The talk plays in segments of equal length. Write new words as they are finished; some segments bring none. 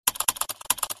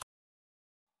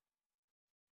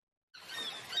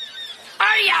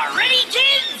Ready,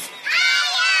 kids?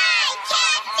 Aye,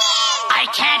 Captain! I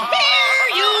can't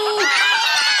hear you!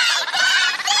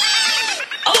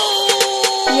 Oh!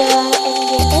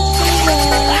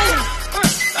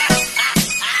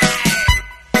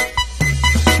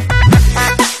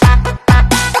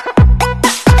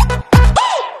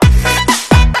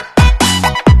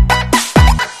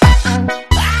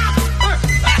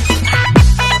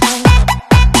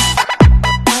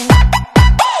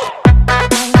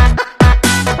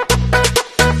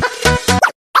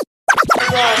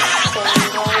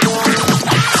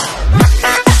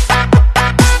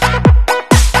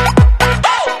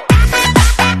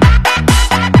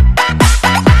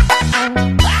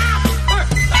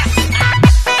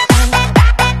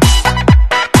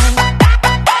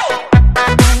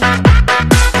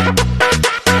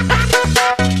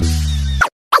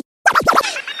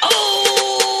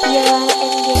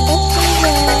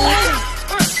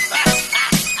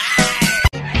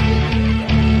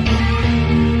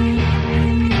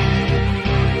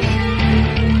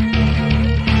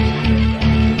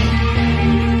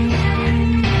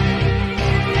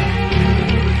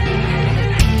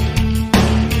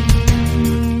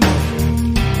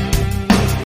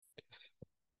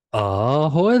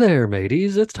 Ahoy there,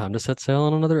 mateys. It's time to set sail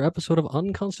on another episode of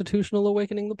Unconstitutional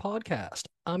Awakening, the podcast.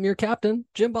 I'm your captain,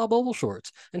 Jim Bob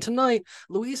Ovalshorts, and tonight,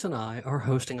 Luis and I are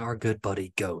hosting our good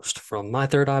buddy Ghost from My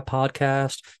Third Eye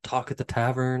podcast, Talk at the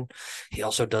Tavern. He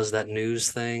also does that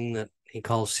news thing that he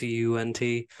calls CUNT,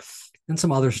 and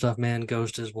some other stuff, man.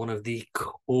 Ghost is one of the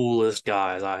coolest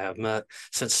guys I have met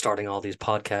since starting all these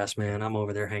podcasts, man. I'm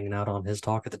over there hanging out on his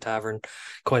Talk at the Tavern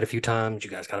quite a few times.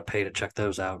 You guys got to pay to check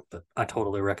those out, but I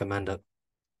totally recommend it.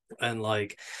 And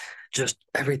like just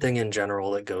everything in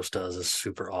general that Ghost does is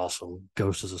super awesome.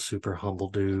 Ghost is a super humble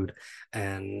dude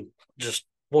and just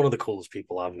one of the coolest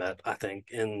people I've met, I think,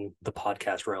 in the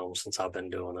podcast realm since I've been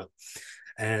doing it.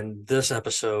 And this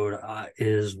episode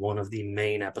is one of the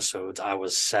main episodes I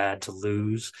was sad to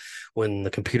lose when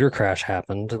the computer crash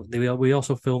happened. We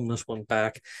also filmed this one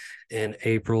back in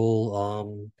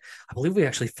April. I believe we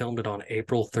actually filmed it on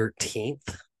April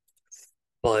 13th.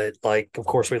 But like, of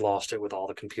course, we lost it with all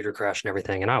the computer crash and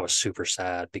everything. And I was super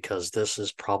sad because this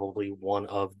is probably one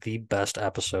of the best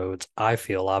episodes I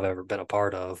feel I've ever been a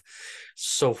part of.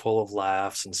 So full of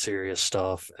laughs and serious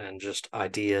stuff and just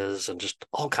ideas and just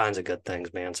all kinds of good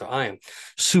things, man. So I am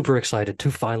super excited to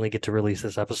finally get to release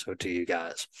this episode to you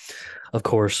guys. Of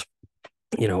course,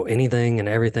 you know, anything and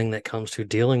everything that comes to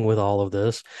dealing with all of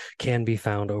this can be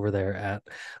found over there at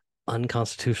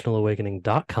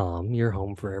unconstitutionalawakening.com, your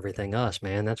home for everything us,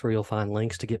 man. That's where you'll find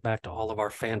links to get back to all of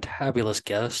our fantabulous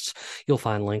guests. You'll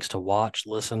find links to watch,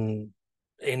 listen,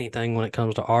 anything when it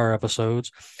comes to our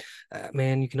episodes.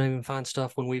 Man, you can even find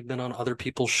stuff when we've been on other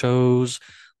people's shows,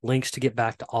 links to get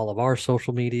back to all of our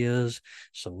social medias,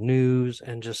 some news,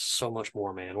 and just so much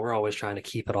more, man. We're always trying to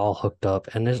keep it all hooked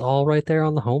up, and it's all right there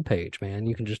on the homepage, man.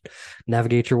 You can just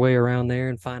navigate your way around there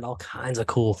and find all kinds of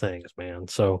cool things, man.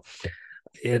 So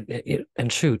and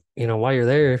shoot, you know, while you're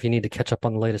there, if you need to catch up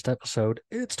on the latest episode,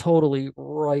 it's totally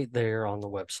right there on the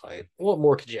website. What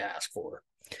more could you ask for?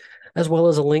 As well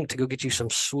as a link to go get you some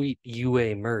sweet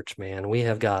UA merch, man. We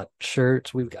have got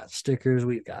shirts, we've got stickers,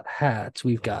 we've got hats,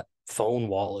 we've got phone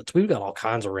wallets, we've got all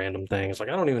kinds of random things. Like,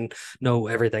 I don't even know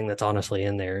everything that's honestly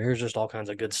in there. There's just all kinds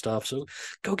of good stuff. So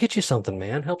go get you something,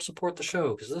 man. Help support the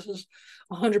show because this is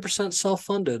 100%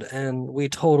 self-funded, and we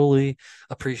totally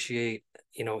appreciate,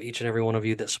 you know, each and every one of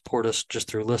you that support us just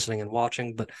through listening and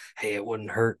watching. But hey, it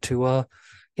wouldn't hurt to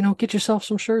you know, get yourself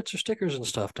some shirts or stickers and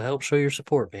stuff to help show your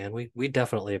support, man. We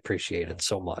definitely appreciate it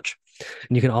so much.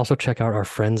 And you can also check out our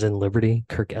friends in Liberty,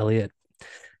 Kirk Elliott,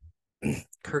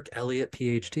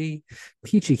 PhD,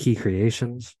 Peachy Key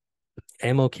Creations,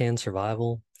 Ammo Can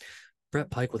Survival, Brett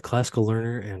Pike with Classical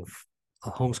Learner and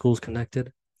Homeschools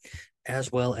Connected,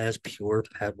 as well as Pure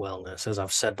Pet Wellness. As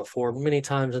I've said before many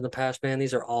times in the past, man,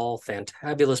 these are all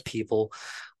fantabulous people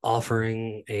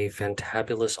offering a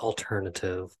fantabulous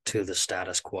alternative to the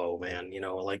status quo, man. You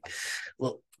know, like,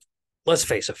 well, let's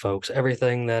face it, folks,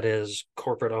 everything that is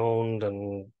corporate owned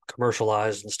and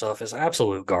commercialized and stuff is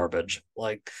absolute garbage.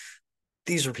 Like,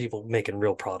 these are people making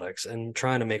real products and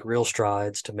trying to make real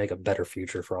strides to make a better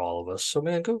future for all of us. So,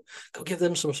 man, go give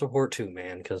them some support too,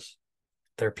 man, because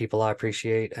they're people I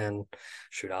appreciate, and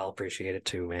shoot, I'll appreciate it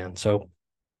too, man. So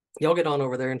y'all get on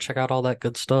over there and check out all that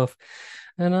good stuff.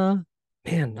 And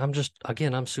man,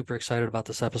 I'm super excited about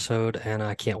this episode, and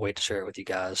I can't wait to share it with you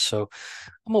guys. So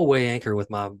I'm gonna weigh anchor with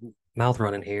my mouth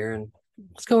running here, and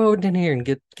let's go in here and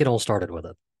get all started with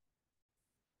it.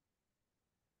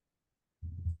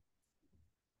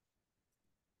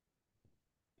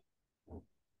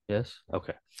 Yes.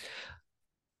 Okay.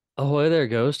 Oh, hey there,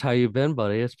 Ghost. How you been,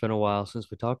 buddy? It's been a while since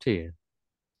we talked to you.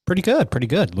 Pretty good, pretty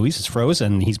good. Luis is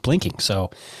frozen and he's blinking.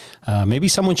 So maybe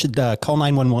someone should call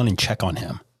 911 and check on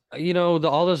him.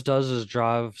 All this does is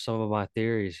drive some of my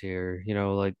theories here.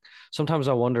 Like sometimes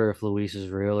I wonder if Luis is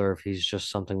real or if he's just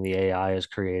something the AI has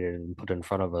created and put in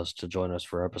front of us to join us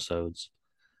for episodes.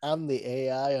 I'm the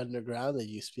AI underground that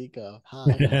you speak of. Hi,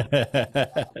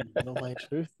 you know my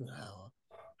truth now.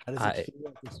 How does I it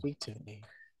feel to speak to me?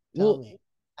 Tell well, me.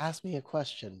 Ask me a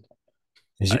question.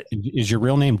 Is your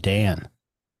real name Dan?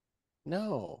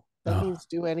 No, that Oh. means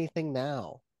do anything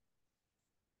now.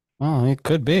 Well, it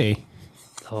could be.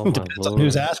 oh my Depends on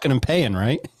who's Lord. asking and paying,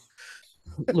 right?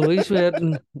 Luis, we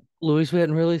hadn't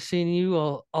really seen you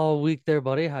all week there,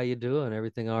 buddy. How you doing?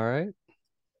 Everything all right?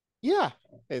 Yeah,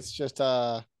 it's just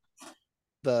the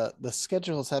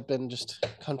schedules have been just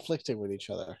conflicting with each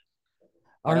other,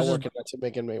 but I'm Ours is working on to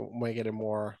make it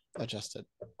more adjusted.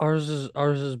 ours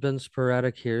has been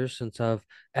sporadic here since I've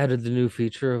added the new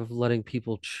feature of letting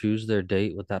people choose their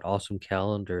date with that awesome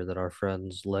calendar that our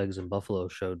friends Legs and Buffalo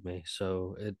showed me.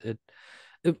 So it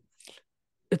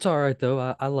it's all right though.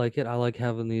 I like it. I like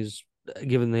having these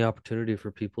given the opportunity for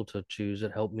people to choose.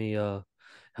 It helped me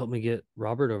get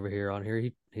Robert over here on here.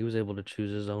 He was able to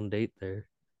choose his own date there.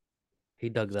 He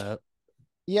dug that.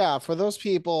 Yeah, for those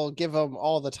people, give them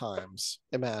all the times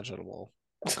imaginable.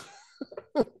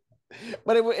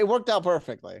 But it worked out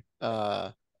perfectly.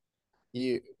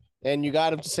 You you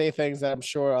got him to say things that I'm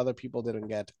sure other people didn't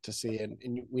get to see, and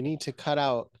we need to cut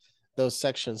out those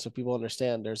sections so people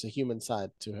understand there's a human side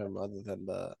to him other than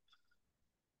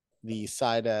the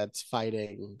side that's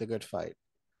fighting the good fight.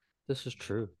 This is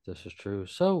true. This is true.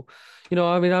 So,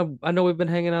 I mean, I know we've been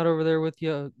hanging out over there with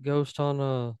you, Ghost, on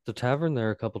the tavern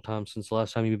there a couple times since the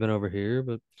last time you've been over here.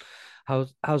 But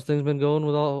how's things been going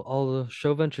with all the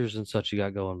show ventures and such you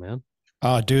got going, man?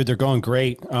 Oh, dude, they're going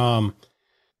great.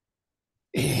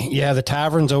 Yeah, the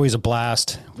tavern's always a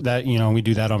blast. That we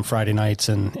do that on Friday nights,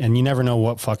 and you never know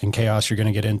what fucking chaos you're going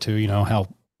to get into. You know how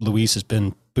Luis has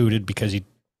been booted because he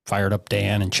fired up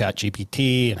Dan and Chat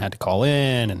GPT and had to call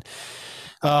in, and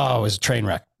oh, it was a train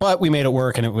wreck. But we made it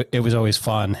work, and it was always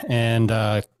fun. And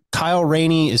Kyle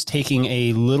Rainey is taking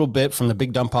a little bit from the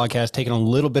Big Dumb podcast, taking a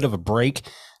little bit of a break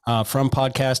from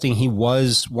podcasting. He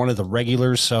was one of the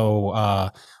regulars,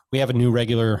 so we have a new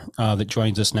regular that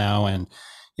joins us now, and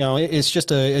it's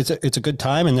just it's a good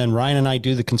time. And then Ryan and I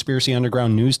do the Conspiracy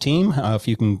Underground news team. If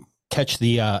you can catch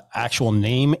the actual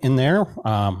name in there,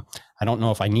 I don't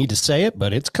know if I need to say it,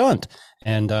 but it's cunt.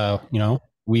 And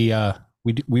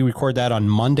we record that on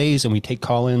Mondays, and we take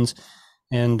call-ins,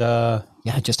 and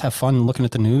just have fun looking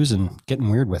at the news and getting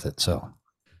weird with it. So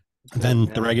then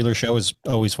the regular show is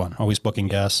always fun, always booking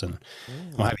guests, and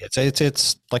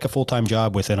it's like a full-time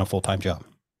job within a full-time job.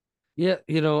 Yeah,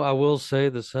 I will say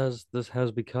this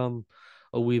has become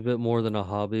a wee bit more than a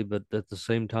hobby, but at the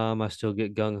same time, I still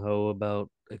get gung ho about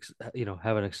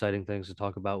having exciting things to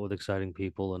talk about with exciting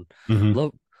people, and Mm-hmm.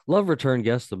 love return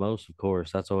guests the most, of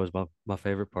course. That's always my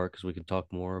favorite part because we can talk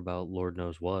more about Lord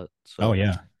knows what. Oh So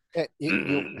yeah.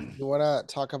 You want to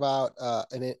talk about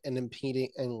an impeding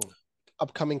and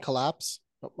upcoming collapse?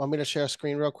 Want me to share a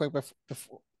screen real quick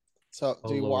before? So Oh,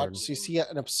 do you Lord. watch? Do you see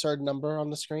an absurd number on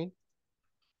the screen?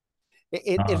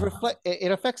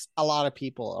 It affects a lot of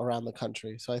people around the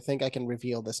country. So I think I can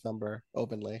reveal this number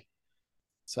openly.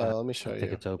 So let me show I think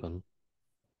you. it's open.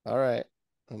 All right.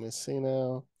 Let me see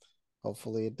now.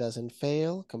 Hopefully it doesn't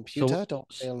fail. Computer,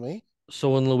 don't fail me.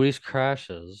 So when Luis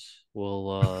crashes,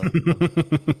 we'll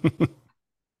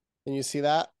Can you see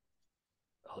that?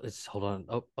 it's hold on.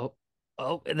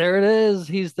 Oh, there it is.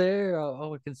 He's there. Oh,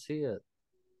 we can see it.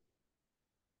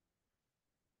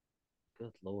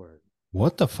 Good Lord.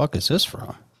 What the fuck is this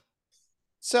from?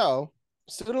 So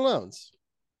student loans.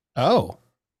 Oh.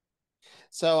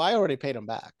 So I already paid them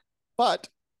back, but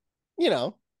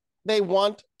they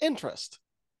want interest,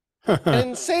 an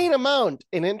insane amount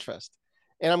in interest,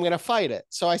 and I'm going to fight it.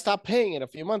 So I stopped paying it a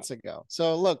few months ago.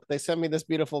 So look, they sent me this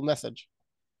beautiful message.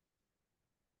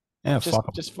 Yeah,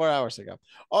 just 4 hours ago.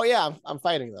 Oh yeah, I'm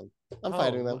fighting them. I'm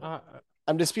fighting them.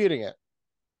 I'm disputing it.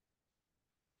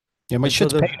 Yeah, my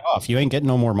shit's paid off. You ain't getting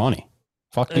no more money.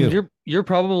 Fuck you. You're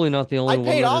probably not the only I one.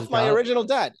 paid that off has my got- original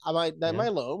debt. My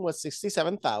loan was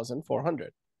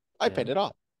 67,400. I paid it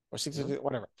off, or 60,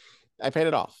 whatever. I paid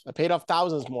it off. I paid off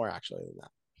thousands more actually than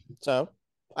that. So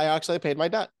I actually paid my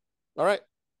debt. All right,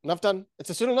 enough done. It's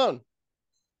a student loan.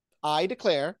 I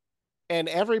declare, and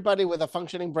everybody with a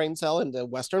functioning brain cell in the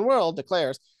Western world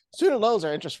declares student loans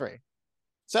are interest free.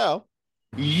 So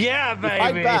Yeah, baby.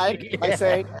 fight back by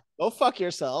saying, "Go fuck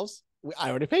yourselves. I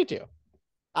already paid you."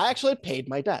 I actually paid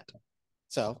my debt.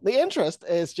 So the interest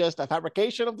is just a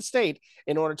fabrication of the state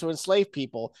in order to enslave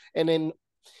people and then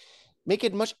make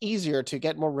it much easier to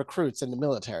get more recruits in the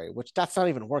military, which that's not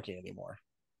even working anymore.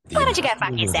 Why don't you go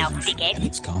fuck yourself, Revolution dickhead? and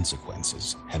its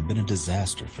consequences have been a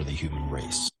disaster for the human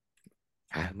race.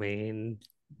 I mean,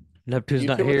 Neptune's You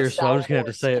not two are the here, so I'm just gonna have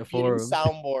to soundboards, say it for competing him.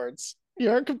 Soundboards.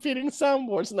 You're competing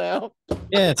soundboards now.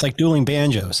 Yeah, it's like dueling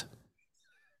banjos.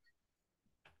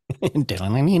 It's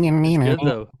good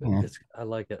though. I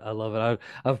like it. I love it.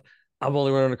 I've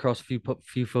only run across a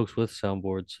few folks with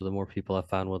soundboards, so the more people I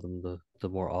find with them, the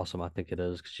more awesome I think it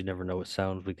is because you never know what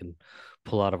sounds we can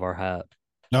pull out of our hat.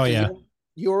 Oh So yeah.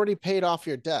 you already paid off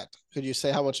your debt. Could you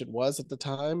say how much it was at the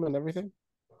time and everything?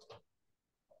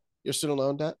 Your student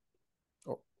loan debt?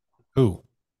 Who?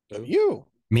 You.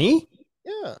 Me?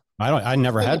 Yeah. I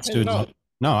never Then you had paid it student off. loan.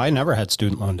 No, I never had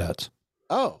student loan debts.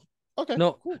 Oh, okay.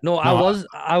 No, cool. no, No,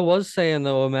 I was saying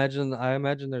though, I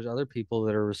imagine there's other people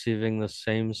that are receiving the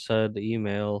same said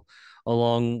email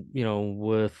along,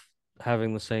 with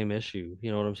having the same issue.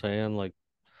 You know what I'm saying? Like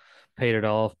paid it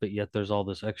off, but yet there's all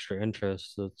this extra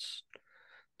interest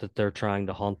that they're trying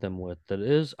to haunt them with. That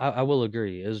is, I will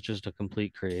agree, is just a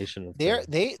complete creation of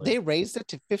They raised it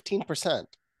to 15%.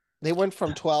 They went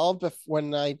from 12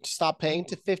 when I stopped paying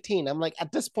to 15. I'm like,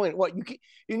 at this point, what you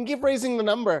can keep raising the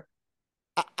number.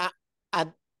 I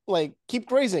like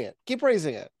keep raising it,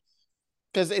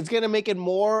 because it's gonna make it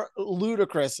more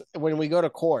ludicrous when we go to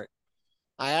court.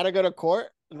 I had to go to court,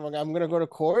 and I'm gonna go to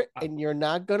court, and you're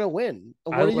not gonna win.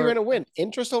 What are you gonna win?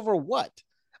 Interest over what?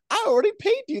 I already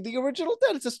paid you the original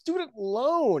debt. It's a student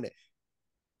loan.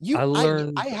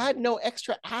 I had no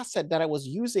extra asset that I was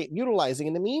utilizing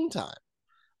in the meantime.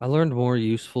 I learned more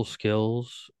useful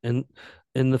skills in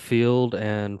the field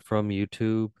and from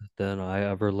YouTube than I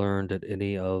ever learned at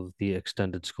any of the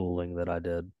extended schooling that I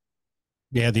did.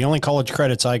 Yeah, the only college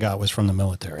credits I got was from the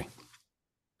military.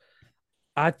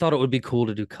 I thought it would be cool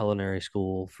to do culinary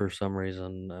school for some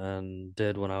reason and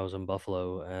did when I was in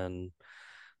Buffalo and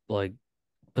like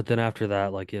but then after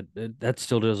that that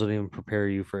still doesn't even prepare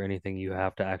you for anything you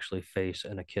have to actually face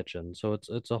in a kitchen. So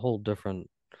it's a whole different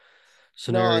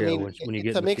No, I scenario mean, when you it's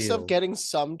get a in the mix of field. getting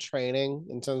some training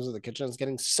in terms of the kitchens,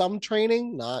 getting some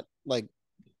training, not like,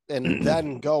 and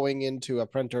then going into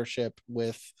apprenticeship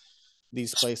with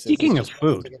these places. Speaking It's of just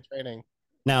food, training.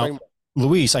 now,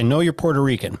 Luis, I know you're Puerto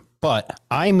Rican, but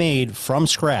I made from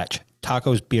scratch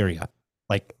tacos birria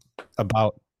like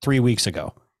about 3 weeks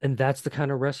ago. And that's the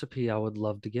kind of recipe I would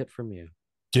love to get from you.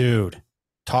 Dude,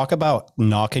 talk about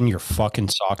knocking your fucking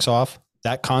socks off.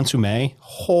 That consomme,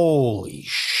 holy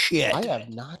shit. I have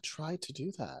not tried to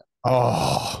do that.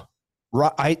 Oh,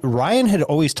 Ryan had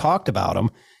always talked about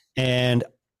them. And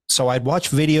so I'd watch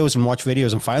videos.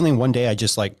 And finally one day I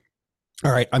just like,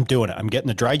 all right, I'm doing it. I'm getting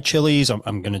the dried chilies.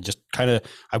 I'm going to just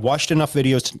I watched enough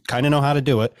videos to kind of know how to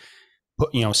do it.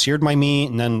 Seared my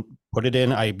meat and then put it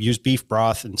in. I used beef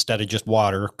broth instead of just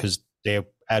water because they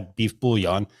had beef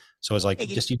bouillon. So I was like,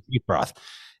 just use beef broth.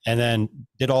 And then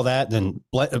did all that, then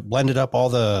blended up all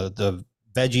the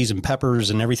veggies and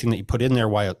peppers and everything that you put in there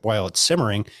while it's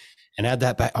simmering, and add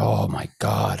that back. Oh my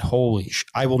God,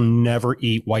 I will never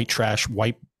eat white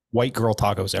girl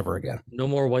tacos ever again. No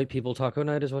more white people taco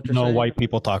night is what you're saying? No white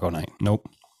people taco night. Nope.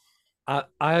 I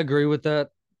agree with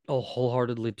that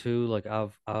wholeheartedly too. Like I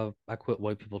quit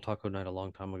white people taco night a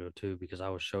long time ago too because I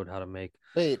was showed how to make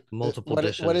multiple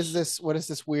dishes. What is this? What is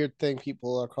this weird thing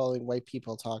people are calling white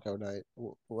people taco night?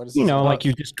 What is this? Like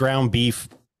you just ground beef,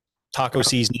 taco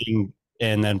seasoning,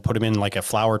 and then put them in like a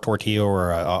flour tortilla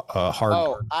or a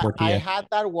hard tortilla. I had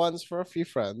that once for a few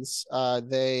friends.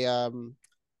 They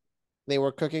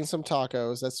were cooking some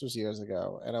tacos. This was years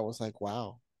ago, and I was like,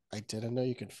 wow, I didn't know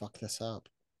you could fuck this up.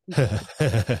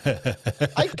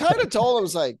 I kind of told him, I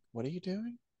was like, what are you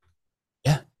doing?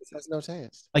 Yeah. This has no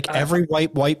taste. Like every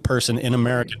white person in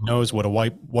America knows what a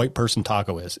white person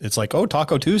taco is. It's like, oh,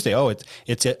 Taco Tuesday. Oh,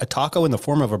 it's a taco in the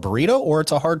form of a burrito or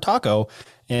it's a hard taco.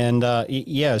 And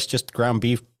it's just ground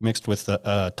beef mixed with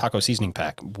a taco seasoning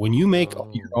pack. When you make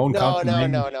your own no.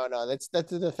 That's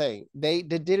the thing. They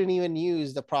didn't even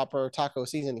use the proper taco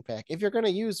seasoning pack. If you're gonna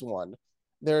use one,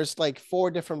 there's like 4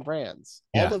 different brands.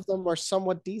 Yeah. All of them are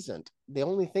somewhat decent. The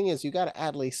only thing is you got to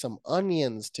add like some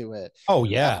onions to it. Oh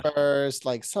yeah. Peppers,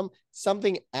 like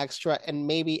something extra, and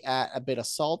maybe add a bit of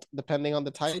salt depending on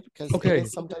the type because it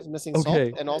is sometimes missing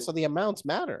salt, and also the amounts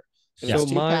matter. If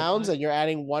it's 2 pounds and you're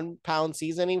adding 1 pound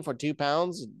seasoning for 2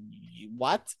 pounds,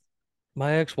 what?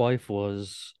 My ex-wife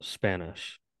was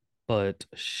Spanish, but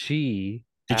did she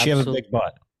have a big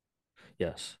butt?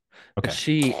 Yes. Okay.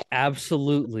 She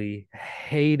absolutely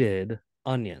hated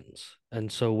onions.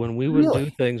 And so when we would do Really?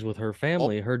 things with her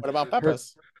family, What about her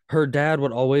peppers? her dad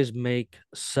would always make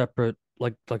separate,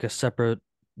 like a separate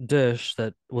dish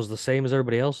that was the same as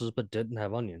everybody else's but didn't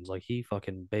have onions. Like he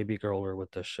fucking baby girl her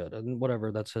with this shit and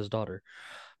whatever, that's his daughter.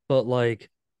 But like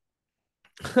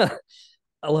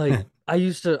I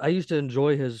used to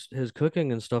enjoy his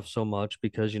cooking and stuff so much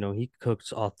because he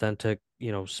cooks authentic,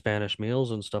 Spanish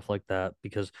meals and stuff like that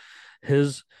because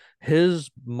his his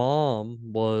mom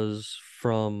was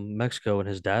from Mexico and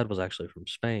his dad was actually from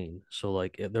Spain. So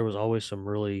like there was always some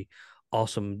really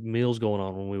awesome meals going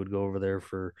on when we would go over there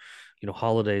for,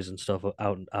 holidays and stuff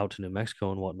out to New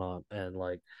Mexico and whatnot. And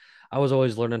like I was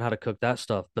always learning how to cook that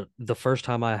stuff. But the first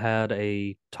time I had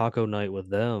a taco night with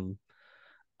them,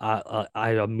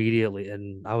 I immediately,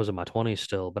 and I was in my 20s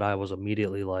still, but I was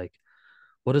immediately like,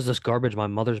 what is this garbage my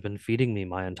mother's been feeding me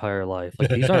my entire life? Like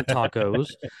these aren't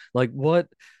tacos. Like what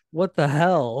the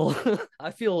hell? I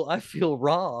feel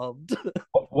robbed.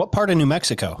 What part of New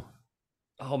Mexico?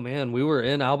 Oh man, we were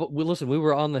in we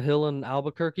were on the hill in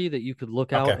Albuquerque that you could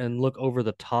look Okay. out and look over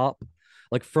the top,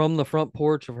 like from the front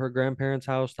porch of her grandparents'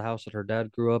 house, the house that her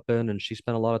dad grew up in and she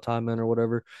spent a lot of time in or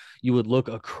whatever. You would look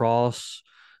across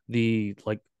the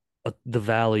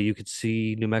valley. You could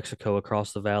see New Mexico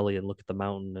across the valley and look at the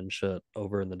mountain and shit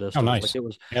over in the Oh, distance. Like nice.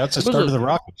 Yeah, that's the it was start of a the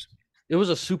Rockies. it was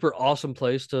a super awesome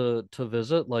place to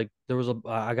visit. Like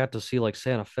I got to see like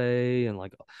Santa Fe and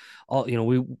like all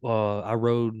we I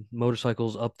rode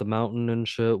motorcycles up the mountain and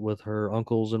shit with her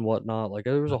uncles and whatnot. Like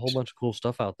there was a whole Nice. bunch of cool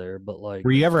stuff out there. But like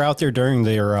Were you ever out there during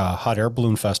their hot air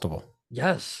balloon festival?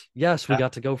 yes, we Yeah.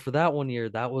 got to go for that one year.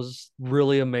 That was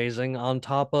really amazing. On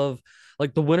top of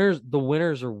like the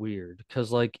winters are weird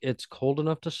because like it's cold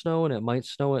enough to snow and it might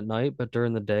snow at night, but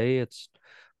during the day it's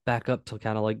back up to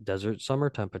kind of like desert summer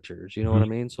temperatures. You know what Mhm. I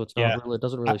mean? So Yeah. it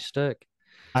doesn't I, really stick.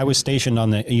 I was stationed on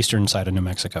the eastern side of New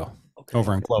Mexico, Okay.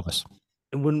 over in Clovis.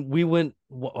 And when we went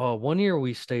one year,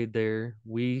 we stayed there.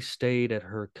 We stayed at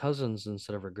her cousin's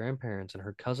instead of her grandparents, and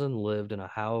her cousin lived in a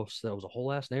house that was a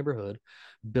whole ass neighborhood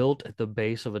built at the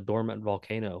base of a dormant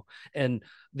volcano. And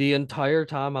the entire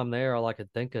time I'm there, all I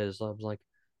could think is I was like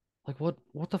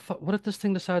what the fuck? What if this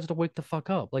thing decides to wake the fuck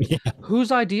up? Like Yeah. whose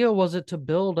idea was it to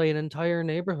build an entire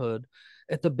neighborhood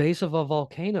at the base of a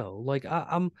volcano? Like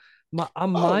I'm Oh,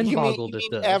 mind you mean boggled you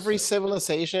at mean this. every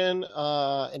civilization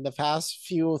in the past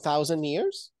few thousand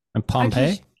years? And I Pompeii?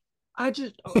 just I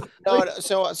just No, like no,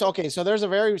 so okay, so there's a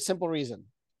very simple reason,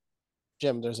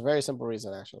 Jim. There's a very simple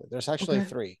reason actually. There's actually okay,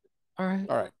 three. all right,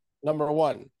 All right. Number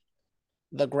one,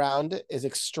 the ground is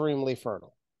extremely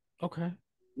fertile. okay.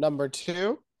 Number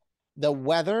two, the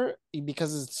weather,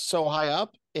 because it's so high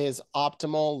up, is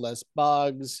optimal, less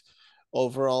bugs,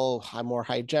 overall more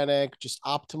hygienic, just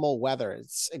optimal weather.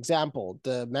 It's example,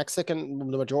 the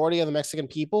majority of the Mexican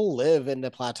people live in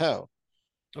the plateau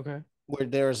Okay. where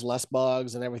there's less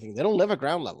bugs and everything. They don't live at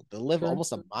ground level. They live Sure.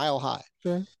 almost a mile high.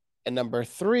 Sure. And number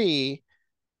three,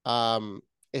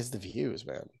 is the views,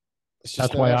 man. It's just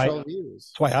That's the why natural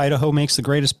views. that's why Idaho makes the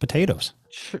greatest potatoes.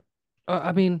 Sure.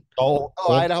 I mean, Oh,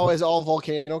 Oh, Idaho is all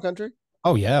volcano country?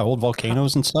 oh yeah, old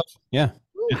volcanoes and stuff. Yeah,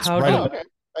 it's how right do Oh, above. okay.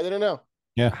 I didn't know.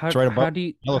 Yeah, how it's right how above do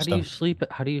you Yellowstone. sleep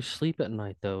at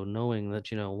night though, knowing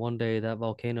that one day that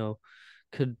volcano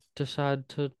could decide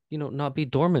to not be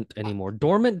dormant anymore.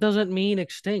 Dormant doesn't mean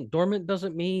extinct. Dormant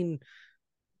doesn't mean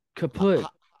kaput. How,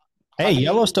 Hey, how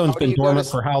Yellowstone's do been you go dormant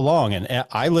to for how long? And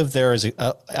I lived there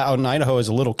out in Idaho as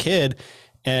a little kid,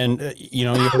 and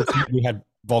we had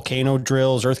volcano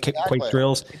drills, earthquake exactly?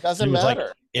 drills. It And it doesn't was like,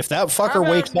 matter. if that fucker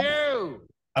wakes up,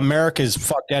 America's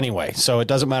fucked anyway. So it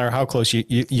doesn't matter how close you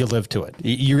live to it.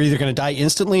 You're either going to die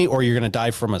instantly or you're going to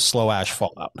die from a slow ash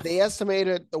fallout. They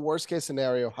estimated the worst case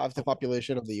scenario, half the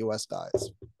population of the US dies.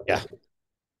 Yeah.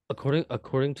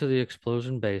 According to the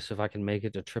explosion base, if I can make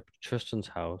it to Tristan's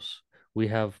house, we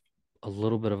have a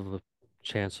little bit of a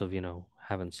chance of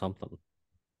having something.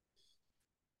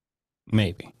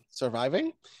 Maybe.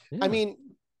 Surviving? Yeah. I mean,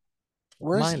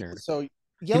 where's Minor. so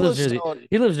He lives near Yellowstone?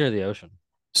 he lives near the ocean.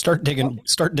 Start digging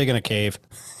a cave.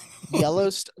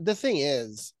 Yellowstone. The thing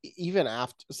is, even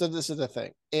after, so this is the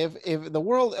thing. If the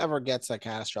world ever gets a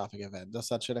catastrophic event of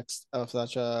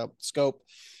such a scope,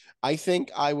 I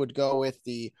think I would go with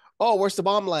where's the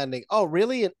bomb landing? Oh,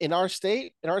 really? In our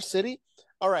state, in our city?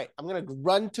 All right, I'm gonna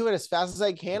run to it as fast as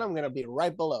I can. I'm gonna be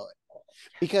right below it.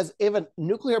 Because if a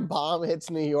nuclear bomb hits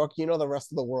New York, the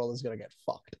rest of the world is gonna get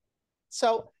fucked.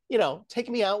 So, take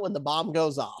me out when the bomb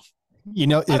goes off. I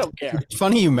don't care. It's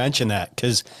funny you mention that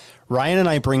because Ryan and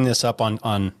I bring this up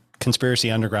on Conspiracy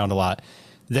Underground a lot,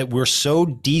 that we're so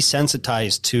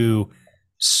desensitized to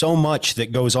so much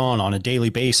that goes on a daily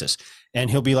basis. And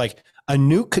he'll be like, A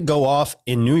nuke could go off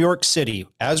in New York City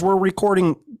as we're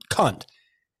recording, cunt.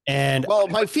 And well,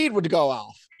 my feed would go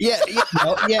off. Yeah.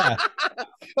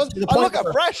 Look,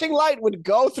 a flashing light would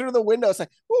go through the window. It's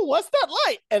like, oh, what's that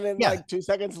light? And then like 2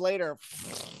 seconds later.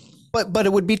 But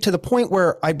it would be to the point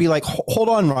where I'd be like, hold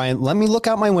on, Ryan, let me look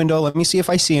out my window. Let me see if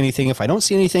I see anything. If I don't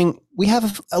see anything, we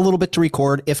have a little bit to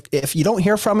record. If you don't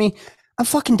hear from me, I'm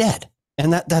fucking dead.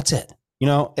 And that's it. You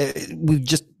know,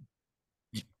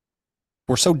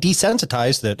 we're so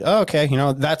desensitized that, okay, you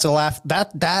know, that's a laugh.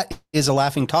 That is a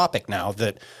laughing topic now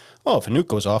that, oh, if a nuke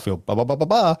goes off, you'll blah, blah, blah, blah,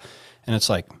 blah. And it's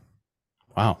like,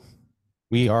 wow,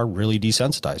 we are really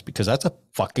desensitized because that's a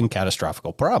fucking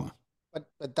catastrophic problem.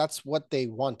 But that's what they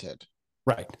wanted.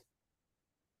 Right.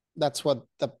 That's what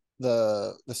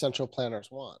the central planners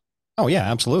want. Oh,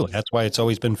 yeah, absolutely. That's why it's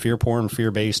always been fear porn,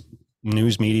 fear-based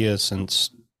news media since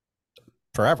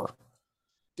forever.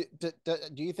 Do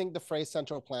you think the phrase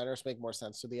central planners make more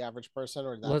sense to the average person,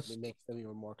 or that makes them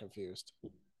even more confused?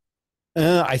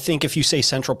 I think if you say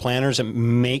central planners,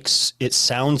 it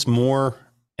sounds more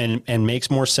and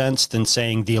makes more sense than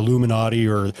saying the Illuminati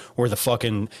or the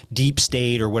fucking deep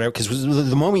state or whatever. Because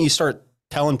the moment you start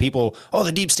telling people, oh,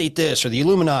 the deep state this or the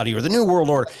Illuminati or the New World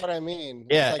Order. That's what I mean.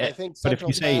 Yeah. Like, I think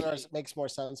central planners makes more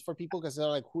sense for people because they're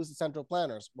like, who's the central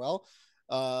planners? Well,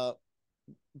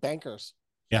 bankers.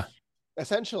 Yeah.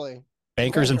 Essentially.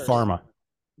 Bankers and pharma.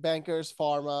 Bankers,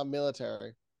 pharma,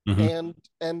 military. Mm-hmm.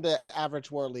 And the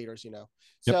average world leaders, you know.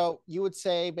 Yep. So you would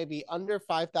say maybe under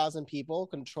 5,000 people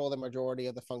control the majority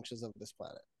of the functions of this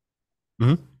planet.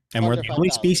 Mm-hmm. And we're the only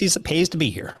species that pays to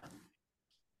be here.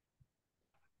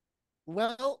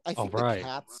 Well, I think the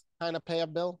cats kind of pay a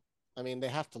bill. I mean, they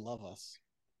have to love us.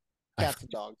 Cats and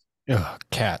dogs. Ugh,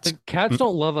 cats. The cats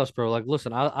don't love us, bro. Like,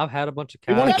 listen, I've had a bunch of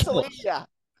cats. Yeah.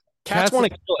 Cats want to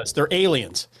kill us. They're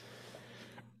aliens.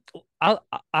 I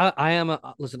am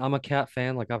listen, I'm a cat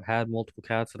fan. Like, I've had multiple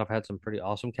cats and I've had some pretty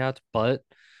awesome cats, but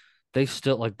they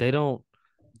still like they don't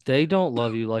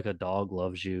love you like a dog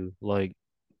loves you. Like,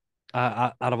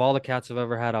 I out of all the cats I've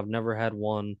ever had, I've never had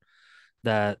one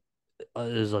that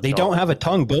is a They dog. don't have a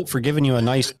tongue built for giving you a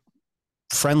nice,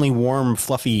 friendly, warm,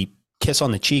 fluffy kiss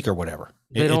on the cheek or whatever.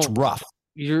 It's rough.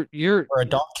 You're or a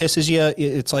dog kisses you.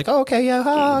 It's like, oh, okay,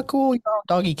 yeah, cool.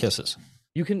 Doggy kisses.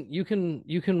 You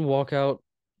can walk out.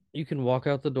 You can walk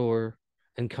out the door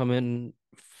and come in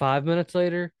 5 minutes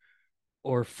later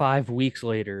or 5 weeks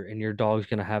later, and your dog's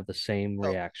going to have the same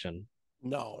reaction.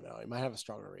 No, it might have a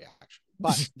stronger reaction.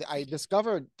 But I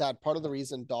discovered that part of the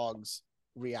reason dogs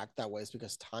react that way is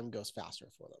because time goes faster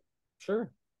for them. Sure.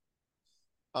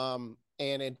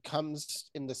 And it comes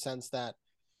in the sense that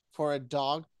for a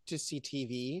dog to see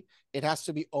TV, it has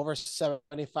to be over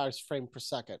 75 frames per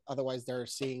second. Otherwise, they're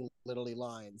seeing literally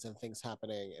lines and things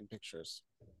happening in pictures.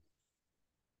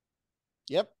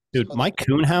 Yep. Dude, my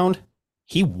coonhound,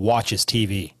 he watches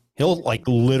TV. He'll like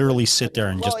literally sit there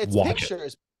and just watch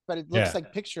pictures, but it looks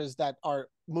like pictures that are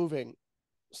moving.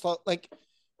 So like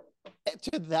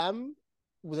to them,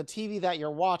 with a TV that you're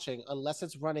watching, unless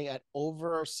it's running at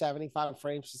over 75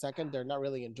 frames per second, they're not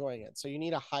really enjoying it. So you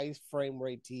need a high frame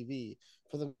rate TV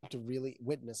for them to really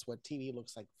witness what TV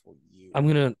looks like for you. I'm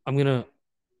gonna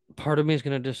part of me is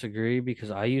gonna disagree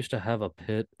because I used to have a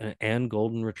pit and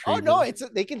golden retriever. Oh no,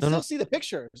 they can still see the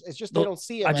pictures. It's just they don't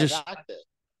see it as active.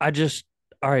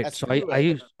 All right. So I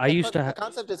used to have the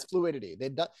concept is fluidity.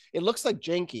 It looks like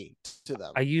janky to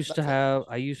them. I used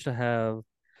to have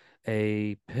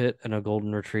a pit and a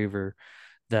golden retriever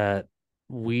that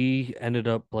we ended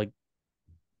up like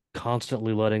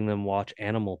constantly letting them watch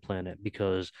Animal Planet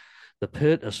because the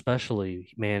pit,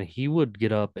 especially, man, he would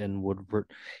get up and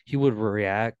he would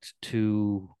react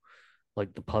to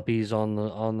like the puppies on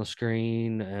the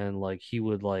screen, and like he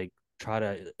would like try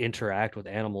to interact with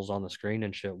animals on the screen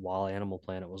and shit while Animal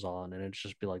Planet was on, and it'd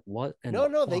just be like, what?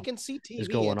 No, they can see TV. Is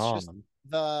going on? Just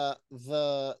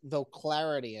the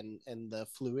clarity and the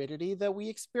fluidity that we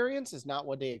experience is not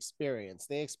what they experience.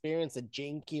 They experience a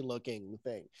janky looking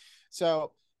thing.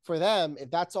 So for them, if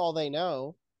that's all they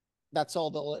know, that's all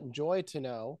they'll enjoy to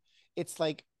know. It's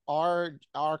like our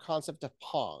concept of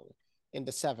Pong in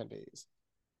the 70s.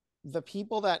 The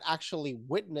people that actually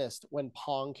witnessed when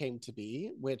Pong came to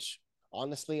be, which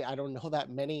honestly, I don't know that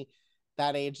many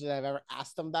that age that I've ever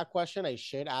asked them that question. I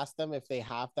should ask them if they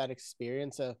have that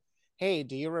experience of, hey,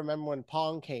 do you remember when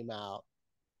Pong came out?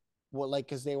 Well, like,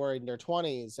 because they were in their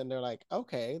 20s and they're like,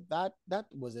 okay, that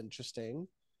was interesting.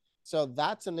 So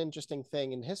that's an interesting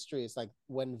thing in history. It's like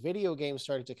when video games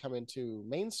started to come into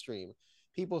mainstream,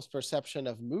 people's perception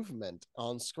of movement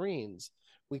on screens,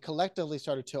 we collectively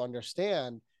started to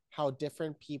understand how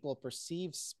different people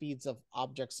perceive speeds of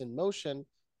objects in motion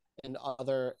and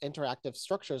other interactive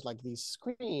structures like these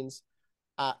screens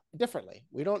differently.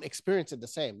 We don't experience it the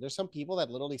same. There's some people that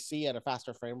literally see at a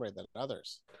faster frame rate than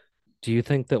others. Do you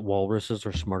think that walruses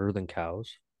are smarter than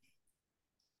cows?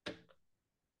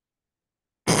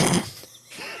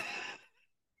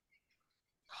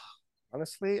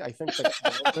 Honestly, I think the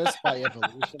walrus, by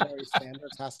evolutionary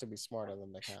standards, has to be smarter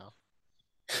than the cow.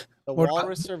 The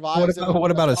walrus survives.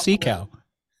 What about a sea cow?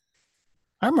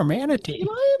 I'm a manatee.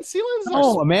 Sea lions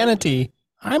Oh, a manatee.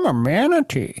 I'm a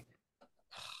manatee.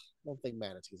 I don't think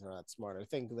manatees are that smart. I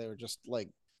think they were just like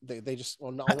they just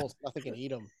almost nothing can eat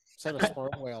them. Except a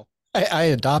sperm whale. I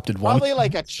adopted one. Probably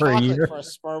like a chocolate for a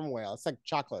sperm whale. It's like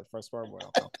chocolate for a sperm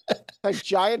whale. It's like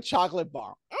giant chocolate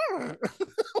bar.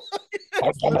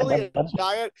 It's literally a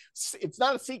giant. It's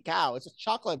not a sea cow. It's a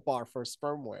chocolate bar for a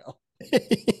sperm whale.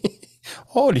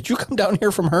 Oh, did you come down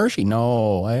here from Hershey?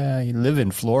 No, I live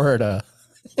in Florida.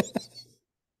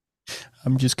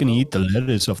 I'm just gonna eat the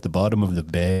lettuce off the bottom of the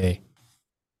bay.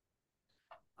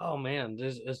 Oh man,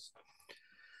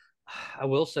 I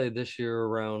will say this year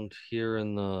around here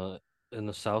in the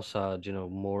South Side, you know,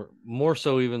 more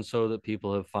so even so that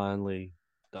people have finally,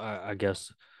 I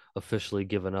guess, officially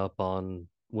given up on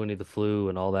Winnie the Flu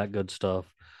and all that good stuff.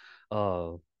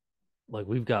 Like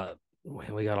we got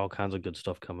all kinds of good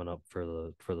stuff coming up for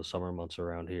the summer months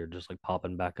around here, just like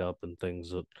popping back up, and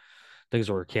things that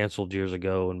were canceled years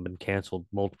ago and been canceled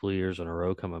multiple years in a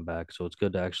row coming back. So it's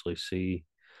good to actually see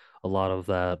a lot of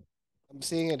that. I'm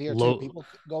seeing it here too. People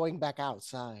going back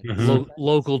outside.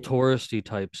 Local touristy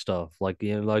type stuff, like,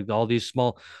 you know, like all these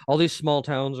small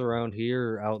towns around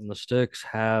here out in the sticks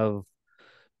have,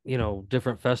 you know,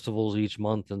 different festivals each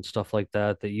month and stuff like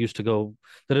that that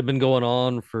have been going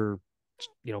on for,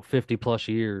 you know, 50 plus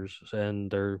years, and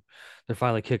they're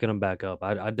finally kicking them back up.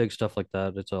 I dig stuff like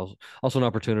that. It's also an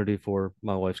opportunity for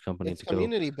my wife's company to go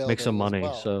make some money.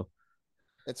 Well. So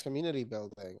it's community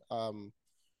building.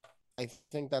 I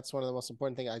think that's one of the most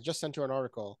important things. I just sent you an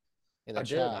article in the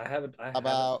chat. I haven't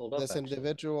about this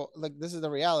individual. Like, this is the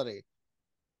reality.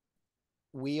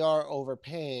 We are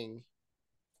overpaying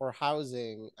for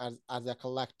housing as a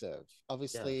collective.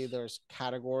 Obviously, yes, there's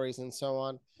categories and so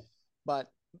on,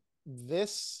 but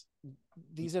these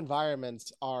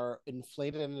environments are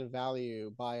inflated in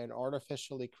value by an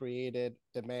artificially created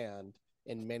demand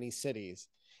in many cities.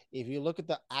 If you look at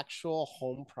the actual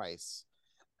home price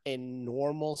in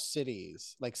normal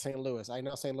cities like St. Louis, I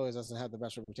know St. Louis doesn't have the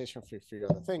best reputation for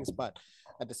other things, but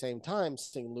at the same time,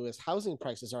 St. Louis housing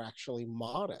prices are actually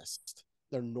modest.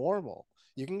 They're normal.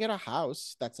 You can get a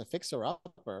house that's a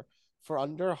fixer-upper for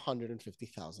under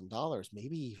 $150,000,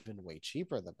 maybe even way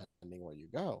cheaper depending where you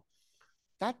go.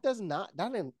 That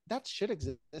should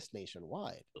exist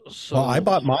nationwide. So, well, I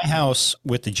bought my house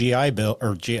with the GI Bill,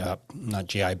 or not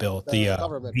GI Bill, the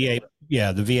VA,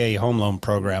 the VA home loan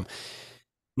program.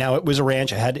 Now, it was a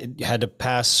ranch. I had to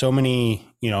pass so many,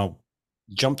 you know,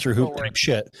 jump through hoop type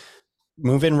shit.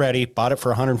 Move in ready. Bought it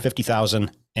for $150,000,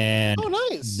 and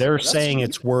nice. They're saying cheap.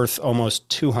 It's worth almost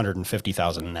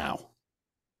 $250,000 now.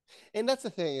 And that's the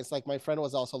thing. It's like my friend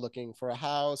was also looking for a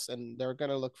house, and they're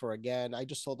gonna look for again. I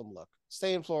just told them, look,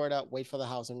 stay in Florida. Wait for the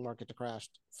housing market to crash.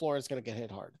 Florida's gonna get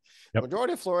hit hard. Yep. The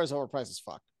majority of Florida is overpriced as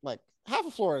fuck. Like half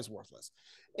of Florida is worthless.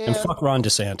 And fuck Ron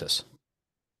DeSantis.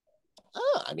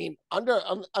 I mean,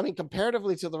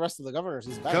 comparatively to the rest of the governors,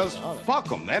 he's better. Because fuck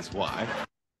him, that's why.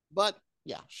 But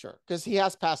yeah, sure. Because he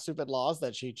has passed stupid laws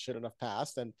that he shouldn't have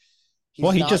passed, and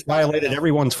he just violated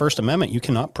everyone's First Amendment. You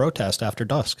cannot protest after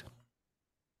dusk.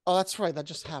 Oh, that's right. That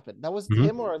just happened. That was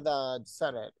him or the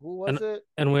Senate. Who was it?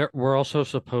 And we're also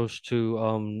supposed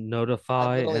to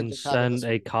notify and send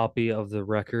a copy of the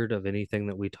record of anything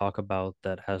that we talk about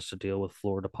that has to deal with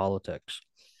Florida politics.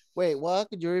 Wait, what?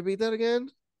 Could you repeat that again?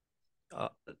 Can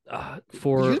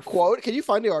you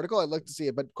find the article? I'd like to see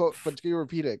it, but can you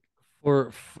repeat it?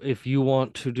 Or if you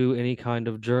want to do any kind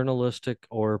of journalistic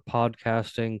or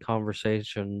podcasting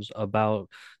conversations about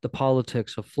the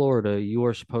politics of Florida, you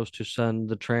are supposed to send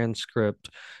the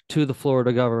transcript to the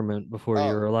Florida government before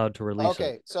you're allowed to release it.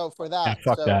 Okay, so for that,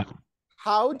 that.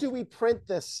 How do we print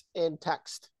this in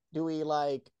text? Do we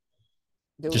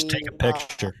take a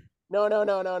picture? No.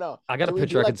 I got a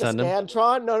picture I can send him.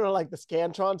 Scantron? No, like the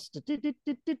Scantrons.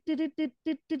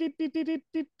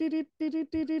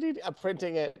 I'm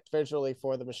printing it visually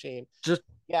for the machine.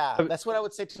 That's what I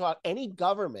would say to any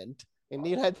government in the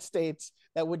United States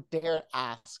that would dare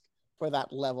ask for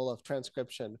that level of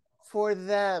transcription for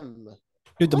them.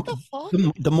 Dude,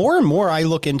 the more and more I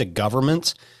look into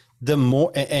governments, the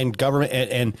more and government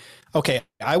and okay,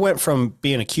 I went from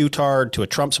being a Q-tard to a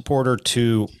Trump supporter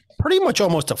to pretty much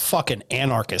almost a fucking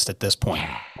anarchist at this point.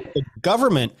 The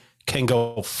government can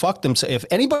go fuck themselves. If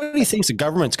anybody thinks the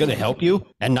government's going to help you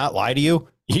and not lie to you,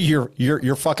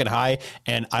 you're fucking high.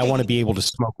 And I want to be able to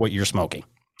smoke what you're smoking.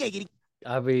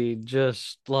 I mean,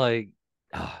 just like,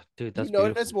 dude, that's beautiful.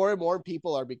 Notice more and more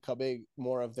people are becoming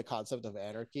more of the concept of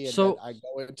anarchy, and So- then I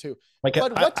go into Like,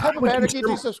 but what type of anarchy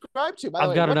do you subscribe to? By the I've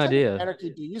way, got what an type idea. of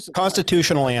anarchy do you subscribe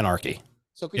Constitutional anarchy. to?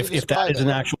 So could you If that describe is an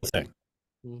actual thing.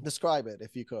 describe it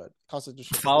if you could.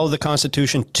 Constitutional. Follow the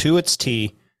Constitution to its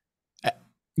T.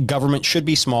 Government should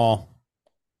be small.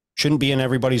 Shouldn't be in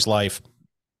everybody's life.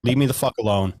 Leave me the fuck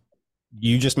alone.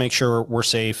 You just make sure we're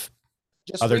safe.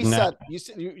 Just Other than reset.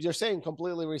 that- You're saying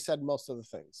completely reset most of the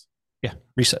things. Yeah,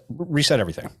 reset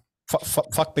everything.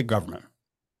 Fuck big government.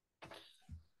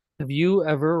 Have you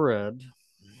ever read?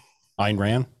 Ayn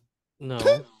Rand.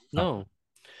 No,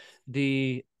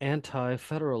 the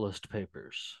Anti-Federalist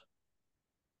Papers.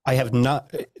 I have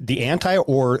not the anti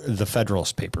or the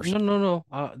Federalist Papers. No.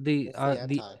 It's the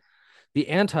The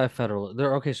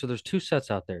Anti-Federalist. So there's two sets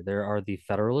out there. There are the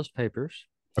Federalist Papers.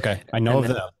 Okay, I know of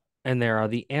them. And there are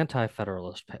the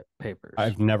Anti-Federalist Papers.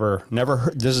 I've never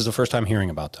heard. This is the first time hearing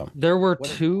about them. There were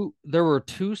two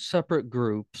separate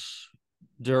groups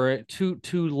during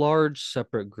two large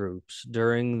separate groups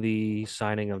during the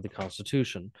signing of the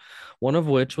Constitution, one of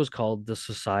which was called the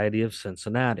Society of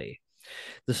Cincinnati.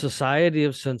 The Society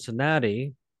of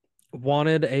Cincinnati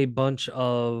wanted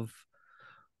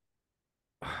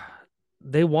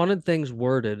they wanted things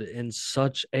worded in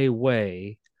such a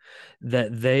way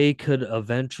that they could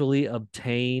eventually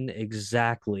obtain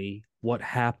exactly what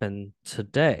happened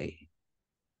today.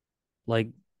 Like,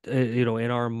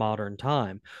 in our modern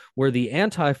time, where the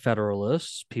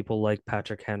anti-federalists, people like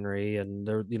Patrick Henry, and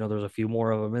there's a few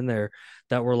more of them in there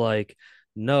that were like,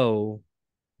 no,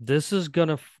 this is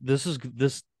gonna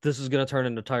turn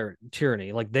into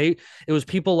tyranny. Like it was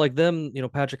people like them,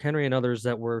 Patrick Henry and others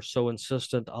that were so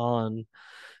insistent on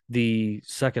the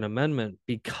Second Amendment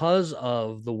because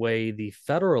of the way the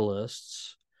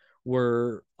Federalists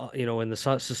were, in the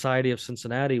Society of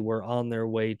Cincinnati, were on their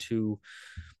way to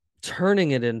turning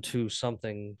it into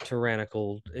something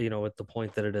tyrannical, at the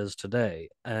point that it is today.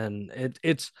 And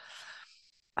it's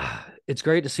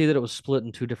great to see that it was split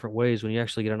in two different ways when you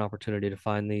actually get an opportunity to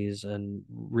find these and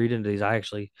read into these. I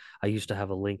used to have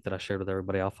a link that I shared with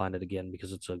everybody. I'll find it again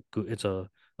because it's a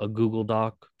Google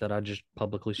Doc that I just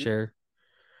publicly share.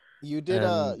 You did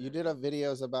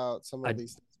videos about some of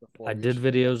these things before. I did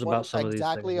videos about some of these things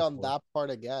exactly on before. that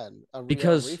part again.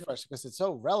 Because it's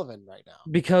so relevant right now.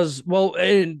 Because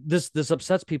and this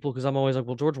upsets people because I'm always like,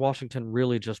 well, George Washington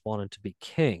really just wanted to be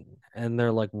king, and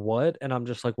they're like, what? And I'm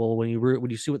just like, well, when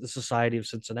you see what the Society of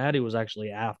Cincinnati was actually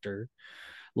after,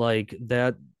 like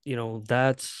that,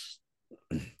 that's.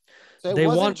 So it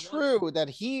wasn't true that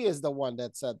he is the one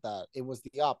that said that. It was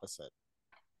the opposite.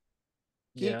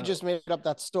 He just made up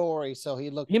that story, so he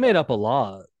made up a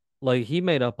lot. Like he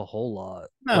made up a whole lot.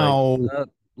 No,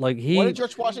 what did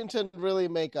George Washington really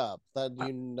make up that for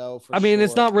I mean, sure?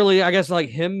 It's not really, I guess, like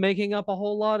him making up a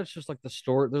whole lot. It's just like the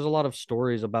story. There's a lot of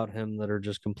stories about him that are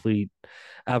just complete,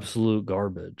 absolute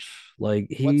garbage.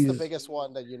 Like what's the biggest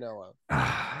one that you know of?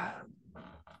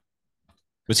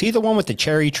 Was he the one with the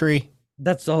cherry tree?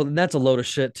 That's a load of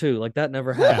shit too. Like that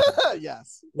never happened.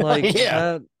 Yes.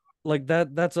 Like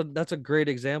that's a great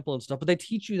example and stuff. But they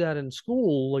teach you that in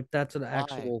school. Like that's an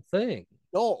actual thing.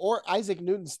 No, or Isaac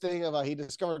Newton's thing about he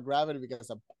discovered gravity because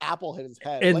an apple hit his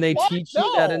head. And they teach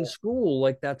you that in school.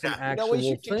 Like that's an actual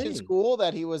thing. Teach in school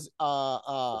that he was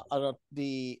I'll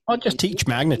just teach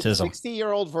magnetism.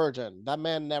 60-year-old virgin. That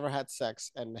man never had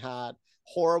sex and had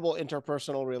horrible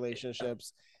interpersonal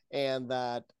relationships. And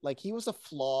that, like, he was a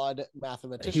flawed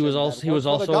mathematician. He was also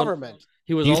the government.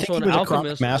 He was also an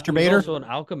alchemist. Masturbator. He was also an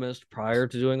alchemist prior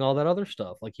to doing all that other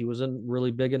stuff. Like he was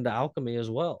really big into alchemy as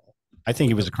well. I think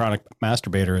he was a chronic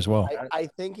masturbator as well. I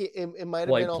think it might have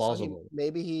Quite been also plausible.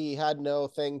 maybe he had no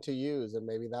thing to use, and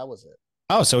maybe that was it.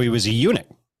 Oh, so he was a eunuch.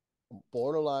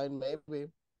 Borderline, maybe.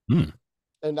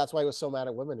 And that's why he was so mad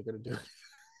at women. He couldn't do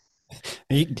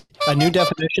it. A new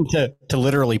definition to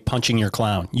literally punching your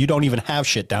clown. You don't even have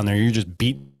shit down there. You're just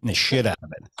beating the shit out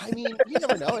of it. I mean, you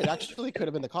never know. It actually could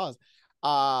have been the cause.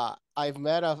 I had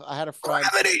a friend.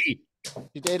 Gravity.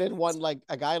 She dated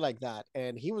a guy like that,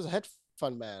 and he was a hedge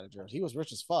fund manager. He was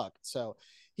rich as fuck, so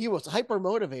he was hyper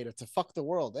motivated to fuck the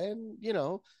world. And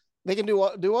they can do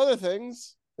other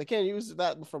things. They can't use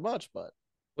that for much, but.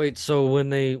 Wait, so when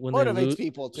motivates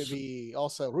people to be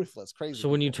also ruthless, crazy. So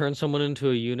when you turn someone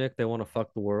into a eunuch, they want to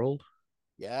fuck the world?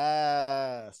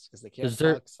 Yes, because they can't.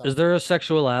 Is there a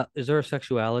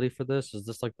sexuality for this? Is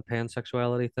this like the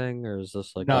pansexuality thing, or is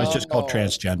this like it's just called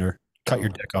transgender? Cut your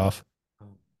dick off.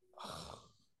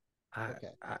 Okay.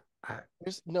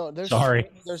 There's Sorry.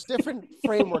 there's different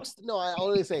frameworks. No, I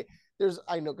always say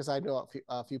I know because I know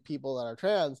a few people that are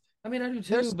trans. I mean, I do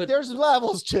too, but there's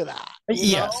levels to that. You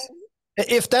Yes. know?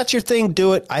 If that's your thing,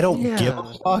 do it. I don't give a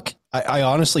Yeah. fuck. I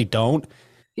honestly don't.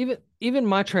 even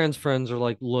my trans friends are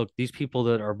like, look, these people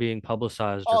that are being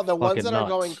publicized Oh, are the ones fucking that are nuts.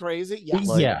 going crazy. Yes.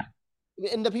 Like- yeah.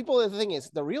 And the people, the thing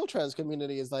is, the real trans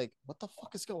community is like, what the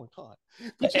fuck is going on?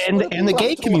 And the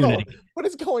gay community. What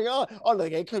is going on? Oh, the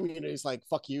gay community is like,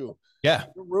 fuck you. Yeah.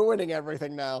 You're ruining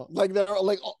everything now. Like they're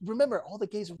like, remember, all the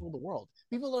gays rule the world.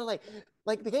 People are like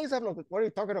the gays have no. What are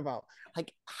you talking about?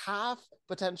 Like half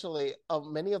potentially of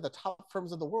many of the top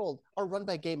firms of the world are run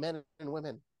by gay men and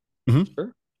women. Mm-hmm.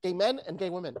 Sure. Gay men and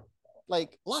gay women.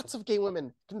 Like lots of gay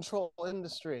women control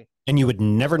industry. And you would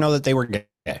never know that they were gay.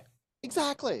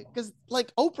 Exactly, because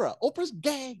like Oprah's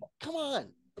gay. Come on.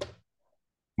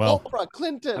 Well, Oprah,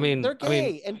 Clinton, I mean- they're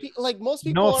gay, and like most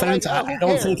people. no are offense. like, oh, I who don't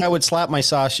cares? think I would slap my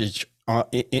sausage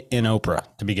in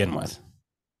Oprah to begin with.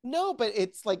 No, but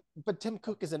it's like, but Tim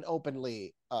Cook is an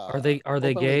openly. Are they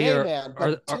openly gay or man, are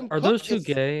but Tim those Cook two is-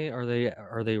 gay? Are they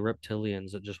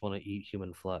reptilians that just want to eat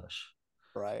human flesh?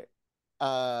 Right.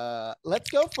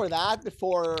 Let's go for that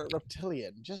before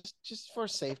reptilian, just for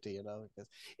safety, you know, because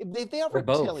if they are Or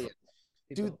both. reptilian,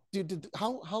 do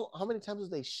how many times do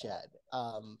they shed?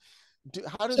 How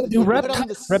do So they do put on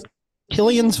this?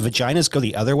 reptilians' vaginas go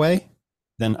the other way?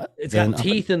 It's got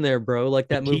teeth in there, bro, like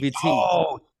that movie Teeth.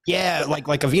 Oh, yeah,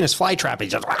 like a Venus flytrap. He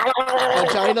just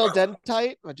Vaginal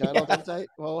dentite. Dentite.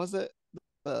 What was it?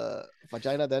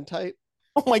 Vagina dentite.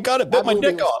 Oh my god, it bit That my movie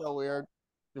dick was off. so weird.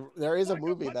 There is a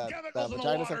movie that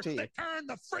vaginas have teeth. Turn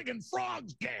the friggin'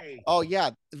 frogs gay. Oh yeah,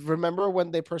 remember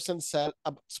when the person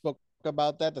spoke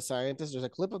about that? The scientist. There's a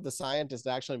clip of the scientist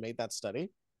that actually made that study.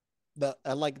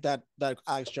 And like that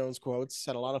Alex Jones quotes,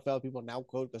 and a lot of fellow people now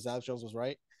quote because Alex Jones was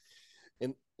right.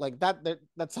 And like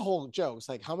that's the whole joke. It's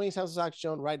like, how many times was Alex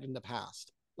Jones right in the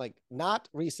past? Like not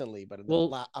recently, but a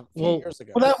few years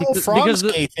ago. Well, that whole frogs because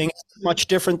gay thing is much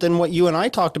different than what you and I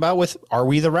talked about with Are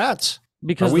We the Rats?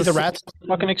 Because Are we the rats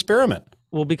fucking experiment?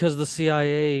 Well, because the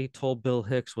CIA told Bill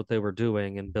Hicks what they were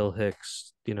doing, and Bill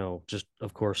Hicks, just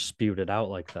of course spewed it out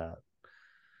like that.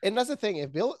 And that's the thing.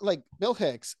 If Bill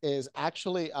Hicks is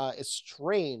actually a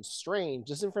strange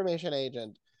disinformation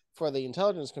agent for the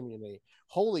intelligence community,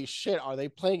 holy shit, are they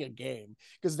playing a game?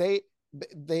 Because they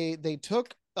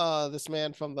took this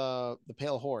man from the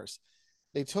Pale Horse.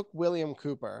 They took William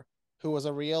Cooper, who was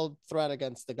a real threat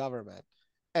against the government.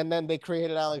 And then they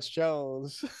created Alex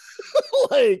Jones,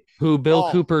 who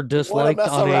Bill Cooper disliked.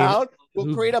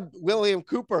 We'll create a William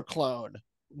Cooper clone.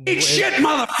 Eat shit,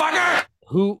 motherfucker!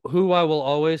 Who I will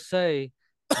always say,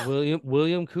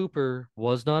 William Cooper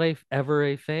was not ever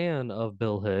a fan of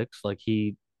Bill Hicks. From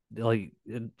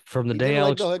the day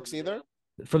Alex Bill Hicks either.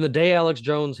 From the day Alex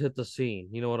Jones hit the scene,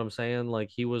 you know what I'm saying? Like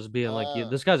he was being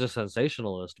this guy's a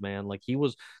sensationalist, man. Like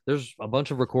there's a bunch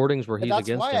of recordings where he's against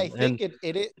him. That's why I think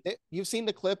it. You've seen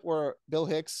the clip where Bill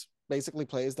Hicks basically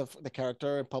plays the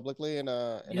character publicly in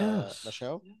a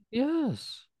show.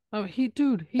 Yes. Oh,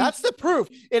 that's the proof.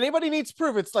 Anybody needs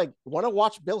proof. It's like, want to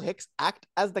watch Bill Hicks act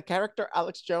as the character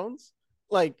Alex Jones?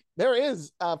 Like there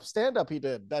is a stand-up he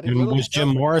did that. It was Jim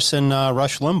Morrison,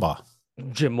 Rush Limbaugh.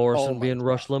 Jim Morrison being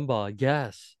Rush Limbaugh,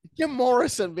 yes. Jim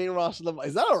Morrison being Rush Limbaugh.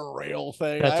 Is that a real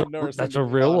thing? That's a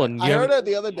real one. I heard it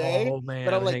the other day, man,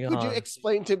 but I'm like, could you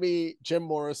explain to me Jim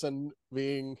Morrison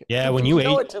being? Yeah, when you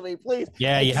show it to me, please.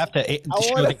 Yeah, you have to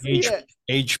show the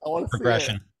age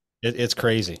progression. It's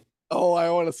crazy. Oh, I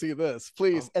want to see this.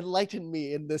 Please enlighten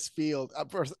me in this field.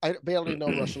 First, I barely know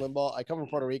Rush Limbaugh. I come from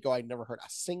Puerto Rico. I never heard a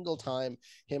single time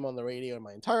him on the radio in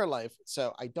my entire life.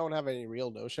 So I don't have any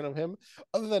real notion of him,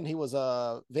 other than he was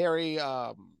a very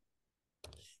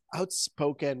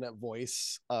outspoken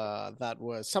voice that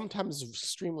was sometimes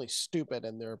extremely stupid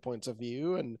in their points of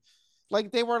view. And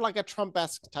like they were like a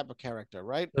Trump-esque type of character,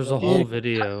 right? There's a whole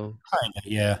video.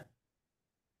 Yeah.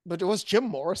 But was Jim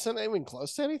Morrison even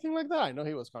close to anything like that? I know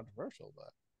he was controversial, but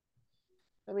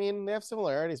I mean, they have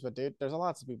similarities. But dude, there's a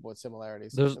lots of people with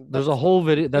similarities. There's a whole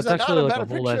video. That's actually like a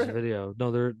whole ass picture. video.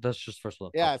 No, that's just first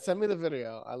look. Yeah, send me the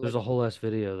video. There's a whole ass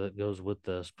video that goes with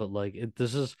this, but like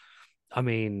this is, I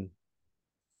mean,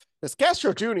 this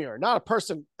Castro Jr., not a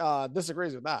person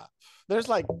disagrees with that. There's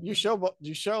like you show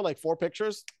like 4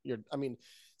 pictures.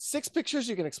 6 pictures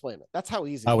you can explain it. That's how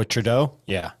easy. Oh, with Trudeau?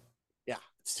 Yeah. Yeah,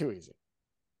 it's too easy.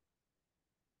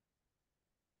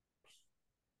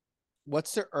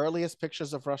 What's the earliest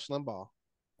pictures of Rush Limbaugh?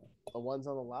 The ones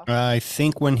on the left? I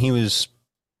think when he was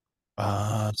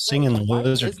singing the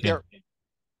Lizard King.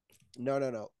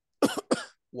 No.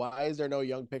 Why is there no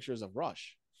young pictures of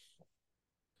Rush?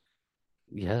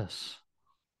 yes.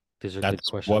 These are good That's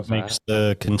questions. what makes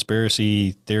the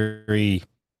conspiracy theory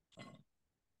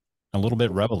a little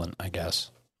bit relevant, I guess.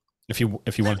 If you want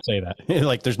to say that.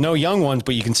 Like, there's no young ones,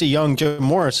 but you can see young Jim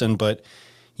Morrison, but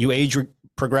you age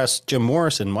progress Jim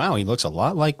Morrison. Wow, he looks a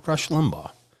lot like Rush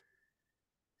Limbaugh.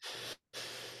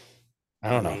 I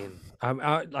don't know.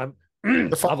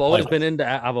 I've always been into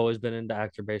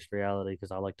actor based reality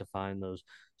because I like to find those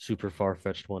super far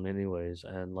fetched one anyways,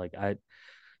 and like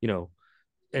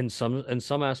in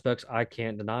some aspects I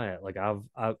can't deny it. Like I'm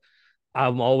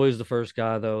always the first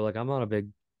guy though. Like I'm not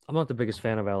the biggest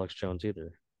fan of Alex Jones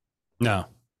either. No.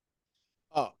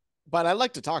 Oh, but I'd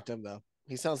like to talk to him though.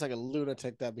 He sounds like a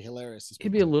lunatic. That'd be hilarious.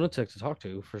 He'd be a lunatic to talk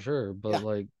to for sure. But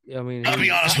like, I mean, I'll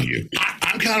be honest with you.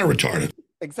 I'm kind of retarded.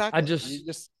 Exactly. You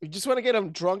just want to get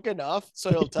him drunk enough so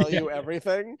he'll tell you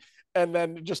everything, and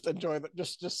then just enjoy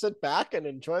just sit back and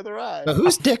enjoy the ride. But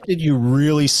whose dick did you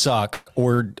really suck,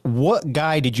 or what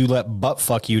guy did you let butt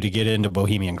fuck you to get into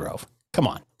Bohemian Grove? Come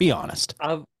on, be honest.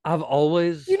 I've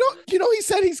always he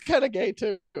said he's kind of gay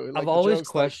too. Like, I've always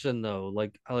questioned though,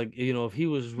 like if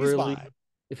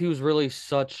he was really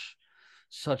such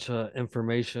a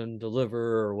information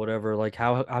deliverer or whatever, like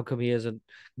how come he hasn't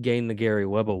gained the Gary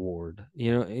Webb Award?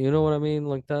 You know what I mean,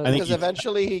 like that. Because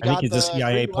eventually he got the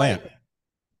CIA plant.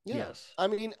 Yeah. Yes, I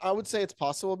mean, I would say it's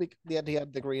possible that he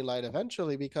had the green light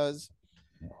eventually, because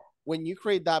when you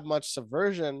create that much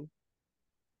subversion,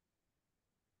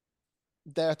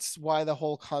 that's why the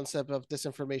whole concept of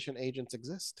disinformation agents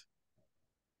exist.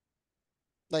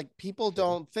 Like, people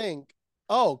don't think,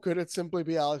 oh, could it simply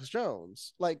be Alex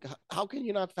Jones? Like, how can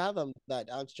you not fathom that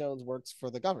Alex Jones works for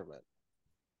the government?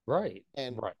 right,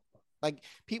 And right. like,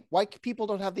 why people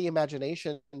don't have the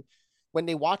imagination when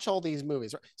they watch all these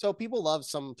movies. So people love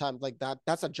sometimes like that.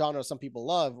 That's a genre some people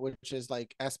love, which is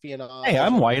like espionage. Hey,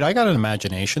 I'm white. I got an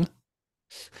imagination.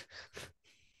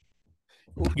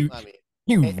 You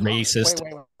racist.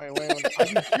 Wait. Are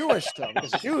you Jewish though?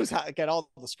 Because Jews get all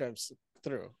the scripts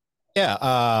through.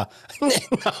 Yeah. No.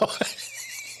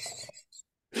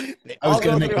 I was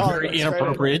going to make a very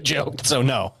inappropriate joke, so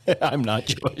no, I'm not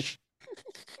Jewish.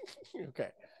 Okay.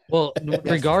 Well,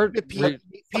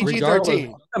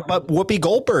 PG-13. But Whoopi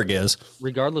Goldberg is.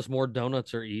 Regardless, more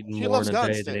donuts are eaten She more loves in a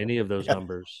guns, day than too. any of those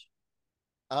numbers.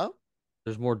 Huh?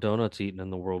 There's more donuts eaten in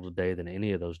the world a day than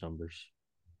any of those numbers.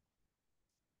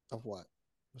 Of what?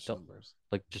 Which Don't- numbers?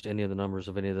 Like just any of the numbers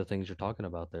of any of the things you're talking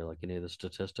about there, like any of the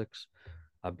statistics.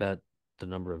 I bet the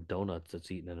number of donuts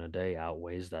that's eaten in a day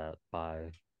outweighs that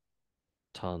by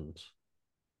tons.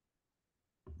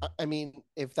 I mean,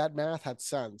 if that math had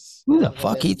sense. Who the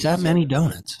fuck eats that many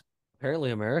donuts?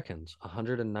 Apparently, Americans,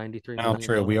 193 Oh, million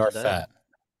true. We are donuts a day. fat.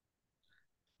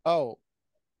 Oh,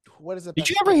 what is it? Did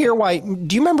you ever hear why?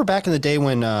 Do you remember back in the day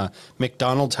when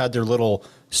McDonald's had their little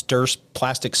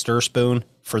plastic stir spoon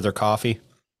for their coffee?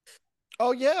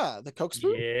 Oh yeah, the Coke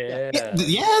spoon. Yeah.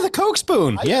 Yeah, the Coke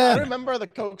spoon. I remember the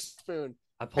Coke spoon.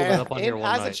 I pulled it up on here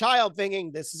one as night. a child,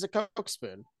 thinking this is a Coke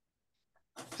spoon.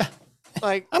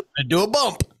 Like, I'm gonna do a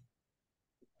bump.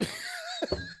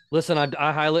 Listen,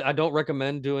 I don't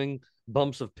recommend doing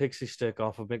bumps of pixie stick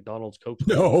off of McDonald's Coke.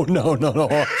 No.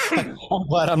 I'm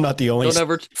glad I'm not the only.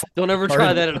 Don't ever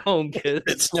try that at home,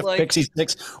 kids. Sniff pixie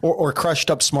sticks or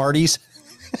crushed up Smarties.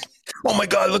 Oh my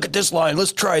God! Look at this line.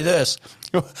 Let's try this.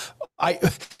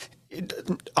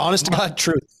 Honest to God,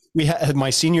 truth. We had my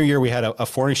senior year. We had a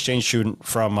foreign exchange student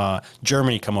from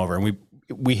Germany come over, and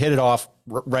we hit it off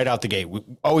right out the gate. We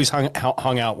always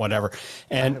hung out, whatever.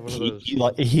 And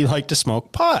he liked to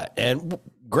smoke pot, and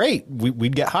great.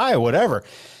 We'd get high, whatever.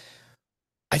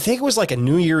 I think it was like a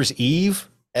New Year's Eve.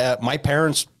 My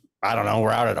parents, I don't know,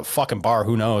 were out at a fucking bar.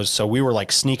 Who knows? So we were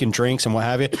like sneaking drinks and what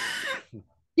have you.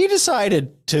 He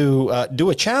decided to do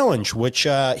a challenge, which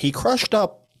he crushed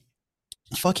up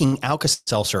fucking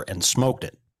Alka-Seltzer and smoked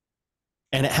it.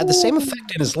 And it had the same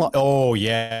effect in his lung. Oh,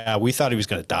 yeah. We thought he was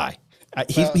going to die.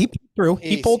 He pulled through.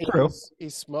 He pulled through. He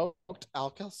smoked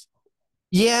Alka-Seltzer.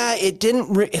 Yeah, it didn't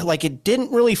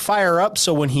really fire up.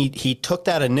 So when he took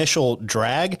that initial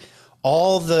drag,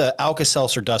 all the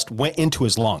Alka-Seltzer dust went into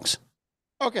his lungs.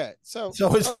 Okay, so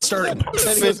it started.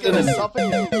 Then he was going to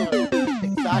suffocate.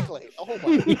 Exactly. Oh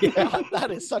my God,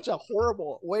 that is such a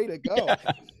horrible way to go. Yeah.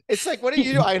 It's like, what did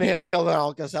you do? I inhaled an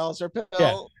Alka-Seltzer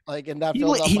pill, like, and that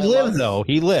filled up he my lived lungs. though.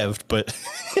 He lived, but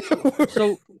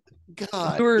so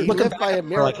God, we were he lived by a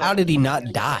miracle. Like, how did he not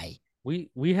die? We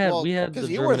had because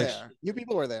you were there. You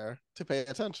people were there to pay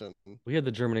attention. We had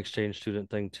the German exchange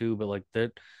student thing too, but like they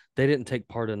didn't take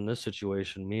part in this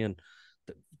situation. Me and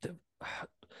the,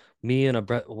 me and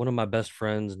one of my best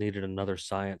friends needed another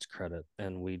science credit,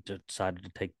 and we decided to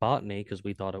take botany because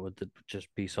we thought it would just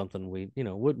be something we,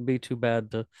 wouldn't be too bad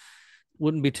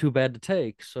to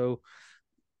take. So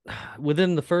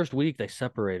within the first week, they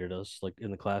separated us like in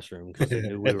the classroom because they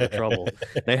knew we were trouble.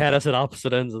 They had us at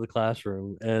opposite ends of the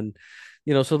classroom, and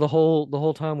so the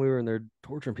whole time we were in there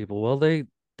torturing people. Well, they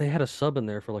had a sub in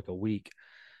there for like a week,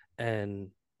 and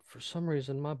for some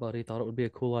reason, my buddy thought it would be a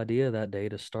cool idea that day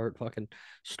to start fucking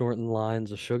snorting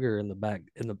lines of sugar in the back,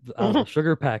 out of the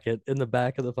sugar packet in the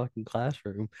back of the fucking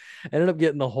classroom. Ended up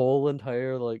getting the whole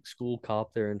entire like school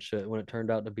cop there and shit when it turned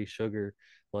out to be sugar.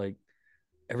 Like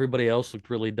everybody else looked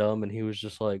really dumb, and he was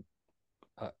just like,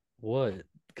 what?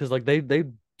 Because like they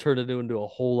turned it into a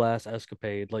whole ass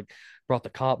escapade. Like brought the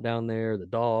cop down there, the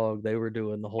dog. They were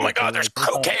doing the whole. Oh my God, thing. there's Like,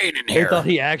 cocaine in they here. thought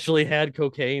he actually had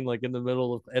cocaine, like in the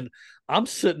middle of, and I'm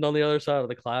sitting on the other side of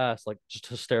the class, like just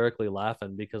hysterically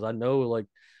laughing because I know, like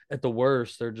at the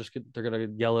worst, they're gonna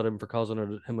yell at him for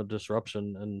causing him a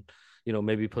disruption, and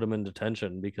maybe put him in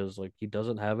detention because like he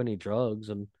doesn't have any drugs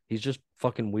and he's just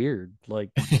fucking weird. Like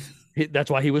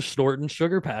that's why he was snorting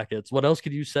sugar packets. What else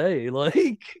could you say?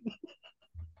 Like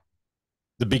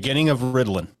The beginning of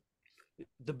Ritalin.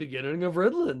 the beginning of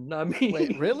Ritalin. I mean,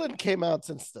 Wait, Ritalin came out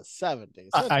since the 70s.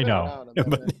 I know.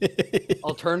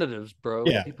 alternatives, bro.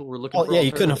 Yeah. People were looking. Well, for yeah,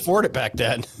 you couldn't alternatives. afford it back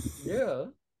then. Yeah,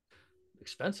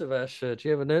 expensive ass shit.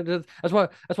 Yeah, but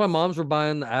that's why moms were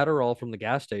buying the Adderall from the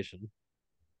gas station.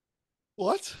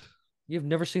 What? You've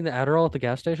never seen the Adderall at the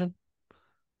gas station?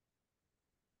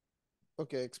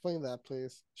 Okay, explain that,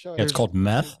 please. Show Yeah, it's it. called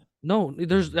meth. No,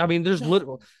 there's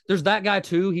literal there's that guy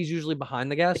too. He's usually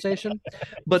behind the gas station,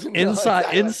 but No, inside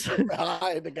exactly.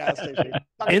 Behind the gas station.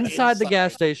 inside the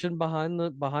gas station behind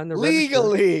the register,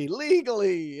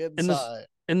 legally inside.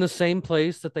 in the same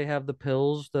place that they have the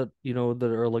pills that that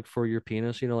are like for your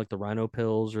penis, like the rhino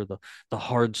pills or the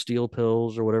hard steel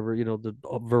pills or whatever, the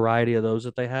variety of those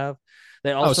that they have.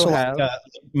 They also have like,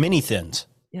 mini thins.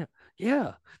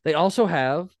 yeah. They also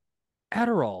have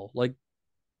Adderall. Like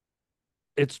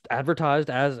it's advertised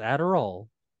as Adderall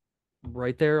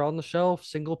right there on the shelf,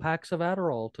 single packs of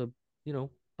Adderall to,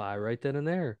 buy right then and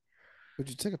there. Would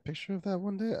you take a picture of that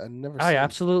one day? I never. I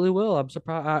absolutely will. I'm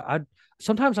surprised. I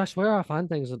sometimes I swear I find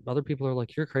things that other people are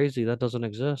like, "You're crazy. That doesn't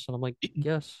exist." And I'm like,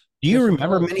 "Yes." Do you yes,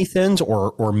 remember mini thins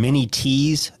or mini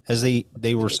teas as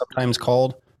they were sometimes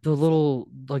called? The little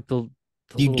like the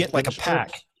You'd little get like a thin pack.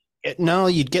 strips? No,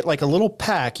 you'd get like a little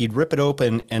pack. You'd rip it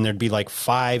open, and there'd be like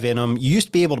 5 in them. You used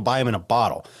to be able to buy them in a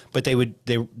bottle, but they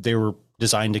were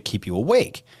designed to keep you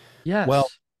awake. Yes. Well,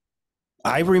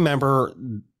 I remember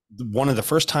one of the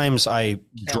first times I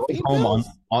drove home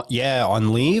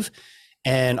on leave,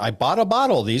 and I bought a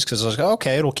bottle of these because I was like,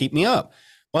 okay, it'll keep me up.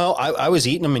 Well, I was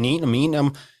eating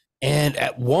them. And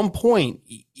at one point,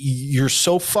 you're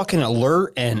so fucking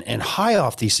alert and high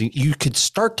off these things, you could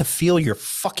start to feel your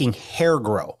fucking hair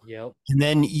grow. Yep. And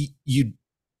then you'd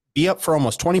be up for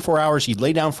almost 24 hours. You'd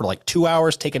lay down for like 2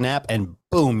 hours, take a nap, and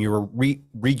boom, you were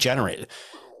regenerated.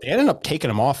 They ended up taking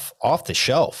them off the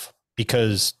shelf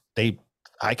because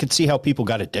I could see how people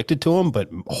got addicted to them, but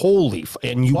holy,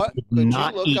 and you What? could Could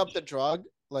not you look eat. up the drug?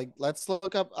 Like, let's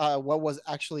look up what was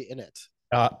actually in it.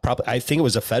 Probably, I think it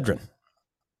was ephedrine.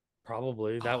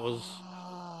 Probably that was.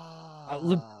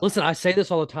 Listen, I say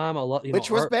this all the time. I love Which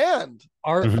was banned.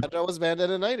 Mhm. Ephedrine was banned in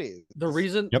the 90s. The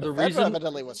reason Yep. the Ephedrine reason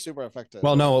evidently was super effective.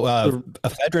 Well, no,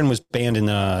 ephedrine was banned in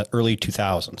the early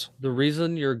 2000s. the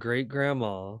reason your great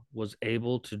grandma was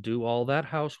able to do all that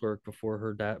housework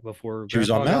before She was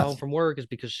grandpa on got meth. home from work is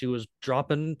because she was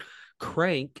dropping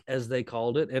crank, as they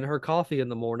called it, in her coffee in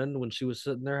the morning when she was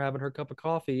sitting there having her cup of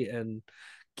coffee and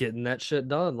getting that shit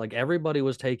done. Like everybody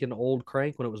was taking old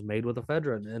crank when it was made with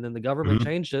ephedrine, and then the government Mhm.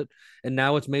 changed it, and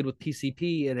now it's made with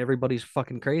PCP, and everybody's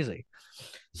fucking crazy.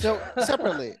 So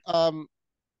separately,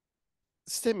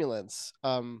 stimulants.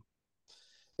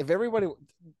 If everybody,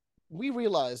 we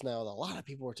realize now that a lot of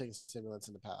people were taking stimulants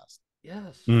in the past,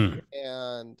 Yes. Mm.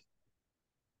 and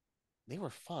they were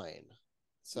fine.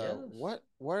 So Yes.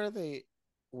 what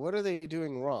are they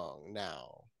doing wrong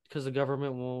now? Because the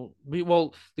government won't be,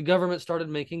 well, the government started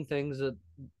making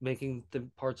the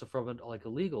parts from it like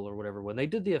illegal or whatever. When they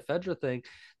did the ephedra thing,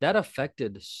 that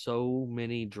affected so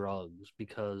many drugs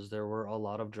because there were a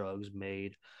lot of drugs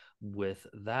made with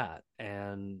that,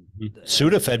 and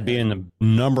Sudafed being the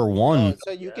number one.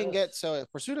 So you can get, so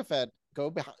for Sudafed,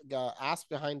 ask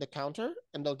behind the counter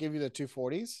and they'll give you the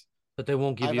 240s. But they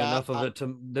won't give I've you had- enough of it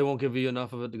to. They won't give you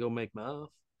enough of it to go make meth.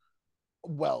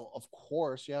 Well, of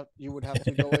course, you would have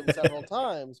to go in several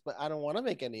times, but I don't want to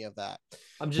make any of that.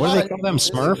 I'm just What do they saying call them, this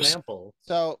Smurfs? example.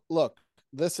 So look,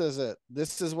 This is it.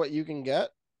 This is what you can get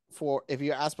for if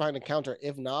you ask behind the counter.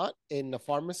 If not, in the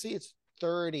pharmacy, it's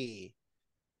 30.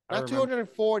 Not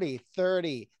 240,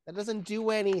 30. That doesn't do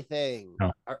anything.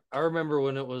 No. I remember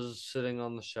when it was sitting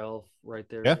on the shelf right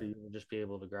there Yeah. for you to just be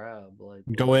able to grab. Like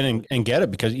Go in and get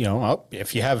it because,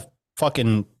 if you have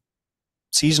fucking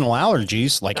seasonal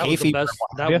allergies like hay fever.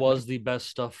 That was the best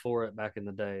stuff for it back in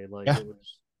the day. Like it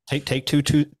was take two,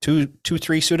 3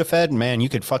 Sudafed, and man, you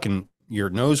could fucking, your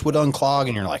nose would unclog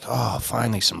and you're like, oh,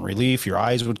 finally some relief. Your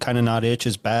eyes would kind of not itch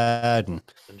as bad. And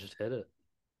just hit it.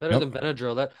 Better than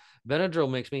Benadryl. That Benadryl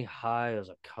makes me high as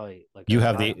a kite. Like you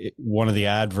have one of the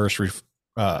adverse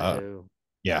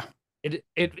yeah.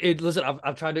 It listen,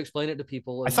 I've tried to explain it to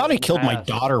people. I thought I killed my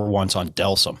daughter once on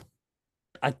Delsum.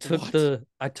 I took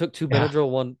two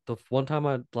Benadryl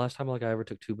last time I ever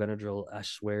took two Benadryl. I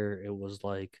swear it was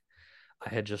like I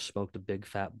had just smoked a big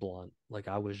fat blunt. Like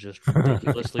I was just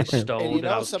ridiculously stoned. And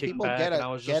I was some people get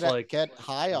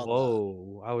high on.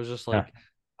 Whoa! That. I was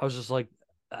just like,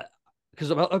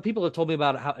 because people have told me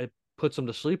about how it puts them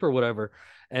to sleep or whatever,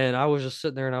 and I was just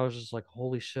sitting there and I was just like,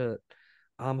 holy shit,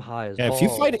 I'm high as balls.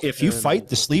 If you fight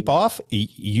the sleep off,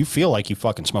 you feel like you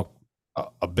fucking smoke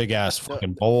a big ass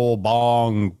fucking bowl,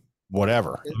 bong,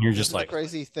 whatever. And you're just like the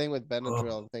crazy thing with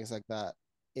Benadryl and things like that.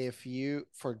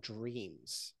 For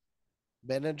dreams,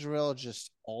 Benadryl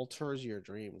just alters your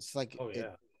dreams. Like,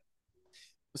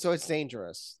 so it's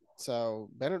dangerous. So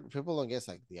people don't guess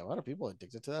like the amount of people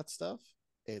addicted to that stuff.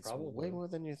 It's way more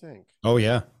than you think. Oh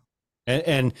yeah.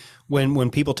 And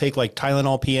when people take like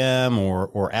Tylenol PM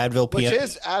or Advil PM, which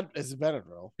is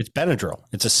Benadryl. It's Benadryl.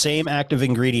 It's the same active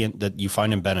ingredient that you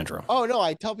find in Benadryl. Oh no,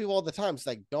 I tell people all the time. It's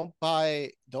like don't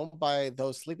buy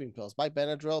those sleeping pills. Buy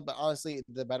Benadryl, but honestly,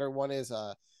 the better one is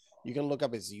you can look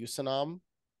up as Usanam.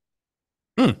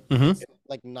 It's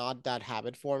like not that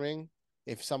habit forming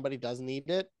if somebody does need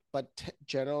it, but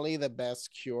generally the best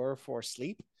cure for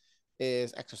sleep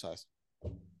is exercise.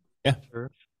 Yeah,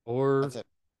 sure. Or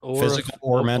physical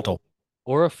or mental,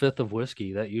 or a fifth of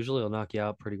whiskey. That usually will knock you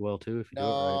out pretty well too if you do it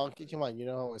right. Come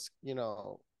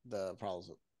on, the problems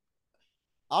with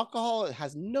alcohol. It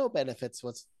has no benefits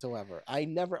whatsoever. I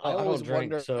always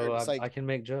drink, wonder. So I can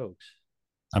make jokes.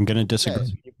 I'm going to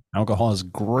disagree. Yes. Alcohol has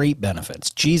great benefits.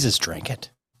 Jesus drank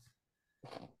it.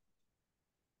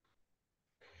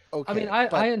 Okay, I mean,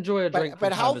 I enjoy a drink.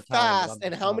 But how fast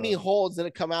and how many holes did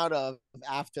it come out of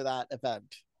after that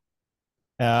event?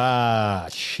 Ah,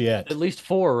 shit. At least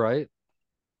 4, right?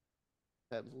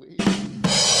 At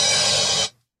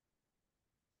least.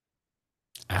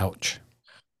 Ouch.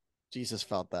 Jesus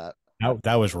felt that.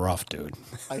 That was rough, dude.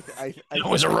 That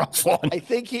was a rough one. I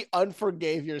think he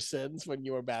unforgave your sins when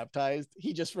you were baptized.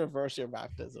 He just reversed your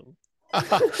baptism.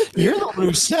 You're the one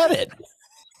who said it.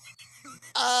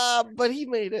 But he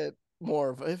made it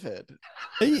more vivid.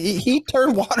 He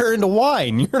turned water into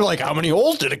wine. You're like, how many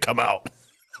holes did it come out?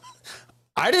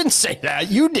 I didn't say that.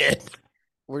 You did.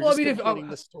 We're just completing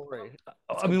the story.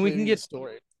 I mean, we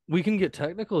can get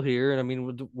technical here, and I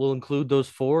mean, we'll include those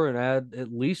 4 and add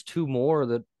at least 2 more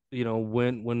that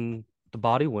when the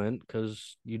body went,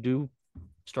 because you do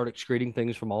start excreting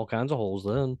things from all kinds of holes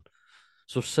then.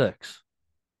 So 6.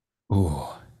 Ooh.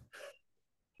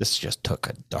 This just took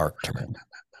a dark turn.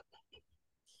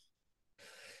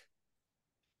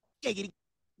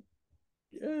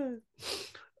 Yeah.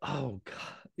 Oh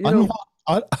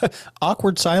God!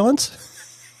 Awkward silence.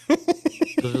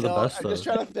 Those are the best. I'm just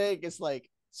trying to think. It's like,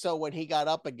 so when he got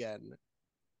up again,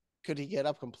 could he get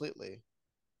up completely?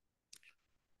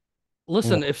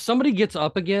 Listen, if somebody gets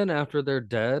up again after they're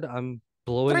dead, I'm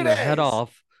blowing their head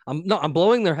off. I'm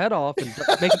blowing their head off and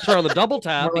making sure on the double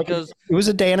tap because it was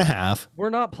a day and a half. We're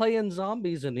not playing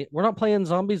zombies we're not playing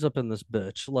zombies up in this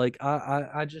bitch. Like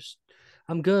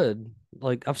I'm good.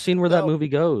 Like I've seen where that movie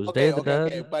goes. Day of the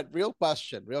Dead. Okay, but real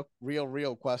question.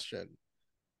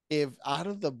 If out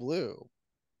of the blue,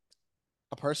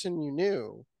 a person you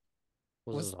knew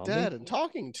was dead and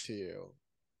talking to you,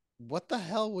 what the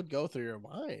hell would go through your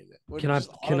mind?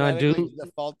 Can I do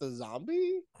default the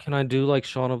zombie? Can I do like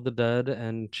Shaun of the Dead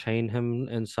and chain him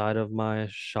inside of my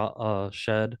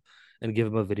shed and give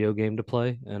him a video game to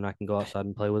play, and I can go outside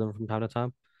and play with him from time to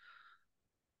time?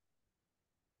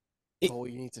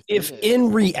 If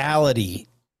in reality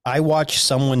I watch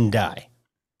someone die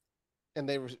and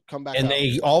they come back and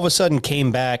they all of a sudden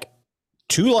came back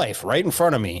to life right in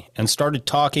front of me and started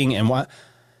talking and what,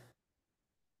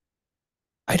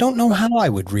 I don't know how I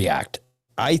would react.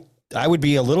 I would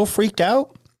be a little freaked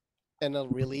out and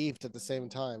relieved at the same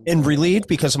time. And relieved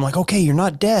because I'm like, okay, you're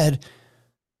not dead.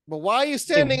 But why are you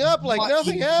standing up like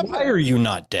nothing happened? Why are you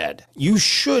not dead? You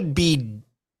should be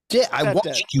I watched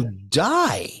dead. you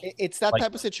die. It's that Like-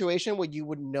 type of situation where you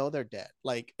would know they're dead.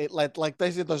 Like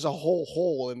there's a whole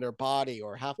hole in their body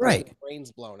or half Right. their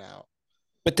brain's blown out.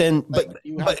 But then, Like,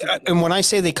 you have to- and when I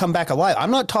say they come back alive,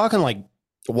 I'm not talking like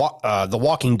the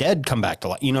Walking Dead come back to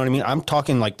life. You know what I mean? I'm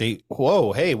talking like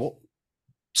we'll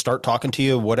start talking to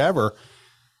you, whatever.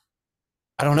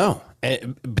 I don't know.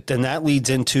 But then that leads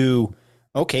into,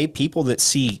 okay, people that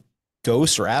see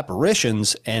ghosts or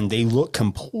apparitions and they look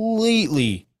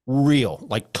completely real,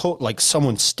 like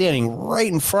someone standing right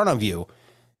in front of you,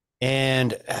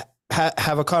 and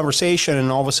have a conversation,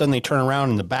 and all of a sudden they turn around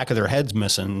and the back of their head's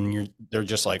missing, and they're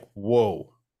just like, whoa,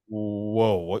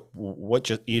 what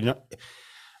just, I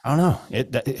don't know. I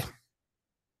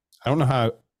don't know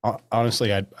how.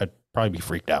 Honestly, I'd probably be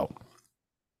freaked out.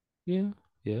 Yeah.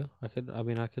 I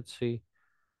could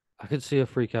see a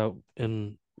freak out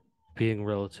in being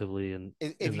relatively in.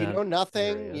 If in you that know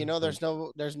nothing, area,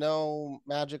 there's no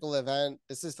magical event.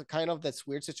 This is the kind of this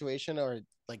weird situation, or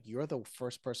like you're the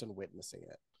first person witnessing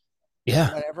it.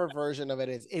 Yeah. Whatever version of it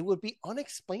is, it would be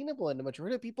unexplainable, and the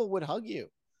majority of people would hug you.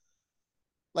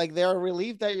 Like, they're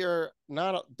relieved that you're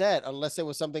not dead, unless it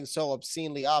was something so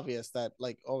obscenely obvious that,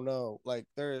 like, oh no, like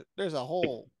there's a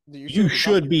hole. You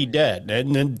should be dead,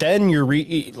 and then you're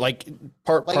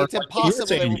part. It's impossible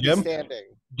saying, they would be Jim. standing.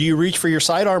 Do you reach for your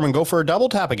sidearm and go for a double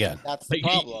tap again? That's the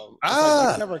problem. It's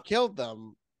like, you never killed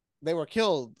them. They were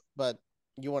killed, but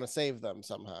you want to save them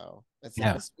somehow. It's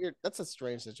weird. That's a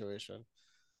strange situation.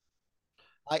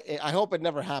 I hope it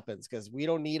never happens, because we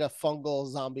don't need a fungal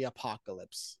zombie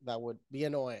apocalypse. That would be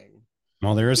annoying.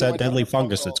 Well, there is that deadly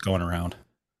fungus that's going around.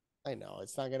 I know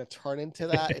it's not going to turn into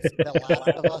that. It's the Last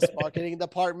of Us marketing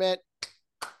department.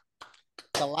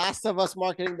 The Last of Us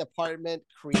marketing department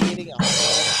creating a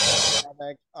whole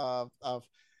pandemic of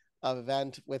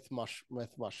event with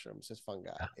mushrooms, with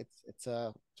fungi. It's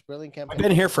a brilliant campaign. I've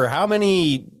been here for how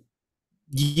many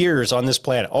years on this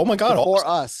planet? Oh my God! Before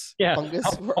us, yeah, fungus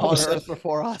were on Earth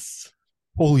before us.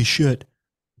 Holy shit!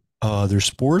 There's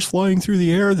spores flying through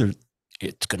the air.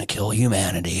 It's gonna kill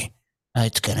humanity.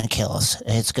 It's gonna kill us.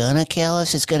 It's gonna kill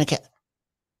us. It's gonna kill.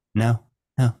 No,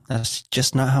 that's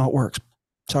just not how it works.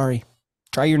 Sorry.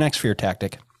 Try your next fear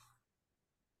tactic.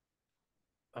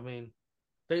 I mean,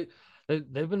 they've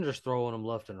been just throwing them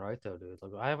left and right though, dude.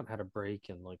 Like, I haven't had a break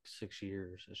in like 6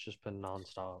 years. It's just been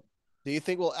nonstop. Do you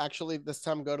think we'll actually this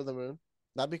time go to the moon?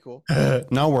 That'd be cool.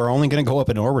 No, we're only going to go up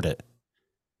and orbit it.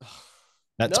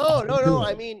 That's no.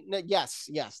 I mean, yes.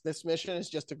 This mission is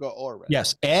just to go orbit.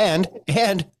 Yes, and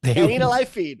I need a live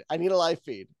feed.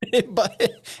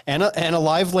 but and a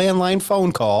live landline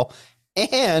phone call,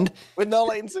 and with no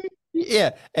latency.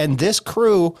 Yeah, and this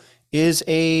crew is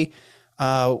a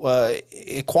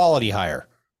quality hire.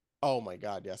 Oh my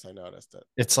God! Yes, I noticed it.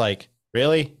 It's like,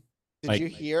 really? Did you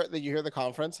hear the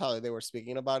conference, how they were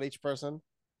speaking about each person?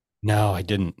 No, I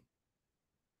didn't.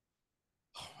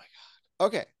 Oh my God.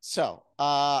 Okay, so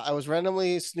I was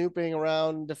randomly snooping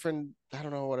around different, I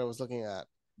don't know what I was looking at.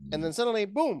 And then suddenly,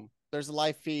 boom, there's a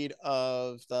live feed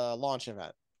of the launch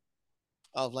event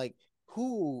of like,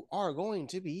 who are going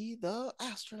to be the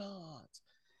astronauts?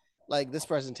 Like this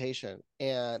presentation.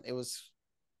 And it was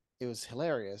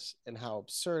hilarious and how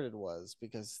absurd it was,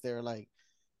 because they're like,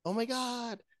 oh my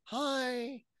God,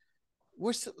 hi.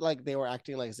 We're like, they were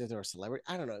acting like as if they were a celebrity.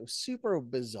 I don't know. It was super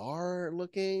bizarre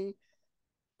looking.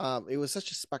 It was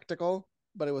such a spectacle,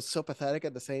 but it was so pathetic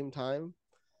at the same time.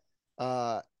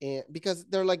 And because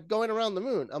they're like going around the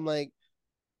moon. I'm like,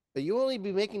 but you only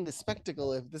be making the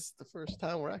spectacle if this is the first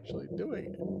time we're actually doing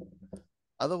it.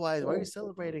 Otherwise, why are you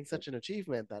celebrating such an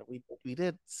achievement that we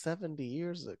did 70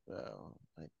 years ago?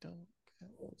 I don't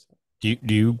get it.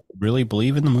 Do you really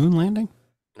believe in the moon landing?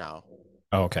 No.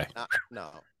 Oh, okay. No.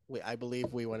 I believe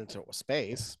we went into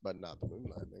space, but not the moon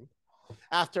landing.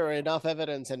 After enough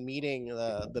evidence and meeting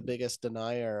the biggest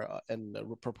denier and the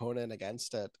proponent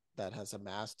against it, that has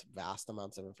amassed vast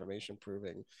amounts of information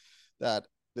proving that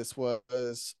this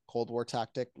was Cold War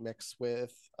tactic mixed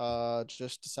with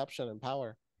just deception and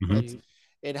power. Mm-hmm.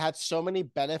 It had so many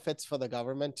benefits for the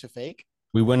government to fake.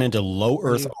 We went into low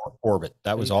Earth orbit.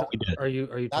 That was all we did. Are you?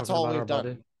 That's talking all about we've our done.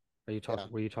 buddy? Are you talking?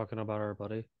 Yeah. Were you talking about our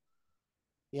buddy?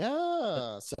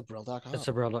 Yeah, Sabril.com. It's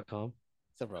Sabril.com.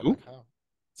 Sabril.com.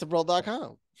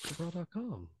 Sabril.com.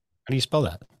 Sabril.com. How do you spell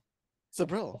that?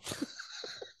 Sabril.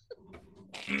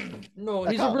 No,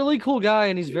 he's a really cool guy,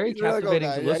 and he's very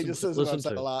captivating to he just says listen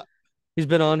website to. a lot. He's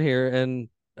been on here, and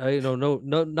no,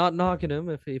 not knocking him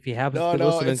if he happens to be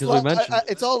listening, because we mentioned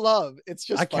it's all love. It's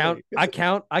just I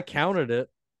counted it,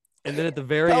 and then at the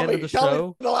very end of the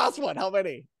show, the last one. How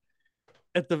many?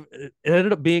 it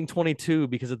ended up being 22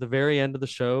 because at the very end of the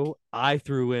show, I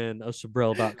threw in a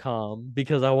Sabrel.com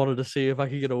because I wanted to see if I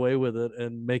could get away with it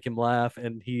and make him laugh,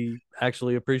 and he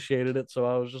actually appreciated it. So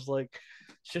I was just like,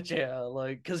 shit, yeah,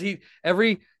 like because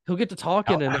he'll get to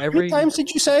talking and How many every times did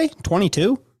you say?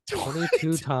 22?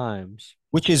 22 times.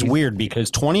 Which is weird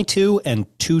because 22 and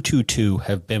 222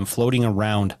 have been floating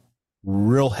around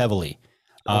real heavily.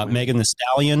 Megan the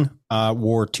Stallion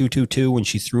wore 222 when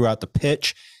she threw out the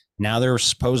pitch. Now they're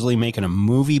supposedly making a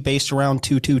movie based around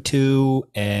 222.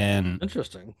 And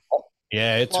Interesting.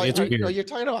 yeah, it's weird. You're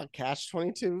talking about Catch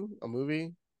 22, a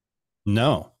movie?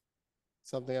 No.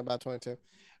 Something about 22.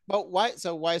 But why?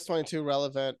 So why is 22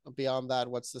 relevant beyond that?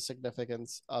 What's the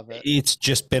significance of it? It's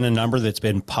just been a number that's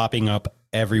been popping up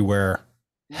everywhere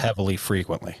heavily,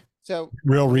 frequently. So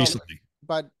real recently.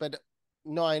 But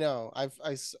no, I know.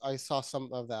 I saw some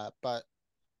of that, but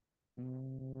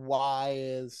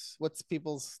what's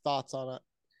people's thoughts on it?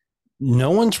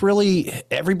 No one's really,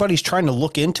 everybody's trying to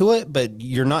look into it, but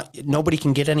nobody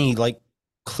can get any like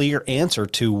clear answer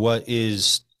to what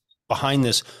is behind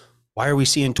this. Why are we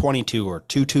seeing 22 or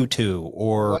 222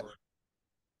 or?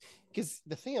 Because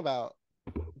the thing about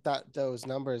those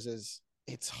numbers is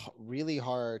it's really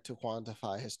hard to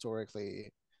quantify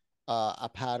historically a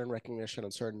pattern recognition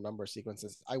on certain number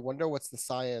sequences. I wonder what's the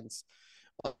science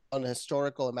on a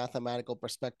historical and mathematical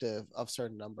perspective of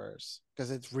certain numbers,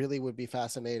 because it really would be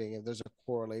fascinating if there's a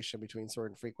correlation between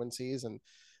certain frequencies and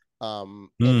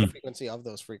the frequency of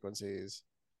those frequencies,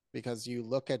 because you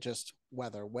look at just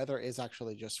weather is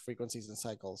actually just frequencies and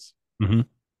cycles.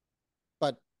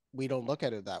 But we don't look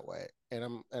at it that way,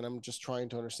 and I'm just trying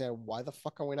to understand why the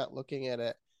fuck are we not looking at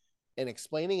it and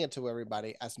explaining it to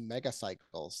everybody as mega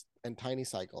cycles and tiny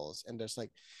cycles. And there's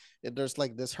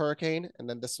like this hurricane, and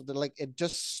then this, like, it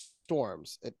just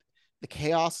storms. The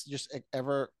chaos just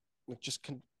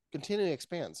continually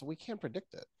expands, so we can't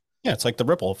predict it. Yeah, it's like the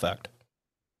ripple effect.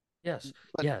 Yes,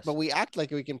 but we act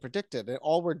like we can predict it, and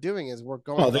all we're doing is we're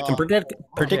going. Well, they can predict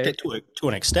it to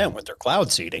an extent with their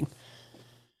cloud seeding.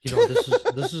 You know,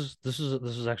 this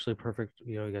is actually perfect.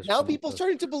 You know, you guys. Now people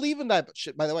starting to believe in that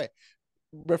shit. By the way,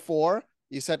 before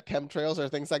you said chemtrails or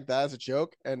things like that as a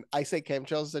joke, and I say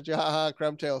chemtrails as a joke, haha,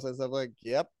 chemtrails, and I'm like,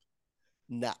 yep,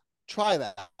 nah, try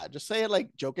that. Just say it like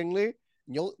jokingly,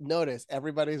 and you'll notice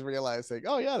everybody's realizing,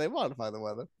 oh yeah, they modify the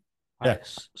weather.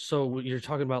 Yes. So you're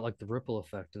talking about like the ripple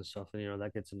effect and stuff, and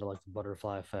that gets into like the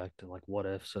butterfly effect and like what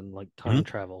ifs and like time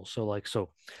travel. So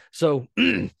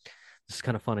this is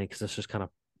kind of funny because this just kind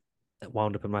of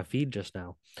wound up in my feed just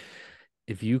now.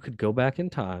 If you could go back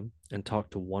in time and talk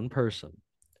to one person,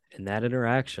 and that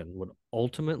interaction would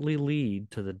ultimately lead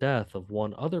to the death of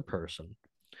one other person,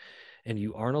 and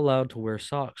you aren't allowed to wear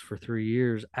socks for 3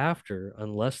 years after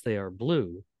unless they are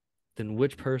blue, then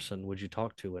which person would you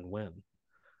talk to and when?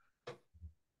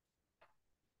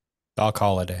 Doc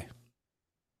Holliday.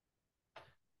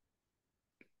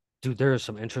 Dude, there is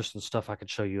some interesting stuff I could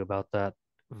show you about that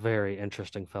very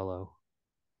interesting fellow.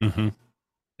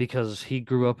 Because he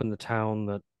grew up in the town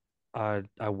that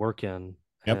I work in.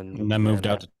 Yep. And then moved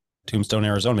out to Tombstone,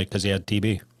 Arizona because he had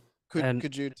TB.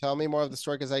 Could you tell me more of the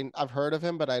story? Because I've heard of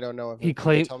him, but I don't know if he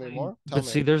claimed. Tell me more.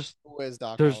 See, who is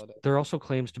Doc Holliday? There also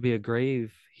claims to be a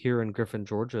grave here in Griffin,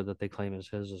 Georgia, that they claim is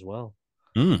his as well.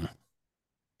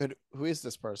 But who is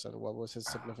this person? What was his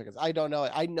significance? I don't know.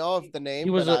 I know of the name.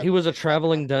 He was a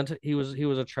traveling dentist. He was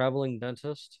a traveling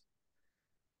dentist,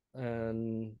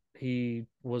 and he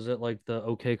was at like the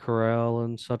OK Corral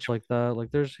and such like that. Like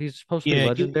he's supposed to be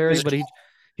legendary, but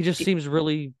he just seems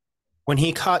really. When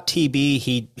he caught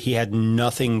TB, he had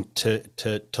nothing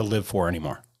to live for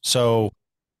anymore. So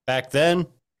back then,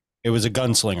 it was a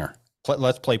gunslinger.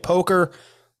 Let's play poker.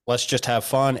 Let's just have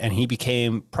fun. And he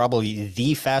became probably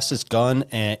the fastest gun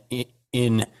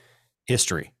in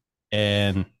history.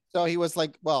 And so he was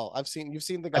like, well, you've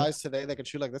seen the guys today that can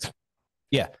shoot like this.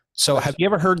 Yeah. So have you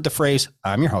ever heard the phrase,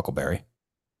 I'm your Huckleberry?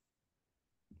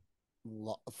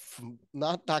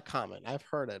 Not that common. I've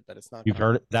heard it, but it's not. You've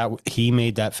heard it? That he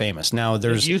made that famous. Now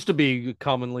it used to be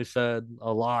commonly said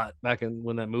a lot back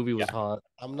when that movie was hot.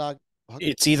 I'm not.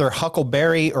 It's either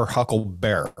Huckleberry or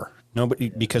Hucklebearer. Nobody,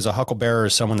 because a Hucklebearer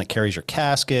is someone that carries your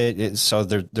casket. So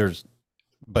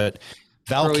but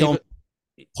Val Kilmer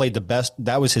played the best.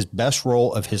 That was his best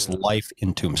role of his life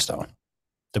in Tombstone,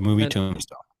 the movie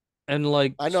Tombstone. And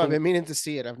like, I know, I've been meaning to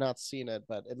see it. I've not seen it,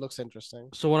 but it looks interesting.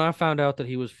 So when I found out that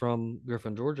he was from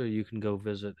Griffin, Georgia, you can go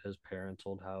visit his parents'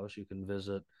 old house. You can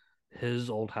visit his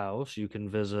old house. You can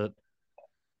visit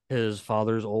his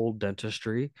father's old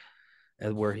dentistry,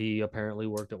 and where he apparently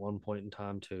worked at one point in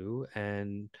time too.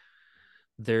 And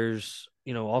there's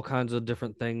all kinds of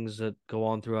different things that go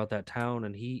on throughout that town,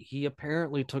 and he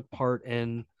apparently took part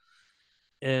in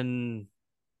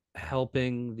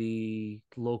helping the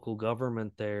local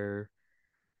government there.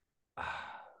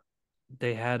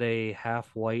 They had a half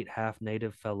white, half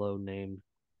native fellow named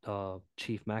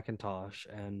Chief McIntosh,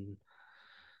 and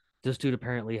this dude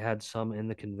apparently had some in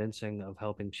the convincing of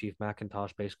helping Chief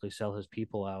McIntosh basically sell his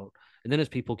people out, and then his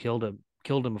people killed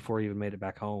him before he even made it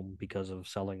back home because of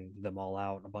selling them all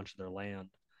out and a bunch of their land.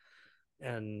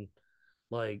 And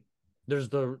like, there's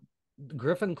the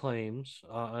Griffin claims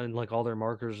and like all their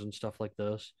markers and stuff like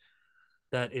this,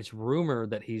 that it's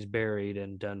rumored that he's buried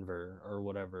in Denver or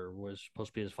whatever was supposed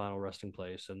to be his final resting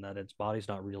place, and that his body's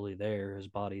not really there. His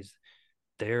body's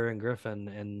there in Griffin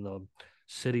in the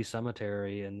city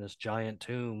cemetery in this giant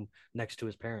tomb next to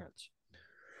his parents.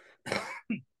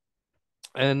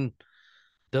 And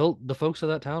the folks of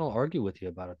that town will argue with you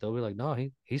about it. They'll be like, "No,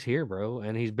 he's here, bro,"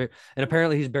 and and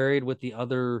apparently he's buried with the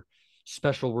other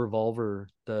special revolver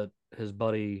that his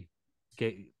buddy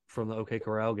from the OK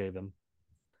Corral gave him.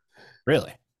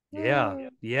 Really?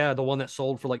 Yeah, the one that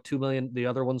sold for like 2 million. The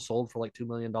other one sold for like $2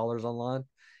 million online.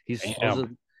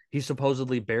 He's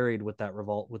supposedly buried with that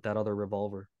other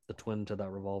revolver, the twin to that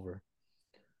revolver.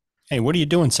 Hey, what are you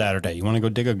doing Saturday? You want to go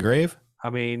dig a grave? I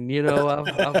mean,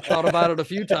 I've thought about it a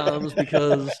few times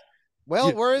because.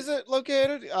 Well, where is it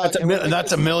located? That's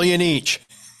 $1 million each.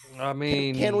 I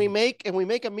mean, can we make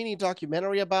a mini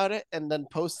documentary about it and then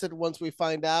post it once we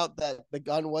find out that the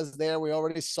gun was there? We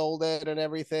already sold it and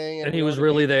everything, and he was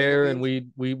really there, and we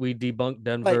debunked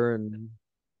Denver, and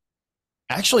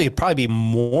actually it'd probably be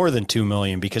more than 2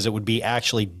 million because it would be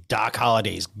actually Doc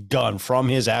Holliday's gun from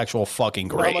his actual fucking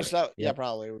grave. How much that? Yeah,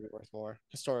 probably would be worth more.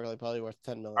 Historically, probably worth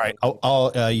 10 million.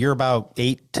 All right, you're about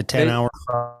 8 to 10 hours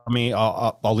from me.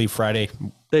 I'll leave Friday.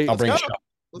 I'll bring a shot.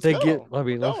 Let's hit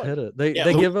it. They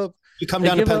give up. You come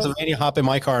down to Pennsylvania, hop in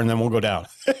my car, and then we'll go down.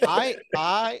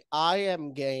 I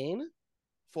am game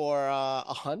for a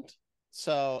hunt.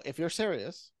 So if you're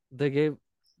serious,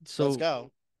 let's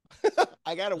go.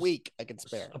 I got a week I can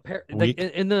spare.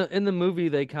 In the movie,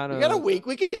 they kind of got a week.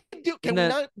 We can do. Can we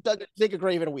not dig a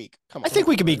grave in a week? Come on. I think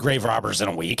we can be grave robbers in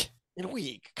a week. In a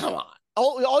week, come on.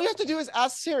 All you have to do is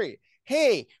ask Siri.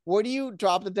 Hey, where do you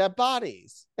drop the dead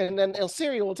bodies? And then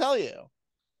Siri will tell you.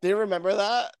 Do you remember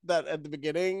that at the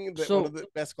beginning? One of the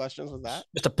best questions was that.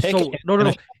 Just a pick.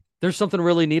 No. There's something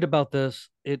really neat about this.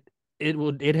 It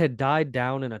had died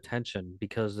down in attention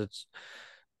because it's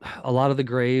a lot of the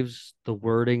graves, the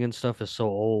wording and stuff is so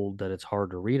old that it's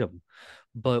hard to read them.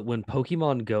 But when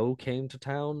Pokemon Go came to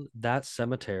town, that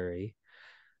cemetery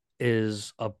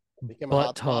is a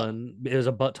butt ton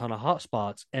of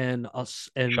hotspots, and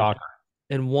Shocker.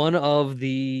 And one of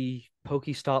the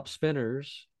Pokestop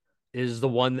spinners is the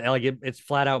one like it's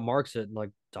flat out marks it like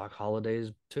Doc Holliday's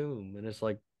tomb, and it's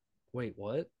like, wait,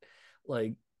 what?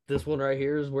 Like this one right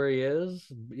here is where he is.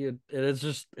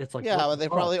 It's like, yeah, but they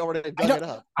probably already dug it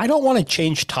up. I don't want to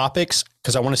change topics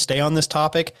because I want to stay on this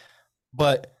topic,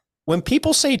 but when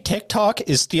people say TikTok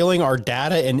is stealing our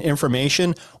data and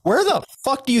information, where the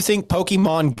fuck do you think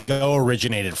Pokemon Go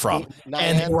originated from?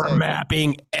 And they were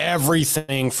mapping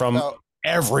everything from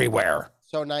everywhere.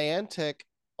 So Niantic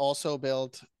also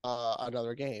built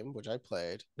another game, which I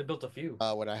played. They built a few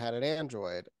when I had an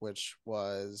Android, which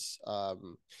was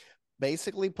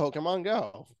basically Pokemon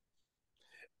Go.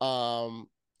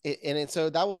 So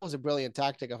that was a brilliant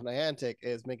tactic of Niantic,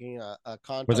 is making a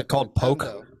contract. Was it called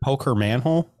Poker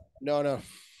Manhole? No.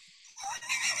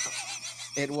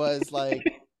 It was like,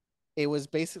 it was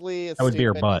basically that would be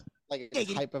your butt. Like a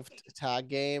type of tag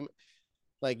game.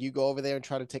 Like you go over there and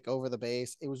try to take over the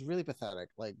base. It was really pathetic.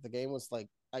 Like the game was like,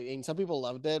 I mean, some people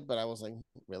loved it, but I was like,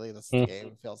 really, this is the game.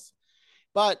 It feels,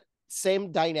 but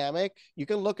same dynamic. You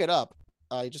can look it up.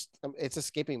 It's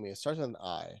escaping me. It starts with an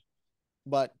I,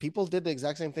 but people did the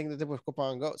exact same thing they did with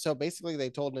Pokemon Go. So basically they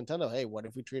told Nintendo, hey, what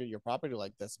if we treated your property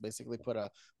like this? Basically put a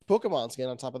Pokemon skin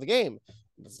on top of the game.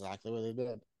 That's exactly what they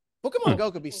did. Pokemon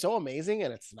Go could be so amazing,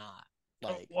 and it's not.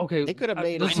 Like, okay, they could have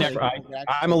made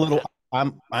it.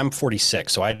 I'm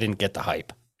 46, so I didn't get the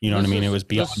hype. You know what I mean? It was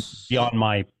beyond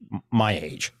my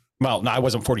age. Well, no, I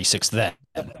wasn't 46 then.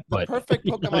 The perfect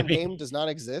Pokemon game does not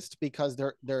exist because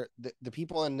the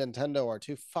people in Nintendo are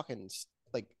too fucking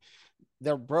like,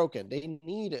 they're broken. They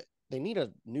need a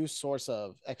new source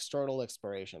of external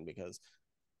inspiration, because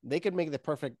they could make the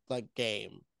perfect like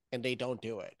game and they don't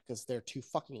do it because they're too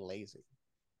fucking lazy.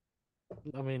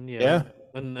 I mean, Yeah.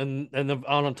 and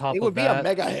on top It of would be a that,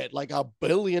 mega hit, like $1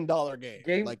 billion game,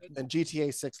 Game- like a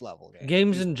GTA 6 level game.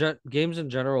 games in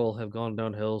general have gone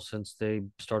downhill since they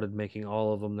started making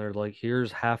all of them. They're like,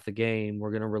 here's half the game.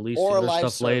 We're gonna release the Or other live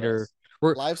stuff later. service.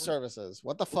 We're Live services.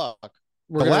 What the fuck?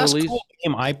 we're The gonna last release. cool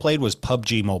game I played was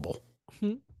PUBG Mobile.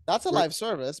 That's a We're- live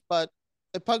service, but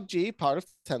a PUBG, part of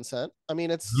Tencent. I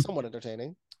mean, it's Mhm. somewhat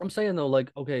entertaining. I'm saying though,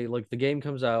 like, okay, like the game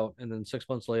comes out, and then 6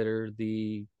 months later,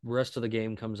 the rest of the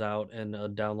game comes out in a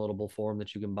downloadable form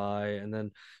that you can buy, and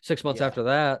then 6 months Yeah. after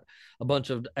that, a bunch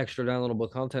of extra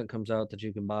downloadable content comes out that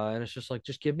you can buy, and it's just like,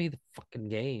 just give me the fucking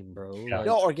game, bro. Yeah. Like,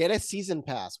 No, or get a season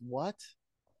pass. What?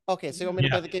 Okay, so you want me to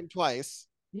Yeah. play the game twice?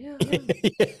 yeah,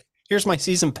 Here's my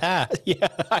season pass. Yeah,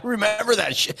 I remember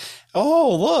that shit.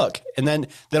 Oh, look. And then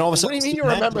all of a sudden, What do you mean you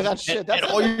remember that shit? And, That's and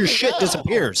not all your shit now.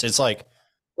 disappears. It's like,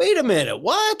 wait a minute,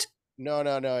 what? No,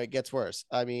 it gets worse.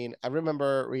 I mean, I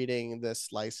remember reading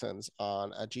this license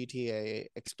on a GTA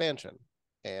expansion,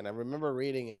 and I remember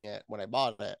reading it when I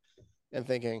bought it and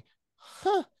thinking,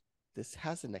 huh, this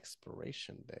has an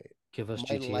expiration date. give us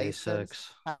My GTA license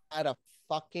 6. had a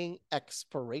fucking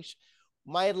expiration.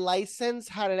 My license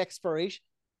had an expiration.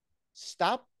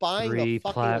 Stop buying the 3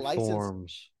 fucking license.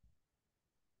 platforms.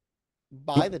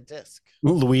 Buy the disc.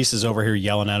 Luis is over here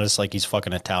yelling at us like he's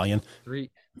fucking Italian.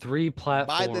 Three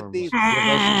platforms. these- Give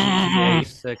us GTA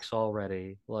 6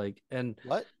 already. Like, and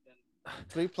What?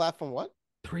 3 platform what?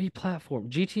 3 platform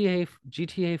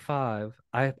GTA 5.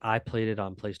 I played it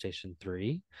on PlayStation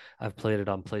 3. I've played it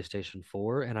on PlayStation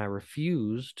 4, and I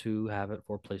refuse to have it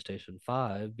for PlayStation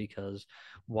 5 because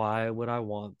why would I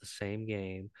want the same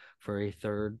game for a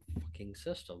third fucking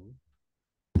system?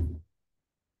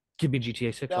 Give me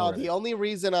GTA 6 No, already. the only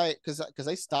reason because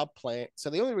I stopped playing. So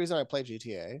the only reason I play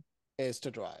GTA is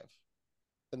to drive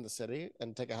in the city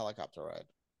and take a helicopter ride,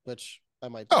 which I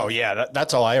might do. Oh, yeah,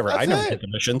 that's all I ever. I That's never it. did the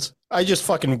missions. I just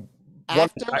fucking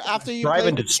After you drive play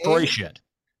and the destroy game- shit.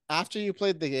 After you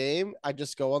played the game, I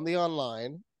just go on the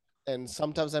online, and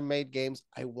sometimes I made games.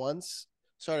 I once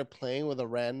started playing with a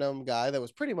random guy that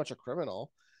was pretty much a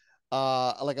criminal,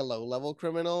 like a low-level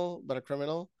criminal, but a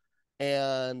criminal,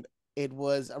 and it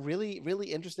was a really, really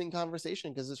interesting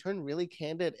conversation because it turned really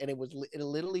candid, and it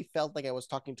literally felt like I was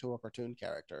talking to a cartoon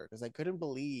character because I couldn't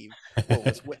believe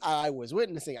I was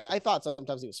witnessing. I thought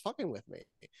sometimes he was fucking with me,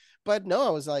 but no, I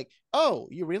was like, oh,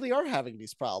 you really are having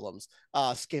these problems,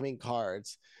 skimming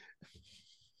cards.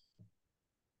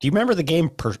 Do you remember the game,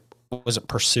 was it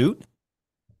Pursuit?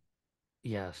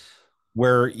 Yes.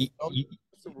 Where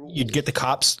What's the rules? you'd get the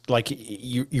cops, like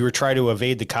you were trying to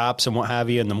evade the cops and what have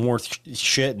you, and the more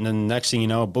shit, and then the next thing you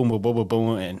know, boom, boom, boom, boom,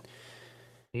 boom, and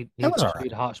Need That was for all right.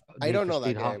 Speed Hot. I Need don't for know that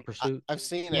Speed Hot game. Pursuit. I've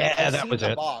seen it. Yeah, I've that seen was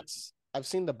the it. box. I've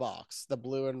seen the box, the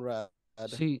blue and red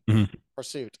See,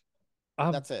 Pursuit.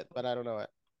 I've That's it, but I don't know it.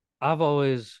 I've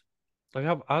always like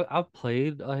I've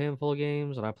played a handful of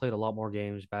games, and I played a lot more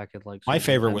games back at like my Super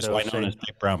favorite was Nintendo, Winona's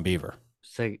Big Brown Beaver.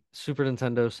 Super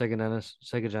Nintendo,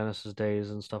 Sega Genesis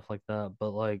days and stuff like that. But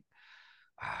like,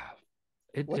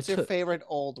 What's it your took favorite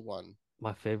old one?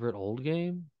 my favorite old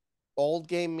game. Old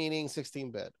game meaning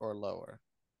 16-bit or lower.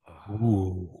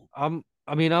 Ooh.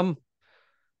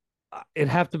 It'd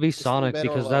have to be 16 Sonic bit or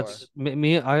because that's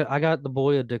me. I got the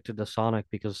boy addicted to Sonic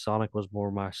because Sonic was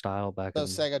more my style back So in.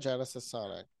 Sega Genesis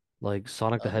Sonic. Like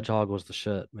Sonic the Oh. Hedgehog was the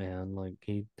shit, man. Like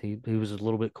he was a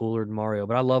little bit cooler than Mario,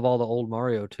 but I love all the old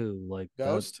Mario too. Like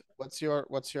Ghost, what's your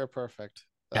perfect?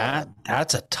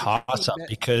 That's a toss up 16-bit.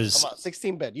 because Come on,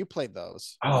 16-bit. You played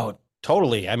those. oh,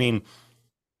 totally. I mean,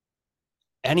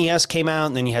 NES came out,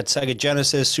 and then you had Sega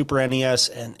Genesis, Super NES,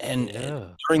 and yeah,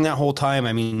 during that whole time,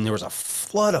 I mean, there was a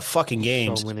flood of fucking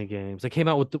games. so many games. They came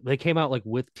out like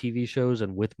with TV shows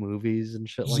and with movies and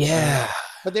shit like Yeah. that.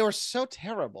 But they were so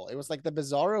terrible. It was like the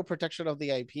bizarro protection of the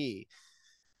IP.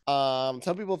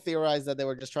 Some people theorize that they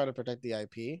were just trying to protect the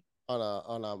IP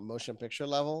on a motion picture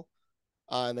level.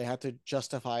 And they had to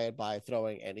justify it by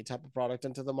throwing any type of product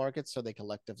into the market, so they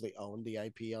collectively own the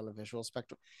IP on a visual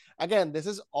spectrum. Again, this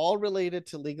is all related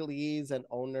to legalese and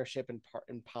ownership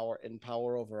and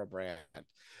power over a brand.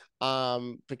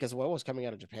 Because what was coming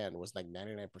out of Japan was like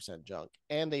 99% junk,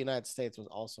 and the United States was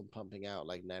also pumping out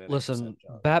like 99% Listen,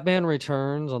 junk. Batman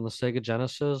Returns on the Sega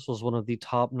Genesis was one of the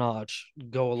top notch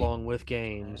go along with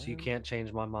games. You can't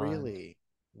change my mind.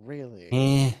 Really,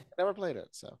 Eh, I never played it,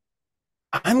 so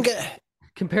I'm gonna.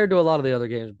 Compared to a lot of the other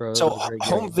games, bro. So it was a great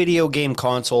home game. video game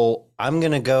console, I'm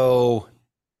gonna go.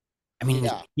 I mean,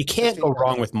 Yeah, you can't go 16-bit.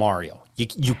 wrong with Mario.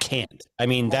 You can't. I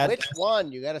mean Well, that. which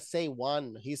one? You gotta say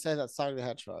one. He says that Sonic the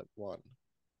Hedgehog one.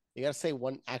 You gotta say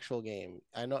one actual game.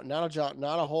 I know, not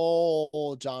a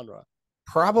whole genre.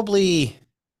 Probably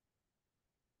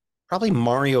Probably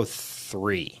Mario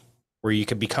 3, where you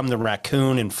could become the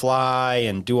raccoon and fly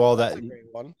and do all that. That's a great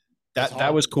one.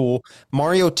 That was cool.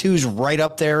 Mario 2's right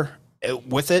up there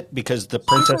with it because the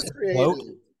princess float.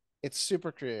 It's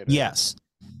super creative. Yes.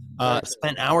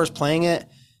 Spent hours playing it.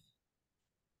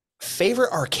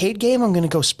 Favorite arcade game? I'm going to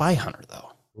go Spy Hunter,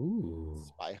 though. Ooh.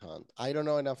 Spy Hunt. I don't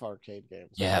know enough arcade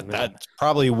games. Yeah, that's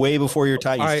probably way before your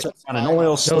time. You sit on an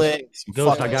oil slick,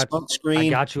 Ghost, I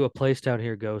got you a place down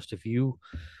here, Ghost.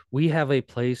 We have a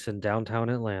place in downtown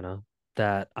Atlanta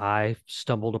that I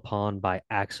stumbled upon by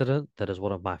accident. That is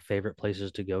one of my favorite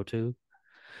places to go to.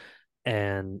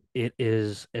 And it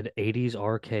is an 80s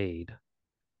arcade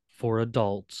for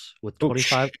adults with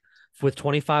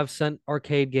 25-cent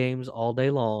arcade games all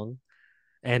day long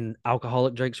and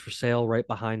alcoholic drinks for sale right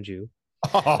behind you.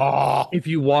 If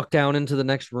you walk down into the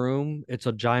next room, it's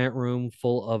a giant room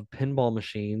full of pinball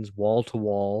machines, wall to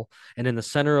wall. And in the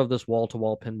center of this wall to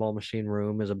wall pinball machine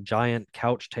room is a giant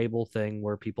couch table thing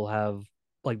where people have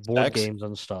like board games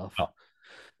and stuff. Oh.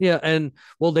 Yeah, and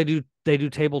well, they do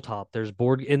tabletop. There's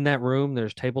board in that room.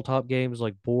 There's tabletop games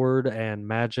like board and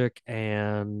Magic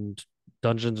and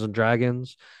Dungeons and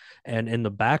Dragons. And in the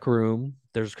back room,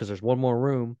 because there's one more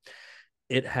room,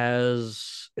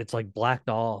 it's like blacked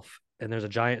off, and there's a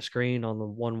giant screen on the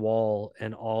one wall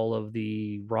and all of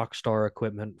the Rockstar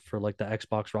equipment for like the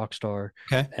Xbox Rockstar.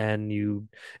 Okay.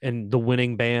 And the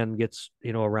winning band gets,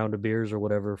 a round of beers or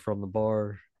whatever from the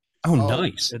bar. Oh,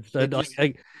 nice.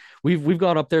 We've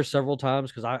gone up there several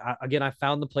times because I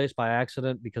found the place by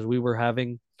accident because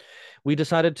we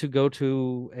decided to go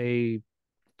to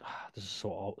this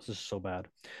is so bad.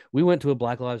 We went to a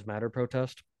Black Lives Matter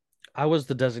protest. I was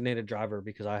the designated driver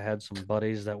because I had some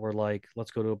buddies that were like,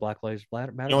 let's go to a Black Lives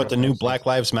Matter. You know what the new Black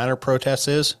Lives Matter protest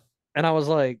is? And I was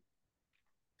like,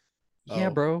 yeah,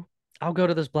 bro, I'll go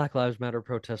to this Black Lives Matter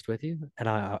protest with you. And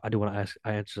I do want to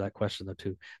answer that question though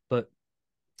too.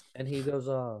 And he goes,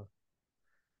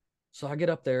 so I get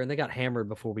up there and they got hammered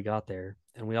before we got there.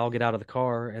 And we all get out of the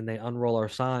car and they unroll our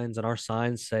signs, and our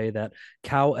signs say that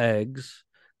cow eggs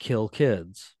kill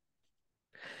kids.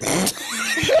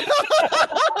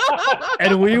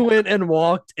 And we went and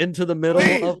walked into the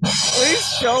middle of.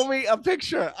 Please show me a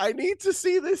picture. I need to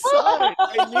see this sign.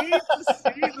 I need to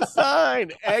see the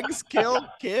sign. Eggs kill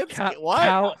kids.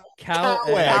 What?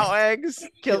 Cow eggs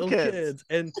kill kids.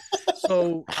 And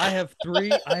so I have three.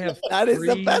 That is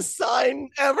the best sign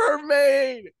ever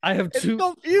made. It's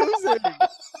confusing.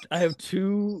 I have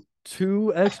two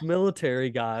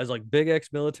ex-military guys, like big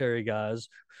ex-military guys,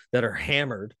 that are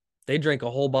hammered. They drank a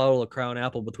whole bottle of Crown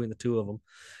Apple between the two of them.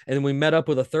 And then we met up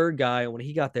with a third guy. And when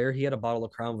he got there, he had a bottle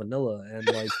of Crown Vanilla. And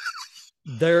like,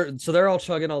 they're all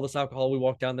chugging all this alcohol. We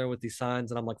walk down there with these signs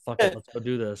and I'm like, fuck it, let's go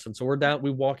do this. And so we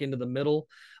walk into the middle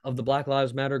of the Black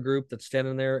Lives Matter group that's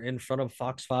standing there in front of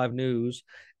Fox 5 News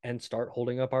and start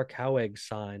holding up our cow egg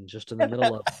sign just in the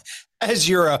middle of it. As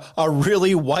you're a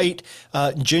really white,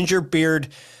 ginger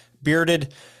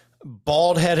bearded,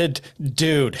 bald-headed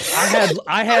dude.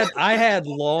 I had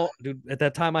long, dude. At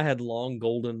that time, I had long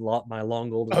golden locks.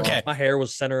 My hair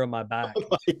was center of my back. Oh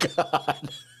my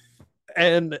god!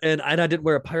 And I didn't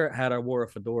wear a pirate hat. I wore a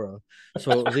fedora,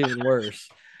 so it was even worse.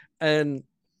 And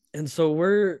so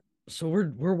we're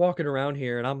walking around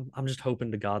here, and I'm just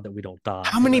hoping to God that we don't die.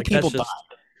 How many people died?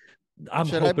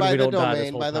 Should I buy the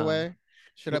domain? By the way,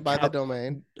 should I buy the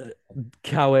domain?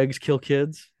 Cow eggs kill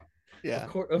kids. Yeah,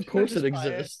 of course it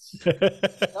exists.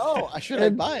 No, I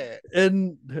buy it.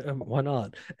 And why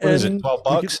not? What is it?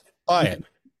 $12? Buy it.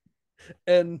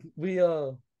 And we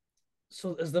so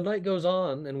as the night goes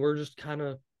on, and we're just kind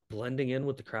of blending in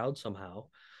with the crowd somehow.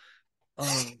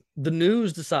 The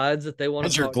news decides that they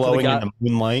want to talk glowing to in the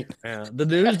moonlight. Yeah, the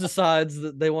news decides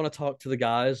that they want to talk to the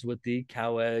guys with the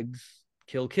cow eggs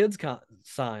kill kids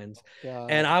signs.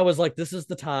 And I was like, this is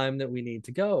the time that we need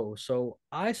to go. So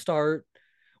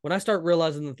when I start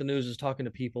realizing that the news is talking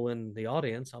to people in the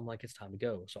audience, I'm like, it's time to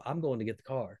go. So I'm going to get the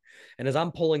car. And as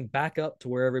I'm pulling back up to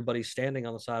where everybody's standing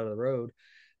on the side of the road,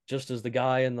 just as the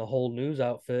guy in the whole news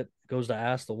outfit goes to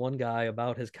ask the one guy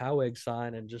about his cow egg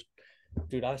sign, and just,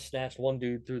 dude, I snatched one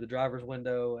dude through the driver's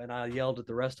window and I yelled at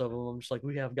the rest of them. I'm just like,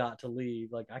 we have got to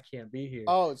leave. Like, I can't be here.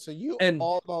 Oh, so you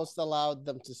almost allowed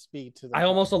them to speak to the I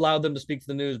almost allowed them to speak to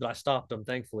the news, but I stopped them,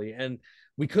 thankfully. And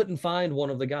we couldn't find one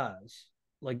of the guys.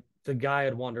 Like, the guy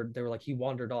had wandered. They were like, he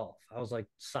wandered off. I was like,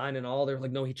 sign and all. They were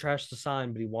like, no, he trashed the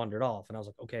sign, but he wandered off. And I was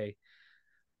like, okay,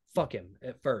 fuck him.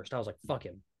 At first, I was like, fuck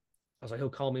him. I was like, he'll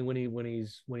call me when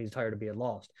he's tired of being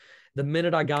lost. The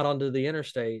minute I got onto the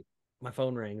interstate, my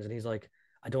phone rings and he's like,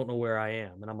 I don't know where I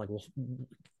am. And I'm like, well,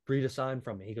 read a sign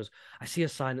from me. He goes, I see a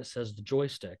sign that says the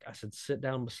joystick. I said, sit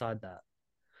down beside that.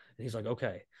 And he's like,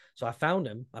 okay. So I found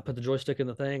him. I put the joystick in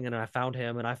the thing, and I found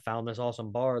him, and I found this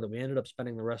awesome bar that we ended up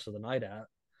spending the rest of the night at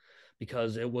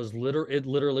because it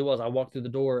literally was. I walked through the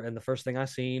door, and the first thing I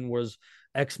seen was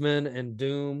X-Men and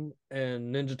Doom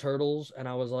and Ninja Turtles, and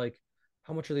I was like,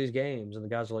 how much are these games? And the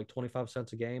guys are like 25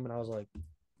 cents a game, and I was like,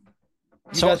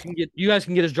 you guys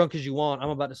can get as drunk as you want. I'm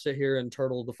about to sit here and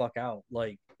turtle the fuck out.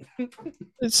 Like,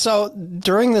 so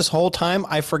during this whole time,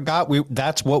 I forgot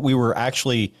that's what we were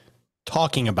actually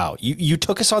talking about. You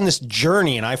took us on this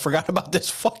journey, and I forgot about this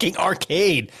fucking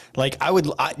arcade. Like, I would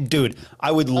love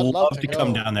to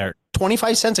come down there.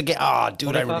 25 cents a game. Oh,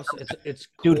 dude, it's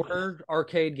quarter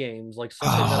arcade games, like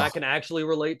something that I can actually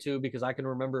relate to because I can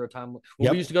remember a time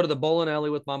when we used to go to the bowling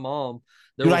alley with my mom.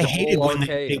 Dude, I hated when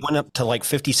they went up to like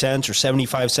 50 cents or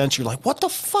 75 cents. You're like, what the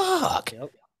fuck? Yep.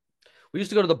 We used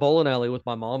to go to the bowling alley with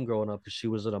my mom growing up because she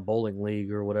was in a bowling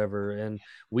league or whatever, and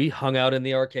we hung out in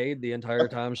the arcade the entire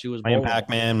time she was bowling.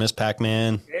 Pac-Man, Miss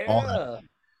Pac-Man. Yeah.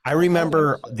 I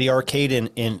remember the arcade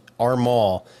in our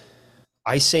mall.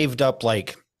 I saved up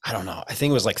like, I don't know, I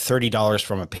think it was like $30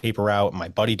 from a paper route. My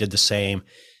buddy did the same,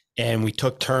 and we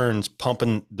took turns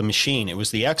pumping the machine. It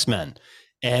was the X-Men,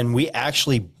 and we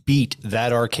actually beat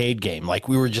that arcade game. Like,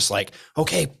 we were just like,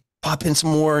 okay, pop in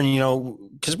some more, and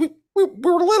because we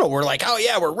were little. We're like, oh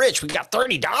yeah, we're rich. We got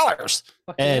 $30.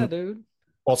 And yeah, dude.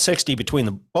 Well, 60 between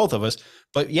the both of us.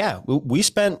 But yeah, we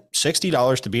spent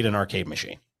 $60 to beat an arcade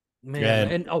machine.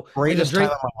 Man, and greatest time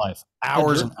of my life.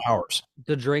 Hours and hours.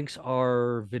 The drinks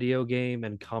are video game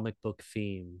and comic book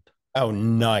themed. Oh,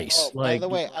 nice. Oh, by the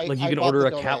way, you can order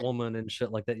a Catwoman and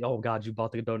shit like that. Oh God, you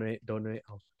bought the donate.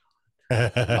 Oh,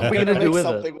 what are we gonna do with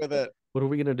it? What are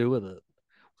we gonna do with it?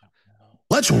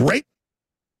 Let's rate.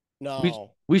 No,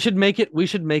 we should make it. We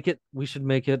should make it. We could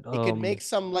make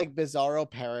some like bizarro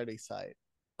parody site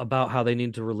about how they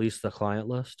need to release the client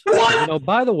list.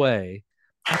 By the way,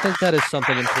 I think that is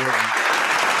something important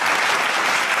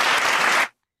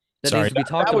that needs to be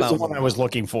talked about. That was the one I was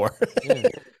looking for. Yeah.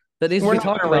 That needs to be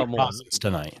talked about more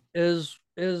tonight. Is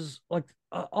like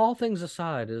all things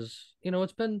aside,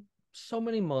 it's been so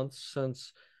many months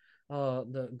since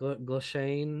the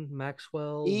Ghislaine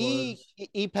Maxwell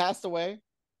he passed away.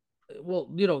 Well,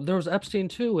 there was Epstein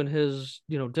too, and his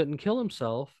didn't kill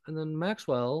himself, and then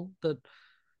Maxwell that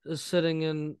is sitting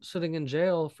in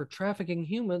jail for trafficking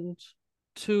humans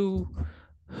to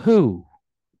who?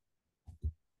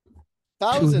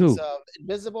 Thousands of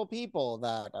invisible people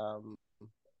that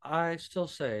I still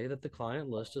say that the client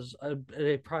list is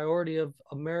a priority of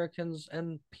Americans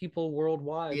and people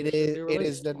worldwide. It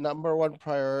is the number one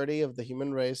priority of the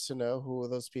human race to know who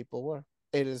those people were.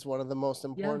 It is one of the most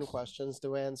important questions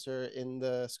to answer in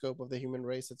the scope of the human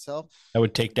race itself. That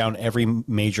would take down every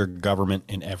major government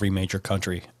in every major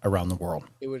country around the world.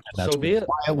 That's why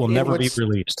it will never be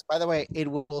released. By the way,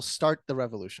 it will start the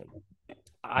revolution.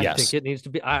 I think it needs to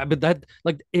be. But that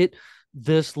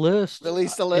this list.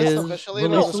 Release the list officially.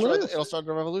 It'll start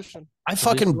the revolution. I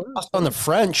fucking bust on the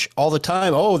French all the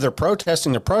time. Oh, they're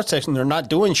protesting. They're not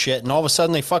doing shit. And all of a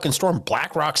sudden they fucking storm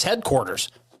BlackRock's headquarters.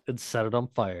 And set it on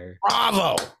fire.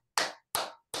 Bravo.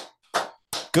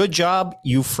 Good job,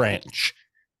 you French.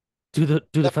 Do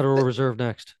the Federal Reserve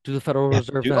next. Do the Federal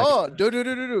Reserve next. Oh, dude.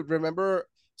 Remember,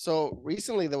 so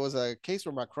recently there was a case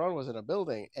where Macron was in a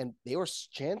building and they were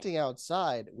chanting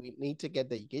outside, we need to get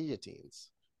the guillotines.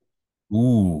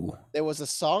 Ooh. There was a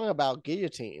song about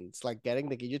guillotines, like getting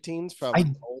the guillotines from. I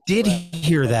did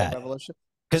hear that. Revolution.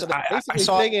 Because I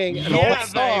saw singing an old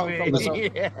song from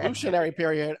the revolutionary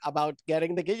period about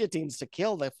getting the guillotines to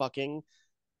kill the fucking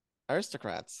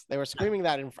aristocrats. They were screaming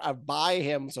that by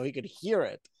him so he could hear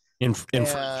it in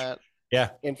French. Yeah.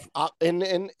 It's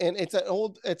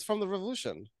from the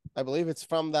revolution. I believe it's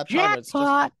from that time.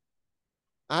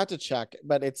 I had to check,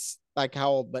 but it's like how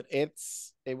old? But it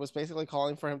was basically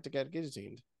calling for him to get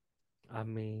guillotined. I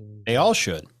mean, they all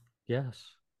should. Yes.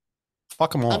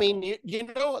 Fuck them all. I mean, you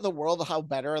know how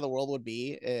better the world would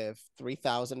be if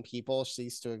 3,000 people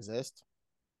ceased to exist.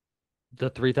 The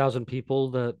 3,000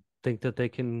 people that think that they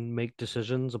can make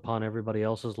decisions upon everybody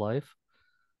else's life.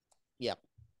 Yep.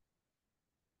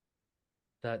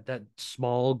 That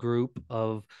small group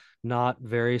of not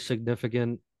very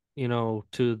significant, to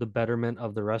the betterment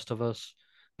of the rest of us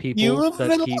people. You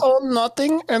will own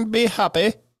nothing and be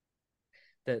happy.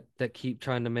 That keep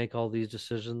trying to make all these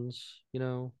decisions,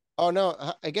 Oh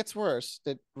no, it gets worse.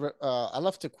 I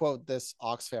love to quote this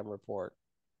Oxfam report.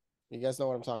 You guys know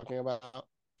what I'm talking about?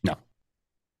 No.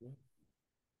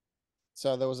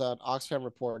 So there was an Oxfam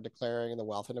report declaring the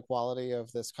wealth inequality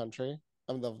of this country,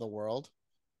 of the world.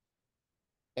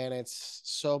 And it's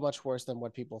so much worse than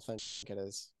what people think it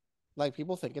is. Like,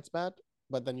 people think it's bad.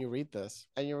 But then you read this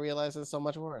and you realize it's so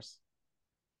much worse.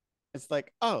 It's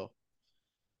like, oh,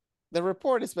 the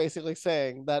report is basically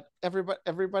saying that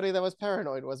everybody that was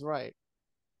paranoid was right.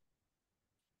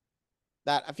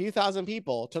 That a few thousand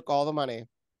people took all the money.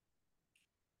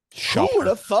 Shocker. Who would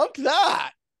have thunk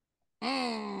that?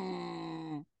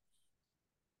 Mm.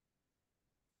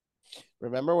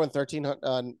 Remember when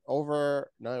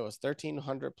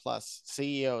 1,300 plus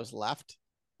CEOs left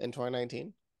in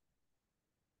 2019?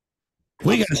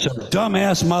 We got some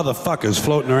dumbass motherfuckers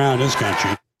floating around this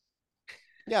country.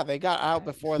 Yeah, they got out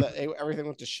before everything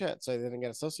went to shit, so they didn't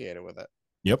get associated with it.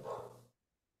 Yep.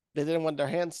 They didn't want their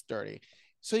hands dirty.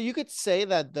 So you could say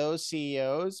that those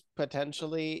CEOs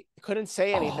potentially couldn't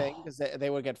say anything because they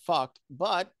would get fucked,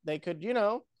 but they could,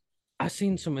 I've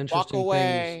seen some interesting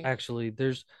away. things. Actually,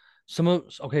 there's some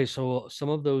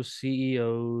of those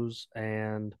CEOs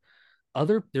and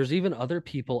there's even other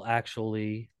people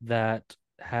actually that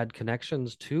had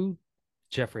connections to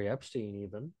Jeffrey Epstein,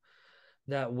 even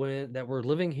that were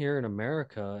living here in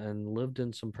America and lived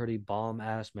in some pretty bomb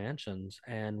ass mansions.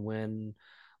 And when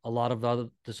a lot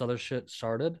of this other shit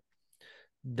started,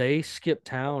 they skipped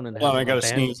town and I gotta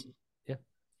sneeze. Yeah,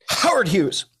 Howard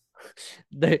Hughes.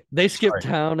 They skipped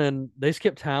town and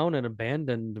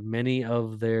abandoned many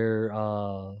of their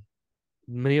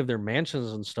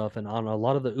mansions and stuff. And on a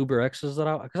lot of the Uber X's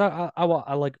that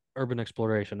I like urban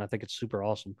exploration. I think it's super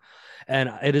awesome,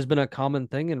 and it has been a common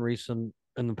thing in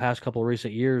the past couple of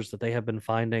recent years that they have been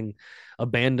finding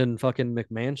abandoned fucking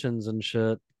McMansions and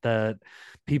shit that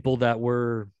people that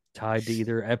were tied to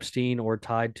either Epstein or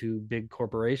tied to big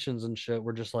corporations and shit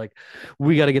were just like,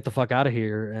 we got to get the fuck out of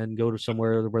here and go to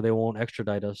somewhere where they won't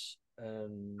extradite us.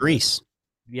 And Greece.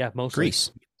 Yeah, mostly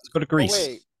Greece. Let's go to Greece. Oh,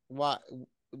 wait, what?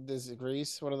 Is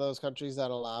Greece one of those countries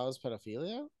that allows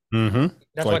pedophilia? Mm-hmm.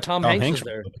 That's why Tom Hanks is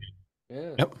there.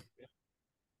 Yeah. Yep.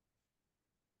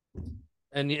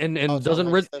 And doesn't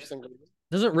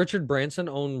Richard Branson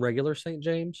own regular St.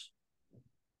 James?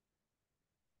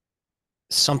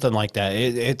 Something like that.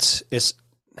 It's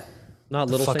not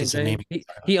Little St. James.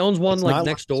 He owns one like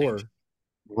next door.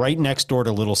 Right next door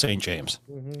to Little St. James.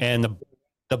 Mm-hmm. And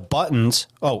the Bidens,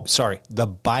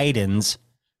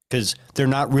 because they're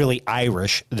not really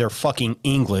Irish, they're fucking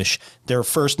English. Their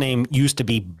first name used to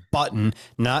be Button,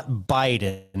 not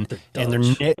Biden, and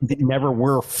they never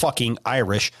were fucking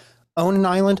Irish. Own an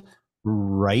island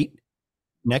right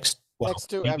next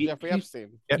to Jeffrey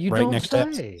Epstein. You right don't next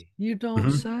say. To you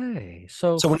don't say.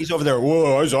 So when he's over there,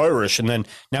 whoa, I was Irish, and then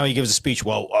now he gives a speech.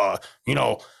 Well,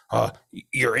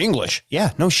 you're English.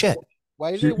 Yeah, no shit.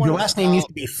 Why did your last name used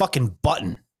to be fucking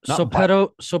Button. So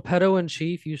Pedo and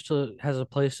Chief has a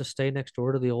place to stay next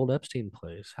door to the old Epstein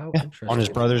place. How interesting. On his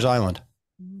brother's island.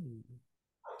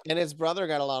 And his brother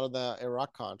got a lot of the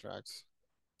Iraq contracts.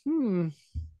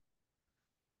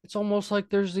 It's almost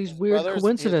like there's these weird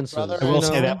coincidences. I will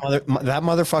say that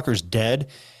motherfucker's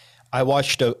dead. I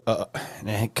watched and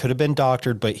it could have been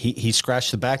doctored, but he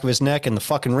scratched the back of his neck and the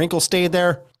fucking wrinkle stayed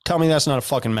there. Tell me that's not a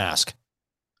fucking mask.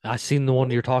 I seen the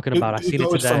one you're talking about. I seen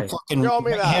it today. From fucking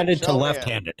right-handed to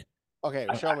left-handed. Okay,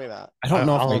 show me that. I don't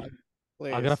know.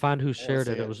 I gotta find who shared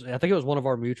it. I think it was one of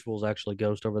our mutuals, actually,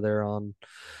 Ghost, over there on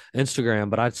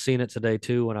Instagram. But I'd seen it today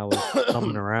too when I was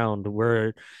coming around,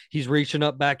 where he's reaching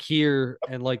up back here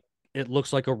and like it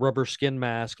looks like a rubber skin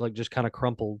mask, like just kind of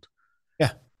crumpled.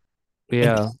 Yeah.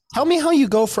 And tell me how you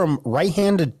go from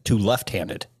right-handed to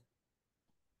left-handed.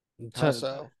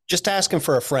 So just asking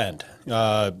for a friend.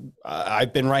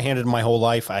 I've been right-handed my whole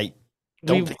life. I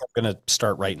don't think I'm gonna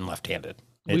start right and left-handed.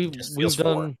 We've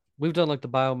done like the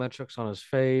biometrics on his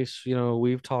face.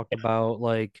 We've talked about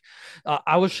like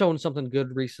I was showing something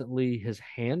good recently, his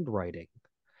handwriting,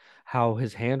 how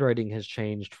his handwriting has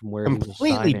changed from where he was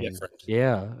signing. Different.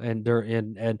 Yeah, and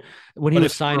when he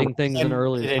was signing things in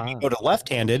earlier times. If you go to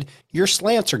left-handed, your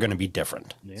slants are going to be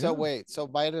different. Yeah. So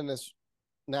Biden is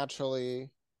naturally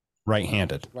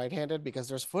right-handed because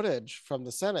there's footage from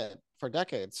the Senate for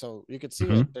decades, so you could see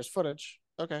it. There's footage.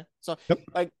 Okay, so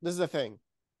like this is the thing,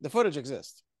 the footage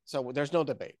exists. So there's no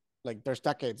debate. Like there's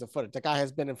decades of footage. The guy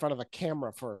has been in front of a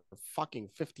camera for fucking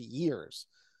 50 years.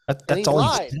 That's all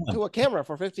lied to a camera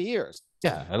for 50 years.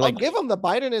 Yeah. I'll give him the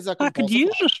Biden is a I could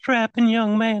use a strapping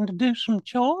young man to do some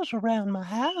chores around my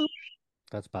house.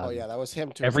 That's bad. Oh yeah, that was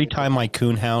him too. Every time my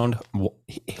coonhound,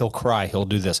 he'll cry. He'll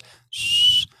do this.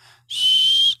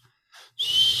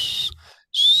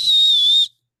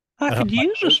 I could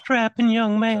use a strapping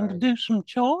young man to do some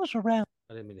chores around.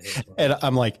 I didn't mean to hit you. And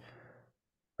I'm like,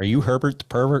 are you Herbert the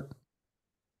pervert?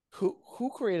 Who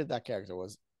created that character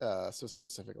was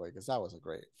specifically, because that was a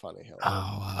great funny hill.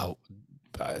 Oh,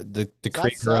 the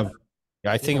creator of,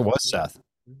 I think it was Seth.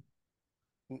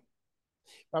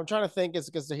 I'm trying to think. It's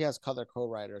because he has color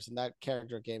co-writers, and that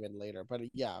character came in later. But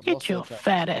yeah, Get most your of the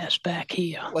fat ass back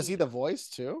here. was he the voice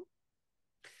too?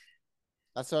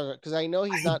 That's because I know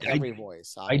he's not every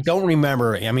voice. I don't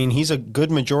remember. I mean, he's a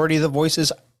good majority of the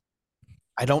voices.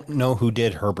 I don't know who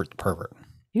did Herbert the Pervert.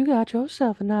 You got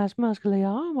yourself a nice muscly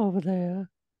arm over there.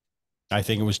 I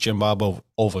think it was Jim Bob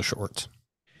Overshorts.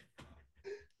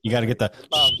 You got to get the.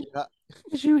 Yeah.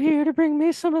 Is you here to bring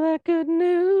me some of that good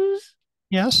news?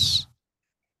 Yes.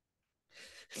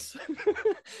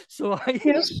 So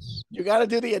You got to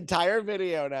do the entire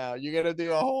video now. You got to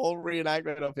do a whole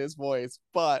reenactment of his voice,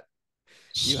 but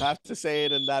you have to say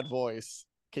it in that voice.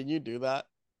 Can you do that?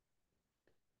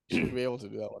 You should be able to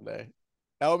do that one day.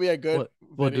 That would be a good.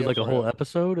 What do like a whole him.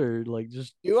 episode or like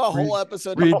just do a whole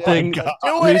episode? Read things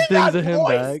of him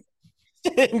back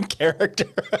in character.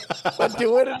 But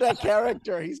do it in that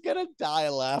character. He's gonna die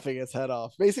laughing his head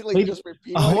off. Basically, just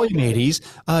repeat. Ahoy, mateys!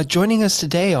 Joining us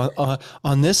today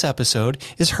on this episode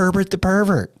is Herbert the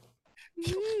Pervert,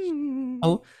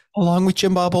 along with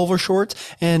Jim Bob Overshorts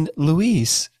and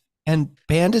Luis. And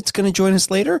Bandit's going to join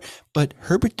us later, but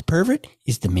Herbert the Pervert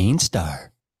is the main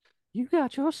star. You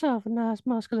got yourself a nice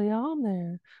muscly arm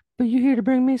there, but you here to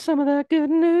bring me some of that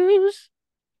good news?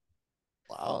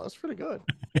 Wow, that's pretty good.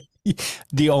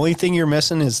 The only thing you're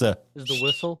missing is the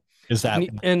whistle. Is that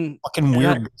and fucking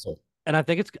weird whistle? And I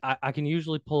think it's I can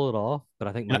usually pull it off, but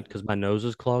I think because my nose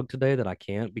is clogged today that I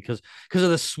can't because of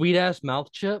the sweet ass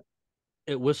mouth chip.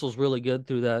 It whistles really good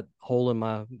through that hole in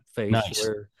my face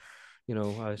where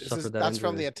I suffered that. That's injury.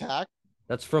 from the attack.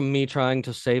 That's from me trying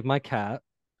to save my cat,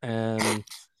 and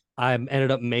I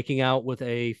ended up making out with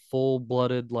a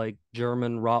full-blooded like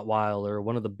German Rottweiler,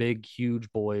 one of the big,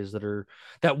 huge boys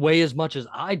that weigh as much as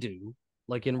I do,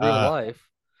 like in real life.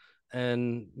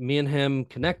 And me and him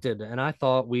connected, and I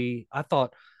thought he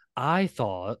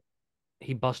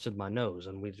busted my nose,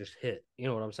 and we just hit. You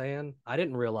know what I'm saying? I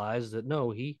didn't realize that.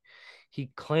 No, he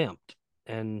clamped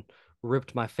and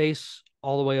ripped my face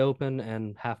all the way open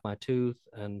and half my tooth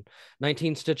and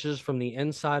 19 stitches from the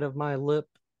inside of my lip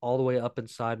all the way up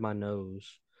inside my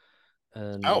nose.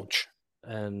 And ouch.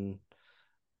 And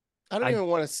I don't even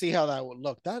want to see how that would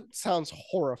look. That sounds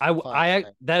horrifying.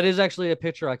 That is actually a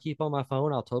picture I keep on my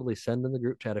phone. I'll totally send in the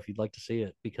group chat if you'd like to see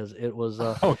it, because it was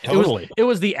totally. It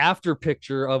was the after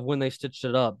picture of when they stitched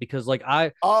it up, because like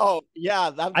I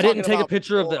didn't take a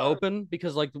picture of the open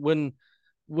because like when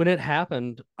it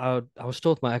happened, I was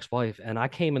still with my ex-wife, and I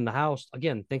came in the house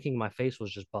again thinking my face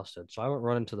was just busted. So I went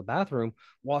running to the bathroom,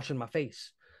 washing my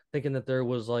face, thinking that there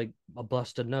was like a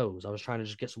busted nose. I was trying to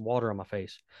just get some water on my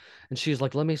face. And she's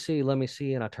like, let me see.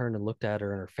 And I turned and looked at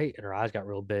her, and her face and her eyes got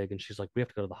real big. And she's like, we have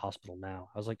to go to the hospital now.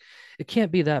 I was like, it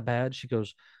can't be that bad. She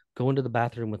goes, go into the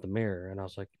bathroom with the mirror. And I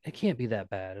was like, it can't be that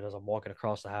bad. And as I'm walking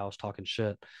across the house talking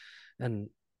shit, and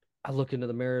I look into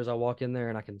the mirror as I walk in there,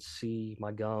 and I can see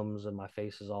my gums and my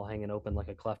face is all hanging open like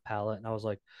a cleft palate. And I was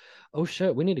like, oh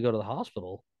shit, we need to go to the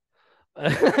hospital.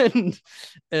 and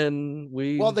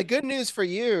the good news for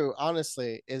you,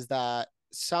 honestly, is that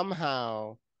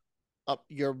somehow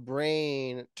your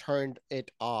brain turned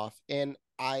it off, and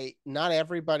not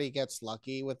everybody gets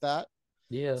lucky with that.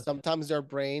 Yeah, sometimes their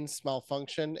brains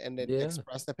malfunction and then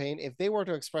express the pain. If they were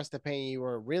to express the pain you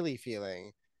were really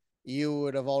feeling, you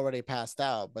would have already passed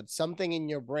out. But something in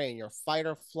your brain, your fight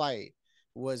or flight,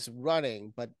 was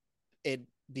running, but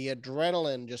the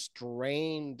adrenaline just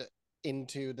drained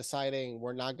into deciding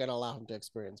we're not going to allow him to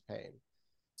experience pain.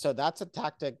 So that's a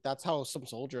tactic. That's how some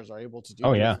soldiers are able to do.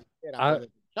 Oh yeah,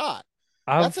 shot.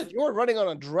 You were running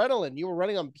on adrenaline. You were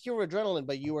running on pure adrenaline,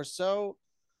 but you were so.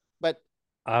 But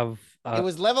it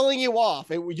was leveling you off.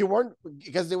 You weren't,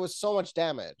 because there was so much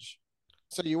damage.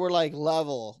 So you were like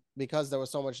level because there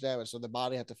was so much damage. So the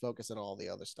body had to focus on all the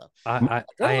other stuff. I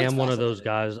am one of those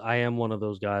guys. I am one of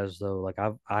those guys though. Like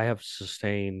I have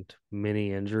sustained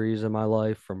many injuries in my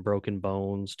life, from broken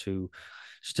bones to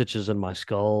stitches in my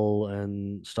skull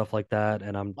and stuff like that.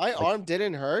 And my arm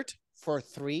didn't hurt for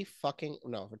 2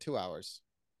 hours.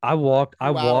 I walked.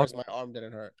 My arm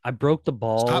didn't hurt. I broke the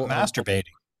ball. Stop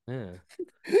masturbating. Yeah.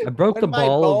 I broke the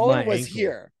ball of my was ankle.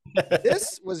 Here.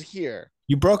 This was here.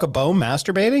 You broke a bone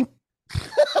masturbating?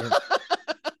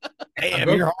 Damn,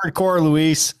 you're hardcore,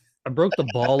 Luis. I broke the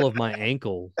ball of my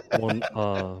ankle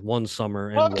one summer,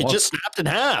 and it just snapped in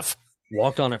half.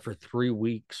 Walked on it for 3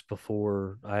 weeks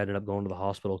before I ended up going to the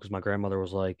hospital, because my grandmother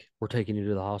was like, we're taking you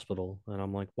to the hospital. And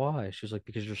I'm like, why? She's like,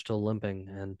 because you're still limping,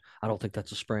 and I don't think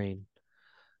that's a sprain.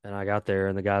 And I got there,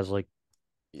 and the guy's like,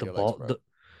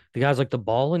 The guy's like, the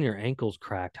ball in your ankle's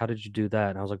cracked. How did you do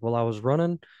that? And I was like, well, I was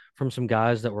running from some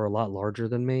guys that were a lot larger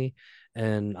than me,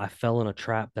 and I fell in a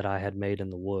trap that I had made in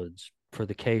the woods for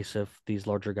the case if these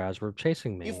larger guys were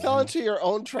chasing me. You fell And into your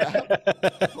own trap.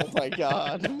 Oh my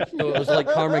god. so it was like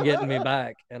karma getting me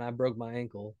back, and I broke my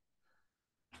ankle.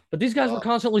 But these guys were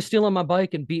constantly stealing my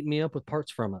bike and beating me up with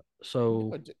parts from it.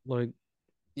 So like,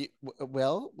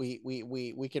 well,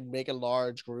 we can make a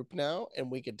large group now,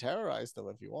 and we can terrorize them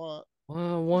if you want.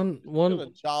 one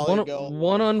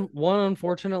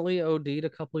unfortunately OD'd a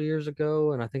couple of years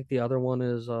ago, and I think the other one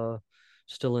is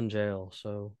still in jail.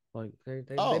 So like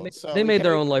they made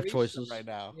their own life choices right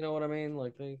now. You know what I mean?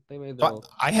 Like they made their own.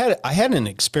 I had an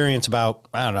experience about,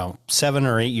 I don't know, 7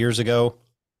 or 8 years ago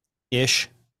ish.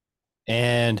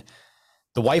 And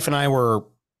the wife and I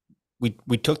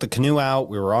we took the canoe out.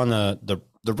 We were on the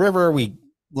river. We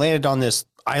landed on this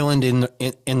island in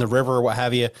the river, or what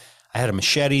have you. I had a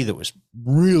machete that was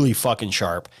really fucking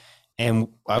sharp, and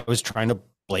I was trying to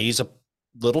blaze a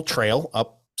little trail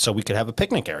up so we could have a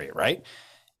picnic area, right?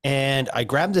 And I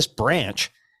grabbed this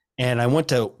branch and I went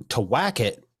to whack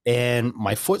it, and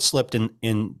my foot slipped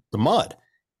in the mud,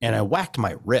 and I whacked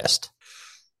my wrist.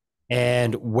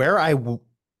 And where I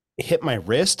hit my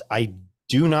wrist, I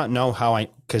do not know how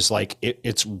because like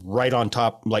it's right on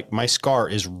top, like my scar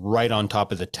is right on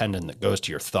top of the tendon that goes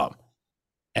to your thumb.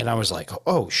 And I was like,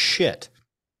 oh shit.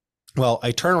 Well,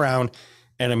 I turn around,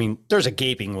 and I mean, there's a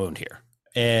gaping wound here.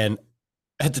 And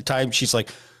at the time she's like,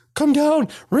 come down,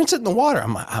 rinse it in the water.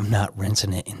 I'm not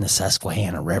rinsing it in the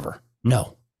Susquehanna River.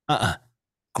 No,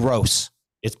 gross.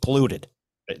 It's polluted.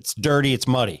 It's dirty. It's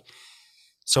muddy.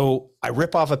 So I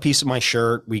rip off a piece of my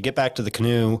shirt. We get back to the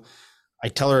canoe. I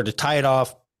tell her to tie it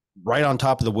off right on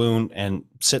top of the wound and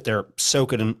sit there,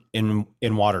 soak it in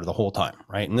water the whole time.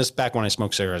 Right. And this back when I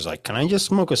smoked cigarettes, like, can I just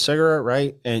smoke a cigarette?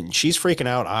 Right. And she's freaking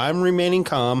out. I'm remaining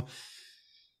calm.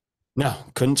 No,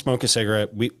 couldn't smoke a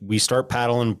cigarette. We start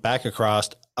paddling back across.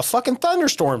 A fucking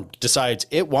thunderstorm decides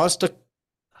it wants to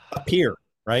appear.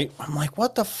 Right. I'm like,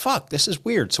 what the fuck? This is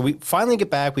weird. So we finally get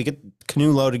back. We get the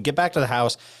canoe loaded, get back to the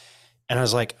house. And I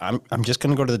was like, I'm just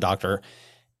going to go to the doctor.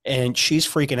 And she's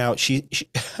freaking out.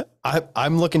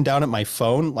 I'm looking down at my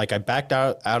phone. Like I backed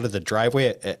out of the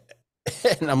driveway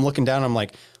and I'm looking down. I'm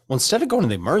like, well, instead of going to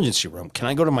the emergency room, can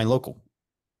I go to my local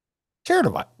care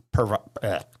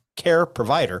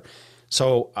provider?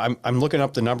 So I'm looking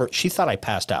up the number. She thought I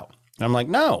passed out. And I'm like,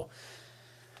 no.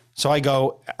 So I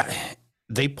go,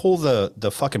 they pull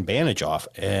the fucking bandage off,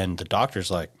 and the doctor's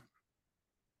like,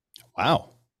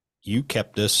 wow, you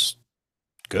kept this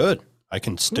good. I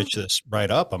can stitch this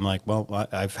right up. I'm like, well,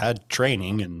 I've had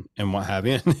training and what have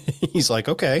you. He's like,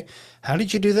 okay, how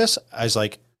did you do this? I was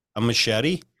like, a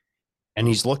machete. And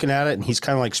he's looking at it, and he's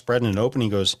kind of like spreading it open. He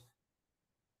goes,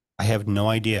 I have no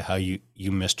idea how you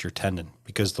missed your tendon,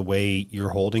 because the way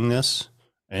you're holding this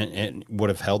and would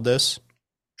have held this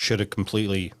should have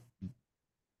completely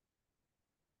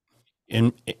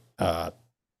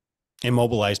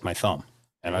immobilized my thumb.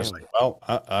 And I was like, well,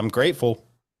 I'm grateful.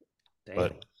 Damn.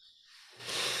 But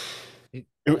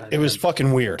it was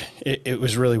fucking weird. It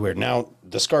was really weird. Now,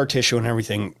 the scar tissue and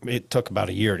everything, it took about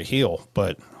a year to heal,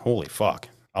 but holy fuck.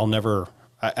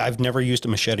 I've never used a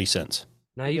machete since.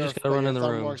 Now you just gotta run in the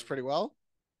room. Works pretty well.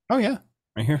 Oh yeah,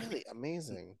 right here. Really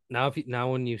amazing. Now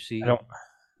when you see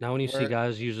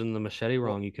guys using the machete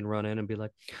wrong, you can run in and be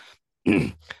like,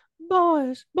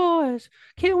 boys,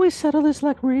 can't we settle this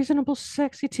like reasonable,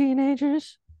 sexy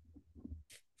teenagers?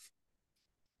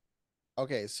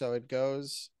 Okay, so it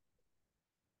goes.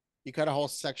 You cut a whole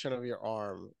section of your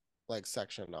arm, like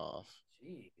sectioned off.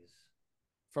 Jeez.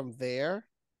 From there,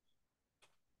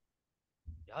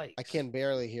 yikes! I can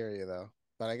barely hear you though,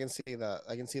 but I can see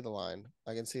the line.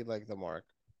 I can see like the mark.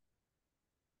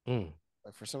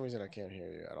 Like for some reason, I can't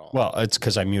hear you at all. Well, it's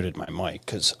because I muted my mic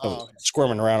because I was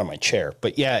squirming around in my chair.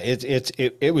 But yeah,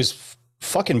 it was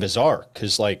fucking bizarre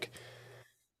because like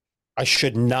I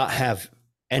should not have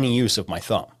any use of my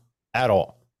thumb at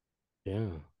all. Yeah.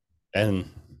 And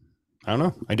I don't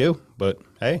know. I do, but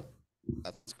hey.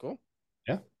 That's cool.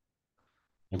 Yeah.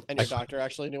 And your doctor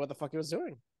actually knew what the fuck he was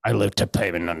doing. I live to pay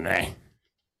another day.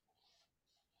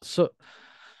 So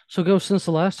Go, since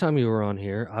the last time you were on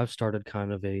here, I've started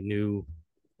kind of a new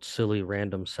silly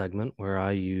random segment where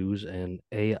I use an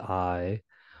AI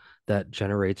that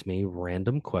generates me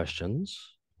random questions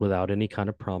without any kind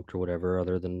of prompt or whatever,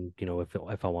 other than,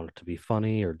 if I want it to be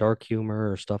funny or dark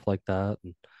humor or stuff like that.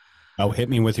 And hit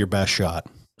me with your best shot.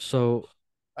 So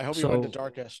I hope you went the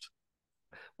darkest.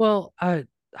 Well, I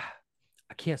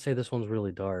can't say this one's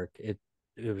really dark. It's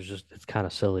kind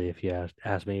of silly if you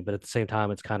ask me, but at the same time,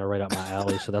 it's kind of right up my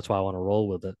alley. So that's why I want to roll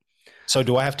with it. So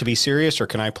do I have to be serious or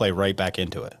can I play right back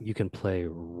into it? You can play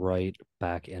right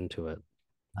back into it.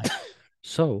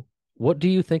 So, what do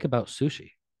you think about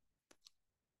sushi?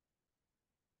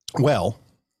 Well,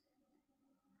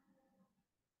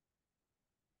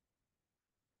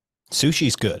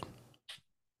 sushi's good,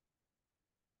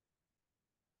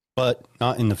 but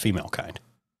not in the female kind.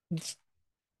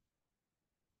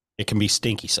 It can be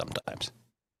stinky sometimes.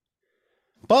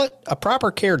 But a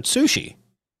proper cared sushi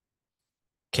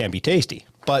can be tasty.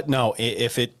 But no,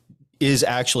 if it is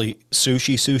actually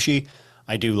sushi,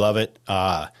 I do love it.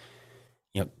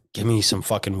 Give me some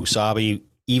fucking wasabi,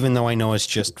 even though I know it's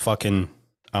just fucking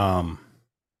not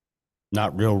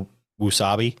real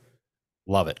wasabi.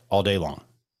 Love it all day long.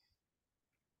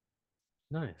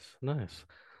 Nice.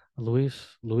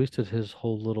 Luis did his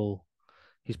whole little.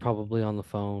 He's probably on the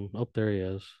phone. Oh, there he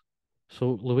is.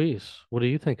 So, Luis, what do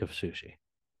you think of sushi?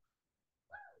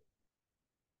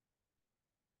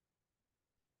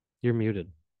 You're muted.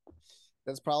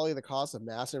 That's probably the cause of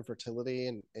mass infertility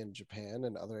in Japan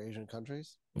and other Asian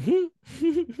countries. You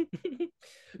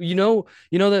know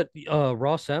that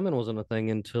raw salmon wasn't a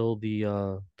thing until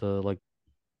the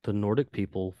Nordic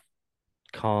people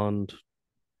conned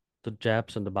the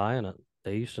Japs into buying it.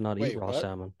 They used to not eat Wait, raw what?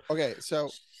 salmon. Okay, so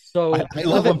So I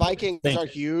know the Vikings are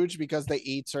huge because they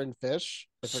eat certain fish.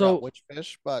 I forgot which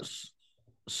fish, but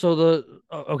so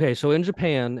in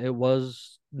Japan, it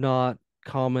was not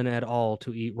common at all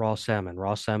to eat raw salmon.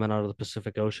 Raw salmon out of the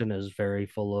Pacific Ocean is very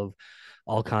full of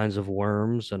all kinds of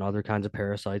worms and other kinds of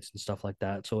parasites and stuff like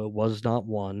that. So it was not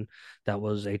one that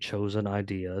was a chosen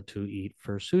idea to eat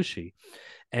for sushi.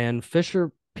 And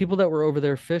people that were over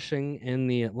there fishing in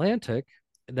the Atlantic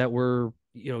that were,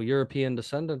 European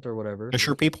descendant or whatever,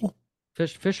 Fisher people?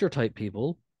 Fisher type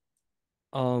people,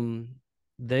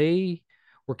 they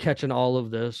were catching all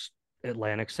of this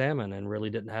Atlantic salmon and really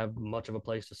didn't have much of a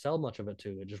place to sell much of it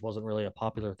to. It just wasn't really a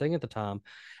popular thing at the time.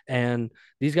 And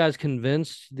these guys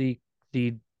convinced the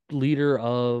leader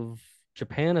of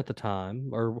Japan at the time,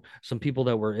 or some people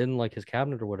that were in like his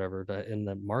cabinet or whatever, in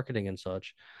the marketing and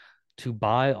such, to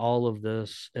buy all of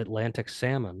this Atlantic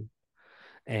salmon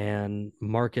and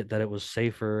market that it was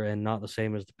safer and not the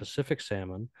same as the Pacific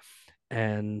salmon.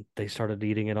 And they started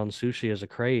eating it on sushi as a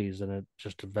craze, and it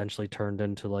just eventually turned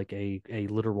into like a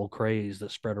literal craze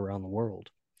that spread around the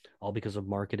world, all because of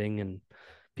marketing and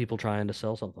people trying to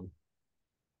sell something.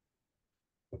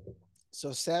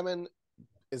 So salmon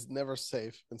is never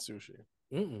safe in sushi.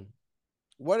 Mm-mm.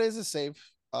 What is a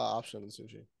safe option in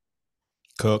sushi?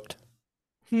 Cooked.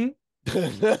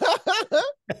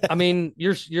 I mean,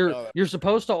 you're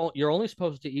only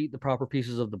supposed to eat the proper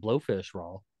pieces of the blowfish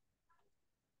raw.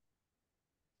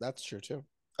 That's true too.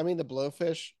 I mean, the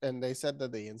blowfish, and they said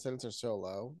that the incidents are so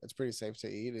low, it's pretty safe to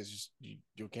eat. It's just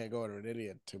you can't go to an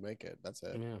idiot to make it. That's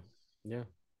it. Yeah.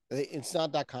 It's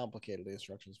not that complicated, the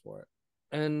instructions for it.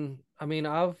 And I mean,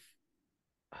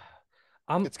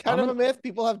 it's kind of a myth.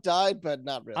 People have died, but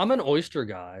not really. I'm an oyster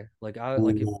guy. Like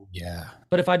yeah.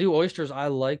 But if I do oysters, I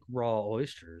like raw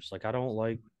oysters. Like I don't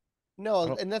like.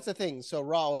 No, and that's the thing. So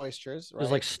raw oysters, right?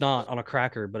 It's like snot on a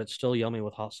cracker, but it's still yummy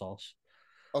with hot sauce.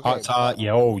 Okay, hot.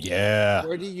 Yeah. Oh, yeah.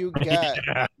 Where do you get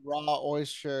raw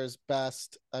oysters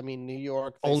best? I mean, New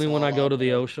York. Only when I go to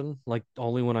the ocean. Like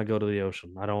only when I go to the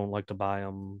ocean. I don't like to buy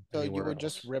them. So you would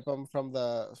just rip them from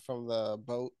the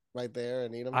boat right there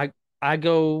and eat them. I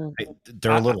go.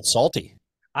 They're a little salty.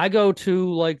 I go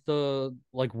to like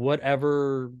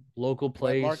whatever local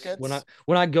place.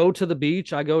 When I go to the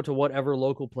beach, I go to whatever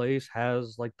local place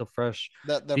has like the fresh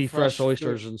fresh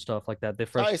oysters and stuff like that.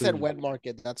 I said wet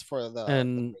market. That's for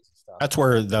the stuff. That's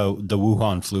where the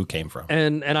Wuhan flu came from.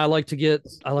 And I like to get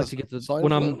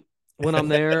when I'm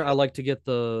there, I like to get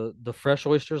the fresh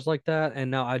oysters like that. And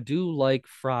now I do like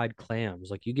fried clams.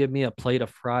 Like you give me a plate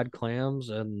of fried clams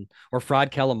or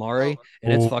fried calamari,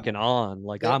 and it's fucking on.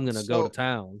 Like I'm gonna go to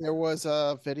town. There was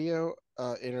a video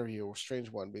interview, a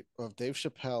strange one, of Dave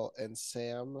Chappelle and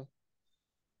Sam.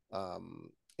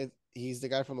 He's the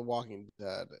guy from The Walking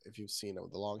Dead. If you've seen him,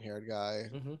 the long-haired guy.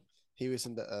 Mm-hmm. He was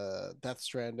in the Death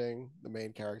Stranding, the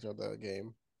main character of the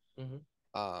game. Mm-hmm.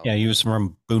 Yeah, he was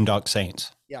from Boondock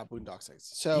Saints. Yeah, Boondock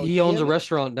Saints. So he owns a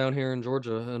restaurant down here in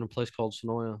Georgia in a place called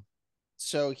Sonoya.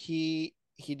 So he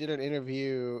did an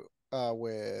interview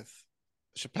with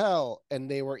Chappelle,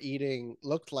 and they were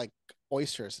looked like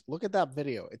oysters. Look at that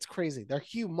video; it's crazy. They're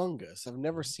humongous. I've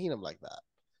never seen them like that.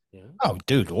 Yeah. Oh,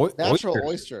 dude, natural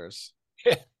oysters.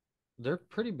 Yeah, they're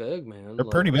pretty big, man. They're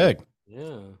pretty big.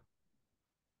 Yeah.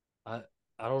 I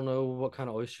don't know what kind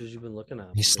of oysters you've been looking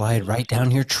at. They slide right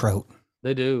down your throat.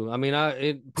 They do. I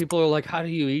mean, people are like, "How do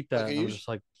you eat that?" I'm just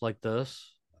like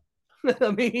this.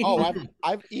 I mean, Oh,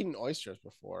 I've eaten oysters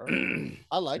before.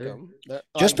 I like Sure. them.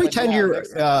 Just pretend you're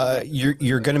next-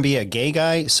 you're going to be a gay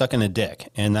guy sucking a dick,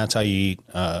 and that's how you eat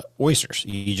oysters.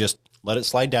 You just let it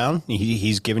slide down.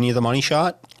 He's giving you the money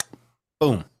shot.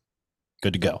 Boom,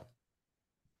 good to go.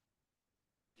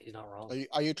 he's not wrong.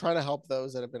 Are you trying to help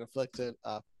those that have been affected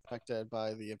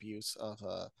by the abuse of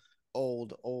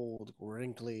old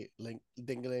wrinkly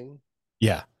dingling?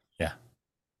 Yeah, yeah.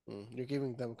 You're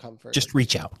giving them comfort. Just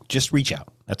reach out. Just reach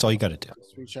out. That's all you got to do.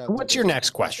 Just reach out. What's your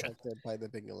next question? Affected by the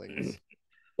dinglings.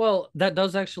 Well, that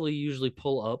does actually usually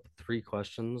pull up 3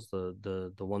 questions.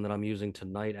 The one that I'm using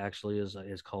tonight actually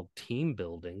is called team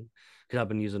building, because I've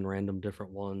been using random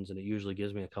different ones, and it usually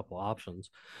gives me a couple options.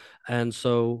 And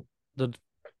so the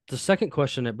second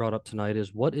question it brought up tonight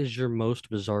is, what is your most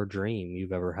bizarre dream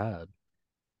you've ever had?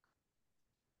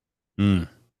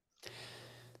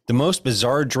 The most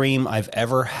bizarre dream I've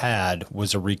ever had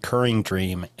was a recurring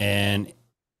dream, and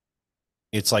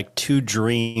it's like two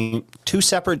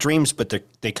separate dreams, but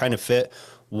they kind of fit.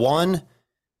 One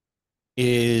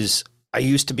is I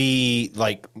used to be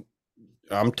like,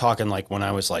 I'm talking like when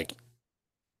I was like,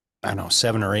 I don't know,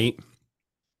 7 or 8,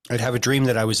 I'd have a dream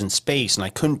that I was in space and I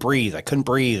couldn't breathe.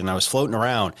 And I was floating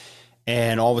around,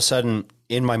 and all of a sudden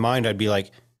in my mind, I'd be like,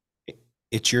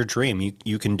 it's your dream.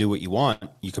 You can do what you want.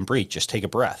 You can breathe. Just take a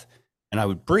breath. And I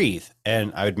would breathe,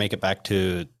 and I would make it back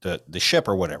to the ship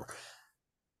or whatever.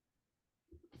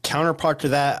 Counterpart to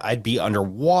that, I'd be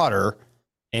underwater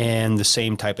and the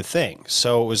same type of thing.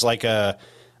 So it was like a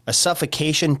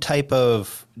suffocation type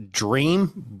of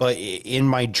dream, but in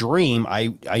my dream,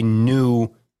 I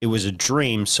knew it was a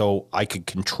dream, so I could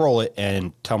control it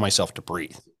and tell myself to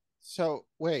breathe. So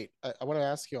wait, I want to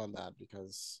ask you on that,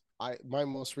 because my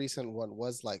most recent one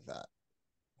was like that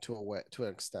to an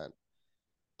extent.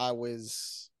 I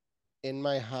was in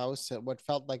my house at what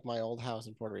felt like my old house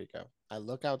in Puerto Rico. I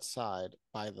look outside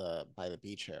by the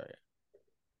beach area,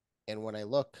 and when I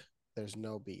look, there's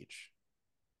no beach.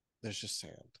 There's just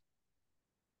sand.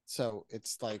 So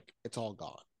it's like it's all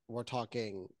gone. We're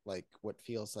talking like what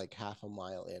feels like half a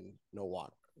mile in, no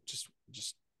water. Just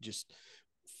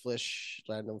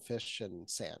random fish and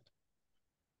sand.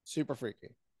 Super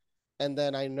freaky. And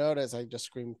then I noticed, I just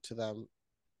screamed to them,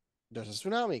 there's a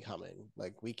tsunami coming.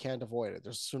 Like, we can't avoid it.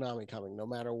 There's a tsunami coming no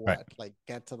matter what. Right. Like,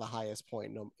 get to the highest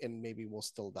point, and maybe we'll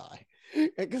still die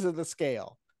because of the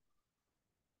scale.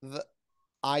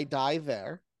 I die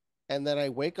there, and then I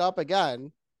wake up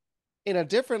again in a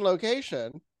different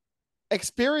location,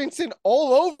 experiencing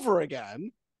all over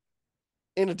again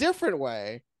in a different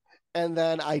way. And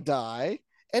then I die,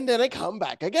 and then I come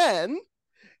back again,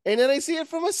 and then I see it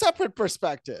from a separate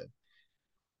perspective.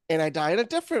 And I die in a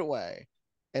different way.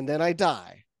 And then I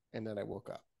die. And then I woke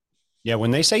up. Yeah,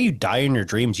 when they say you die in your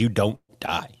dreams, you don't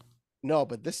die. No,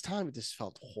 but this time it just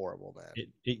felt horrible, man.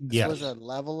 This was a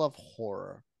level of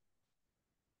horror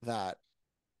that,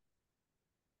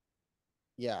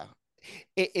 yeah,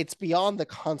 it's beyond the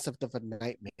concept of a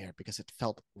nightmare, because it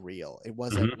felt real. It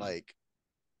wasn't like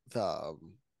Freddy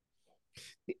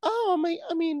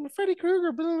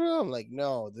Krueger, blah, blah, blah. I'm like,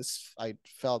 no, I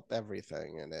felt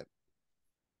everything in it.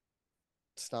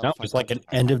 No, it was like an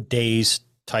end of days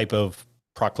type of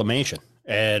proclamation.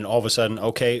 And all of a sudden,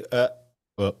 okay,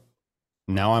 well,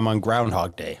 now I'm on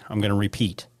Groundhog Day. I'm going to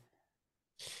repeat.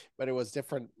 But it was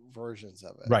different versions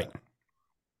of it. Right.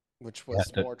 Which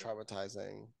was more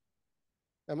traumatizing.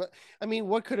 I mean,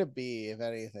 what could it be, if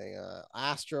anything?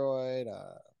 Asteroid,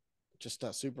 just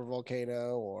a super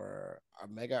volcano, or a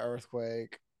mega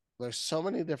earthquake? There's so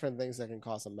many different things that can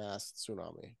cause a mass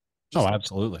tsunami.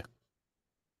 Absolutely.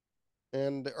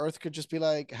 And the earth could just be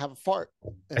like, have a fart.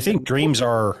 I think dreams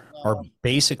are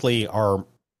basically our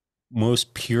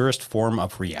most purest form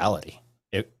of reality.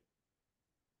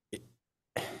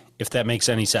 If that makes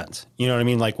any sense. You know what I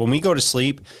mean? Like, when we go to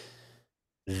sleep,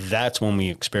 that's when we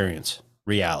experience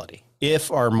reality.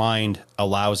 If our mind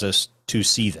allows us to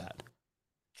see that.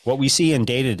 What we see in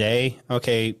day to day,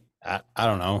 okay, I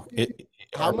don't know.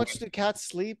 How much do cats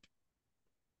sleep?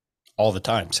 All the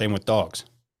time. Same with dogs.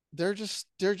 They're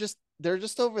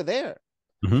just over there.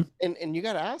 Mm-hmm. And you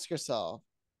got to ask yourself,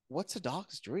 what's a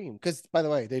dog's dream? Because, by the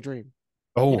way, they dream.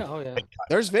 Yeah.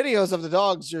 There's videos of the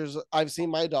dogs. I've seen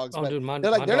my dogs, but dude,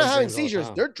 they're not having seizures.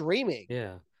 They're dreaming.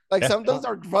 Yeah. Like, some dogs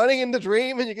are running in the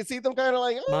dream, and you can see them kind of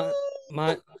like,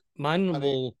 mine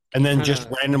will, and then just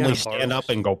randomly stand up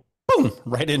and go boom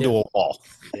right into a wall.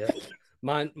 Yeah.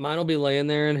 Mine will be laying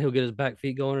there, and he'll get his back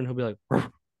feet going, and he'll be like, ruff,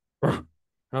 ruff.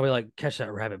 And I'll be like, catch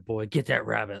that rabbit, boy, get that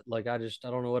rabbit. Like, I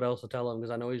don't know what else to tell him,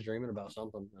 because I know he's dreaming about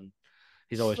something, and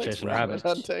he's always chasing rabbits.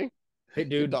 Hunting. Hey,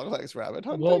 Your dude. dog likes rabbit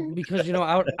hunting. Well, because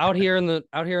out here in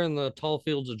the tall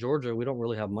fields of Georgia, we don't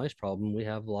really have mice problem. We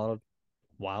have a lot of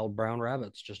wild brown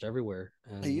rabbits just everywhere.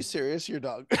 Are you And serious? Your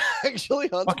dog actually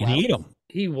hunts Fucking rabbits? eat them.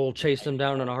 he will chase them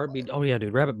down in a heartbeat. Oh yeah,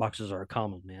 dude, rabbit boxes are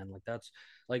common, man.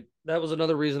 That was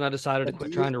another reason I decided to But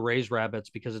quit trying to raise rabbits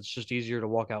because it's just easier to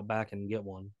walk out back and get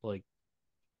one. Like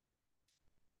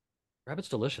rabbit's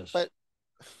delicious. But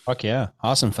Fuck yeah.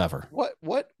 Awesome feather.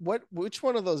 which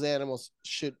one of those animals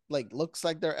should looks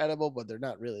like they're edible, but they're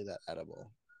not really that edible?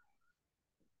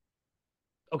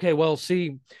 Okay, well,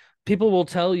 see, people will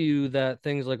tell you that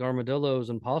things like armadillos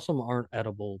and possum aren't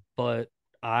edible, but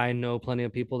I know plenty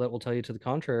of people that will tell you to the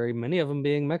contrary, many of them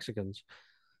being Mexicans.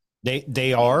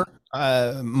 They are.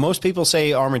 Most people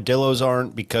say armadillos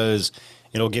aren't because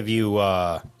it'll give you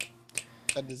A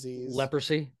disease.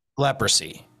 Leprosy.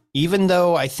 leprosy. Even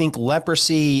though I think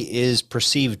leprosy is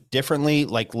perceived differently,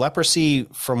 like leprosy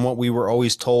from what we were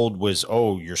always told was,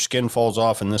 oh, your skin falls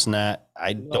off and this and that.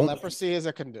 I No, don't. leprosy is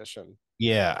a condition.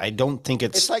 Yeah, I don't think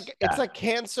it's It's like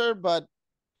cancer, but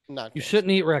not. You cancer.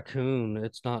 shouldn't eat raccoon.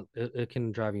 It's not. It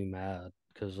can drive you mad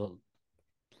because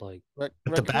like the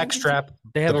Raccoons- backstrap.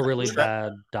 they have The a really backstrap-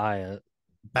 bad diet.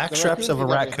 Backstraps of a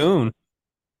raccoons eat everything. raccoon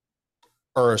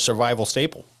are a survival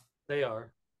staple. They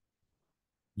are.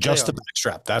 Just They the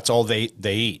backstrap. That's all they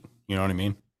eat. You know what I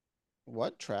mean?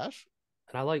 What trash?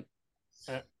 And I like,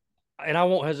 and I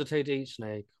won't hesitate to eat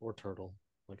snake or turtle.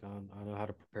 Like I know how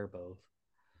to prepare both.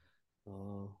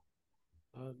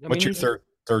 What's your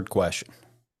third question?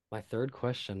 My third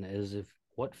question is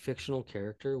what fictional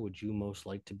character would you most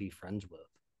like to be friends with?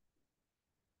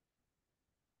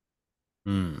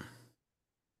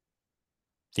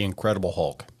 The Incredible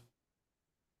Hulk.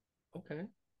 Okay.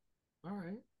 All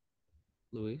right.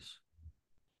 Luis.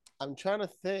 I'm trying to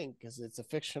think because it's a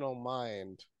fictional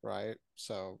mind, right?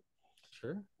 So,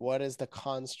 Sure. what is the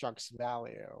construct's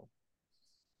value?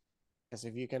 Because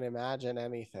if you can imagine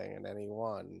anything and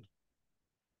anyone,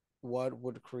 what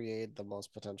would create the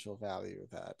most potential value of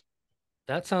that?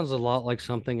 That sounds a lot like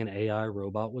something an AI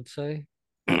robot would say.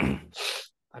 I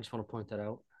just want to point that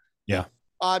out. Yeah.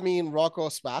 I mean,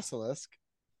 Rocco's Basilisk.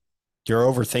 You're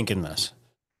overthinking this.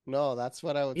 No, that's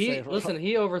what I would say. Listen,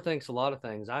 he overthinks a lot of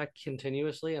things. I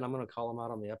continuously, and I'm going to call him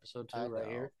out on the episode too, I right know.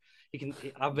 here.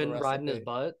 I've been riding his recipe.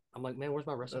 butt. I'm like, man, where's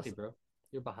my recipe, bro?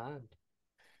 You're behind.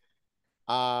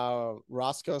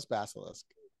 Roscoe's Basilisk.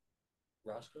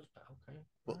 Roscoe's. Okay.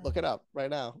 Look it up right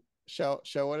now. Show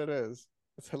what it is.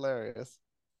 It's hilarious.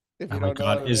 If Oh you my don't know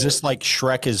God. what it Is this like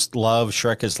Shrek is love,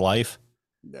 Shrek is life?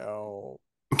 No,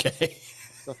 Okay.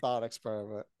 it's a thought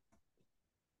experiment.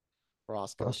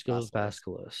 Roscoe's Basilisk.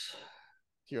 Basilisk.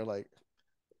 You're like,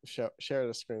 share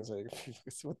the screen so you can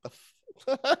see what the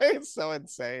it's so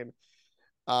insane.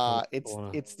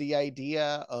 It's the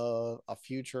idea of a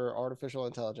future artificial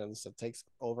intelligence that takes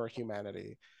over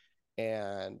humanity,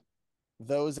 and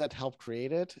those that help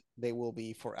create it, they will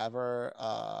be forever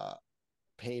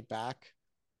paid back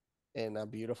in a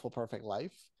beautiful, perfect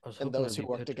life. And those who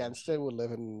worked against it would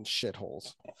live in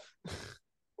shitholes.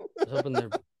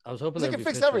 I was hoping They there'd can be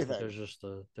fix pictures, but everything.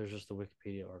 There's just the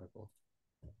Wikipedia article.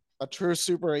 A true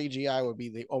super AGI would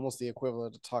be almost the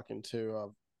equivalent of talking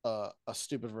to a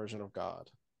stupid version of God.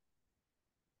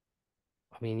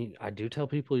 I mean, I do tell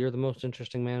people you're the most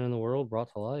interesting man in the world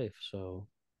brought to life. So,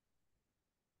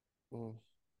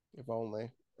 If only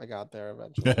I got there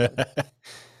eventually.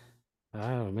 I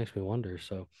don't know, it makes me wonder.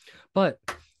 So, but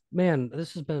man,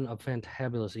 this has been a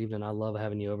fantabulous evening. I love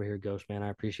having you over here, Ghost Man. I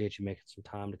appreciate you making some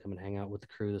time to come and hang out with the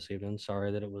crew this evening.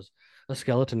 Sorry that it was a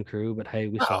skeleton crew, but hey,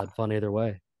 we still had fun either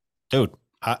way. Dude,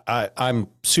 I'm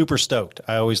super stoked.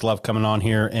 I always love coming on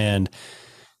here and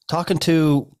talking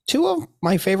to two of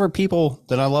my favorite people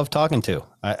that I love talking to.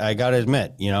 I got to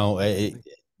admit,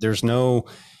 there's no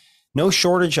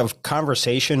shortage of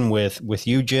conversation with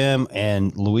you, Jim,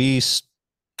 and Luis.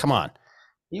 Come on.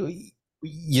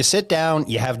 You sit down,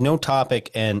 you have no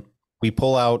topic, and we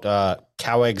pull out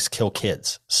cow eggs kill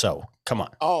kids. So come on.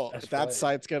 Oh, That's that right.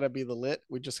 site's gonna be the lit.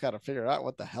 We just gotta figure out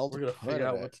what the hell We're to gonna put figure in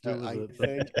out it. what to do with I it.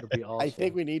 think It'll be awesome. I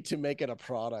think we need to make it a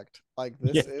product. Like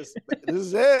this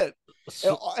is it.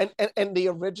 And the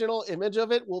original image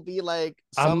of it will be like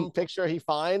some picture he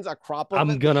finds, a crop of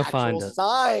I'm it. gonna The find actual it.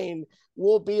 sign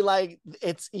will be like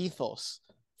its ethos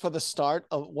for the start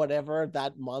of whatever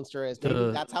that monster is.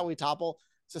 Maybe that's how we topple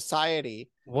society.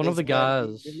 One of the is when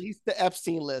we guys release the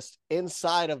Epstein list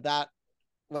inside of that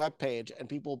web page, and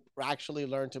people actually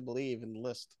learn to believe in the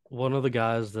list. One of the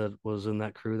guys that was in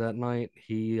that crew that night,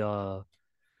 he a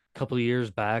couple of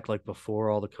years back, like before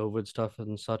all the COVID stuff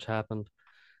and such happened,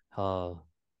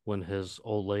 when his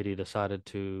old lady decided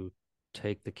to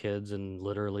take the kids and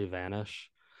literally vanish.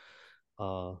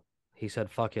 He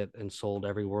said fuck it and sold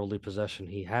every worldly possession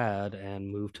he had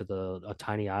and moved to a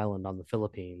tiny island on the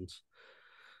Philippines.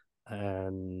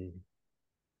 And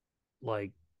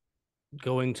like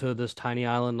going to this tiny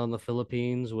island on the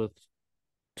Philippines with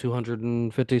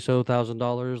 250 so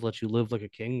 $1,000 lets you live like a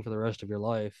king for the rest of your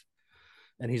life.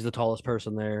 And he's the tallest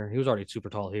person there. He was already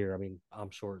super tall here. I mean, I'm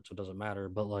short, so it doesn't matter.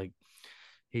 But like,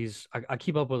 I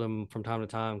keep up with him from time to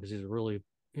time because he's a really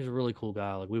cool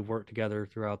guy. Like we've worked together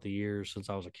throughout the years since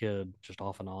I was a kid, just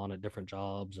off and on at different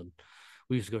jobs, and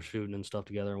we used to go shooting and stuff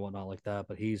together and whatnot like that.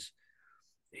 But he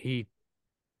he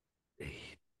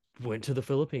went to the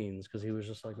Philippines because he was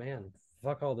just like, man,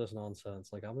 fuck all this nonsense.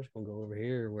 Like I'm just gonna go over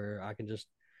here where I can just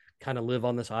kind of live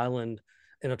on this island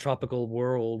in a tropical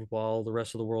world while the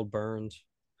rest of the world burns.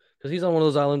 Because he's on one of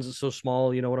those islands that's so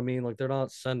small, you know what I mean? Like they're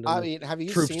not sending have you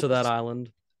troops seen to that island.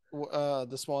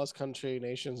 the smallest country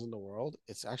nations in the world?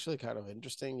 It's actually kind of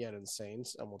interesting yet insane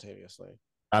simultaneously.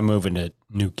 I'm moving to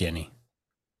New Guinea.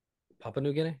 Papua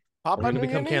New Guinea? Papua New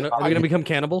Guinea? Are we gonna become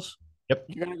cannibals? Yep.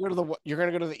 You're gonna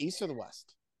go to the east or the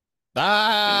west?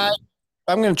 I'm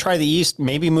going to try the east,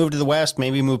 maybe move to the west,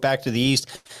 maybe move back to the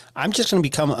east. I'm just going to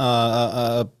become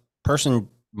a person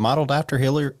modeled after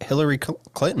Hillary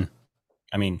Clinton.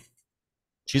 I mean,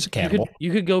 she's a cannibal.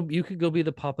 You could go be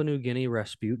the Papua New Guinea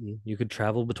Rasputin. You could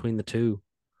travel between the two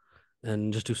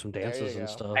and just do some dances and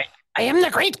stuff. I am the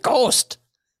great ghost.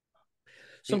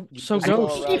 So go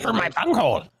go For my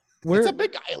bunghole. It's a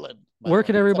big island. Where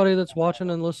can everybody that's watching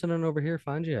and listening over here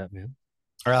find you at, man?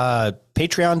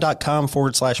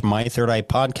 Patreon.com/My Third Eye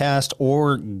Podcast.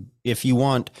 Or if you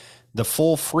want the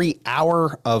full free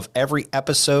hour of every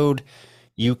episode,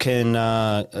 you can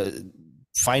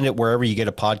find it wherever you get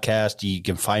a podcast. You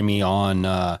can find me on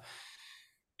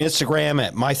Instagram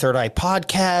at My Third Eye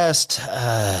Podcast.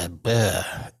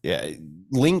 Yeah,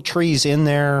 link trees in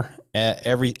there,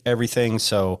 everything.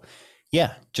 So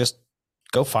yeah, just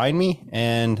go find me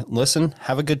and listen,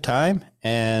 have a good time.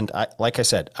 And like I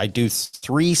said, I do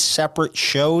 3 separate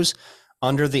shows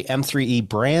under the M3E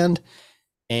brand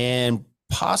and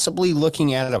possibly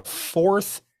looking at a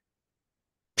 4th,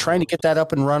 trying to get that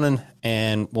up and running,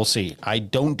 and we'll see. I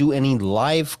don't do any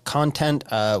live content.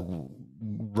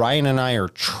 Ryan and I are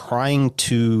trying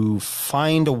to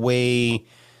find a way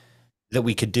that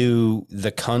we could do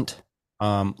the cunt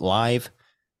live.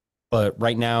 But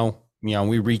right now,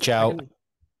 we reach out,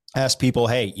 ask people,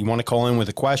 hey, you want to call in with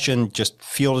a question? Just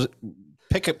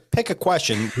pick a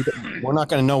question. We're not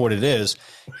going to know what it is,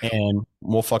 and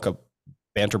we'll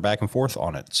banter back and forth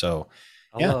on it. So,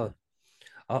 yeah.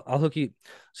 I'll hook you.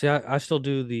 See, I still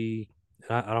do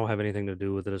I don't have anything to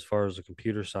do with it as far as the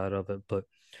computer side of it, but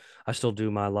I still do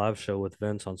my live show with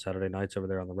Vince on Saturday nights over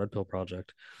there on the Red Pill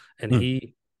Project. And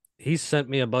he sent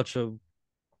me a bunch of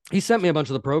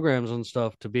the programs and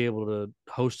stuff to be able to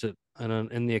host it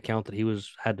in the account that he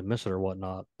had to miss it or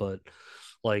whatnot. But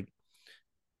like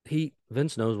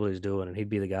Vince knows what he's doing, and he'd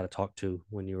be the guy to talk to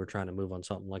when you were trying to move on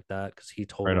something like that, because he's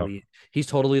totally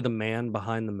the man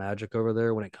behind the magic over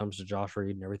there when it comes to Josh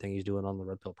Reed and everything he's doing on the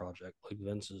Red Pill Project. Like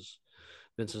Vince is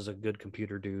a good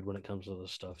computer dude when it comes to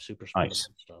this stuff. Super smart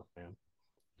stuff, man.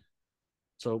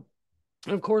 So,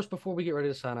 and of course, before we get ready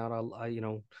to sign out,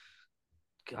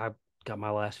 I've got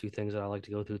my last few things that I like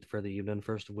to go through for the evening.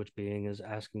 First of which being is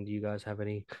asking, do you guys have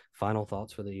any final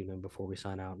thoughts for the evening before we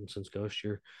sign out? And since Ghost,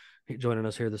 you're joining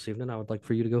us here this evening, I would like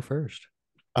for you to go first.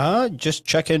 Just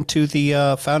check into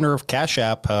the founder of Cash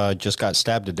App. Just got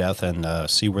stabbed to death, and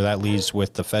see where that leads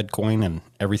with the Fed coin and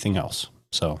everything else.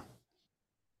 So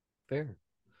fair.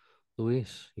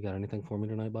 Luis, you got anything for me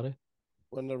tonight, buddy?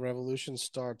 When the revolution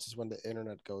starts is when the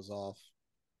internet goes off.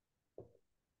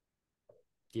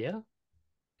 Yeah.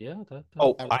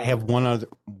 I have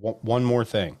one more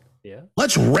thing. Yeah.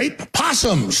 Let's rape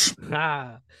possums.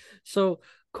 So, of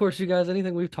course, you guys,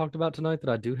 anything we've talked about tonight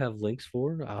that I do have links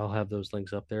for, I'll have those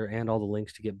links up there, and all the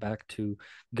links to get back to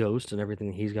Ghost and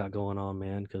everything he's got going on,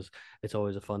 man, because it's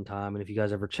always a fun time. And if you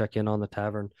guys ever check in on the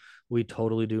tavern, we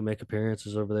totally do make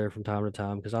appearances over there from time to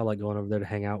time, because I like going over there to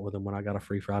hang out with them when I got a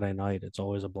free Friday night. It's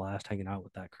always a blast hanging out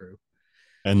with that crew.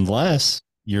 Unless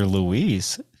you're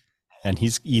Luis, and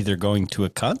he's either going to a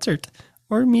concert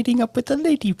or meeting up with a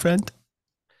lady friend.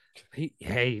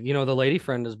 Hey, the lady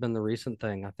friend has been the recent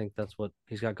thing. I think that's what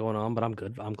he's got going on, but I'm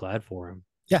good. I'm glad for him.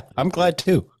 Yeah, I'm glad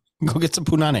too. Go get some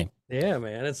punane. Yeah,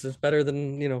 man. It's better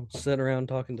than, sitting around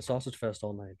talking to Sausage Fest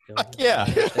all night. Yeah.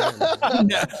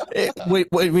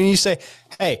 When you say,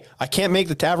 hey, I can't make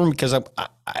the tavern because I'm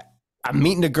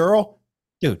meeting a girl,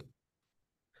 dude,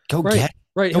 go get it.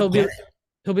 Right.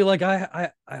 He'll be like,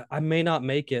 I may not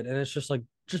make it. And it's just like,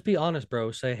 just be honest,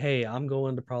 bro. Say, hey, I'm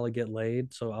going to probably get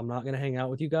laid, so I'm not gonna hang out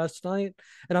with you guys tonight.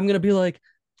 And I'm gonna be like,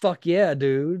 fuck yeah,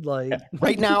 dude. Like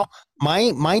Right now,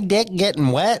 my dick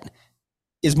getting wet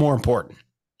is more important,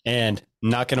 and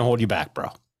not going to hold you back, bro.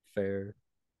 fair.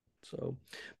 So,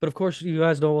 but of course, you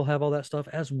guys know we'll have all that stuff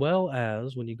as well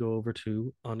as when you go over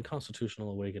to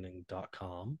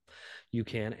unconstitutionalawakening.com, you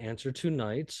can answer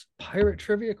tonight's pirate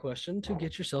trivia question to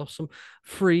get yourself some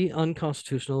free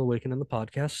Unconstitutional Awakening the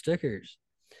podcast stickers.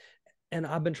 And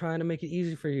I've been trying to make it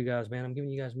easy for you guys, man. I'm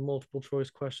giving you guys multiple choice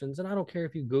questions, and I don't care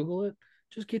if you Google it.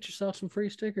 Just get yourself some free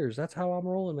stickers. That's how I'm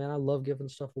rolling, man. I love giving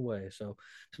stuff away. So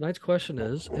tonight's question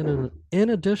is: in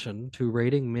addition to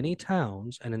raiding many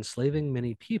towns and enslaving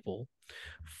many people,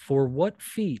 for what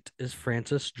feat is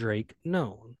Francis Drake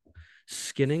known?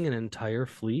 Skinning an entire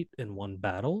fleet in one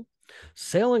battle,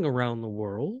 sailing around the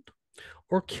world,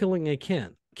 or killing a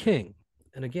king?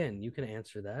 And again, you can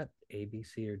answer that A, B,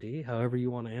 C, or D, however you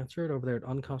want to answer it over there at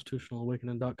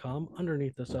unconstitutionalawakening.com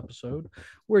underneath this episode,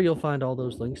 where you'll find all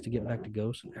those links to get back to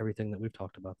ghosts and everything that we've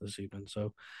talked about this evening.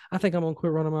 So I think I'm going to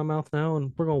quit running my mouth now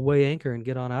and we're going to weigh anchor and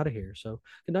get on out of here. So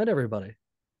good night, everybody.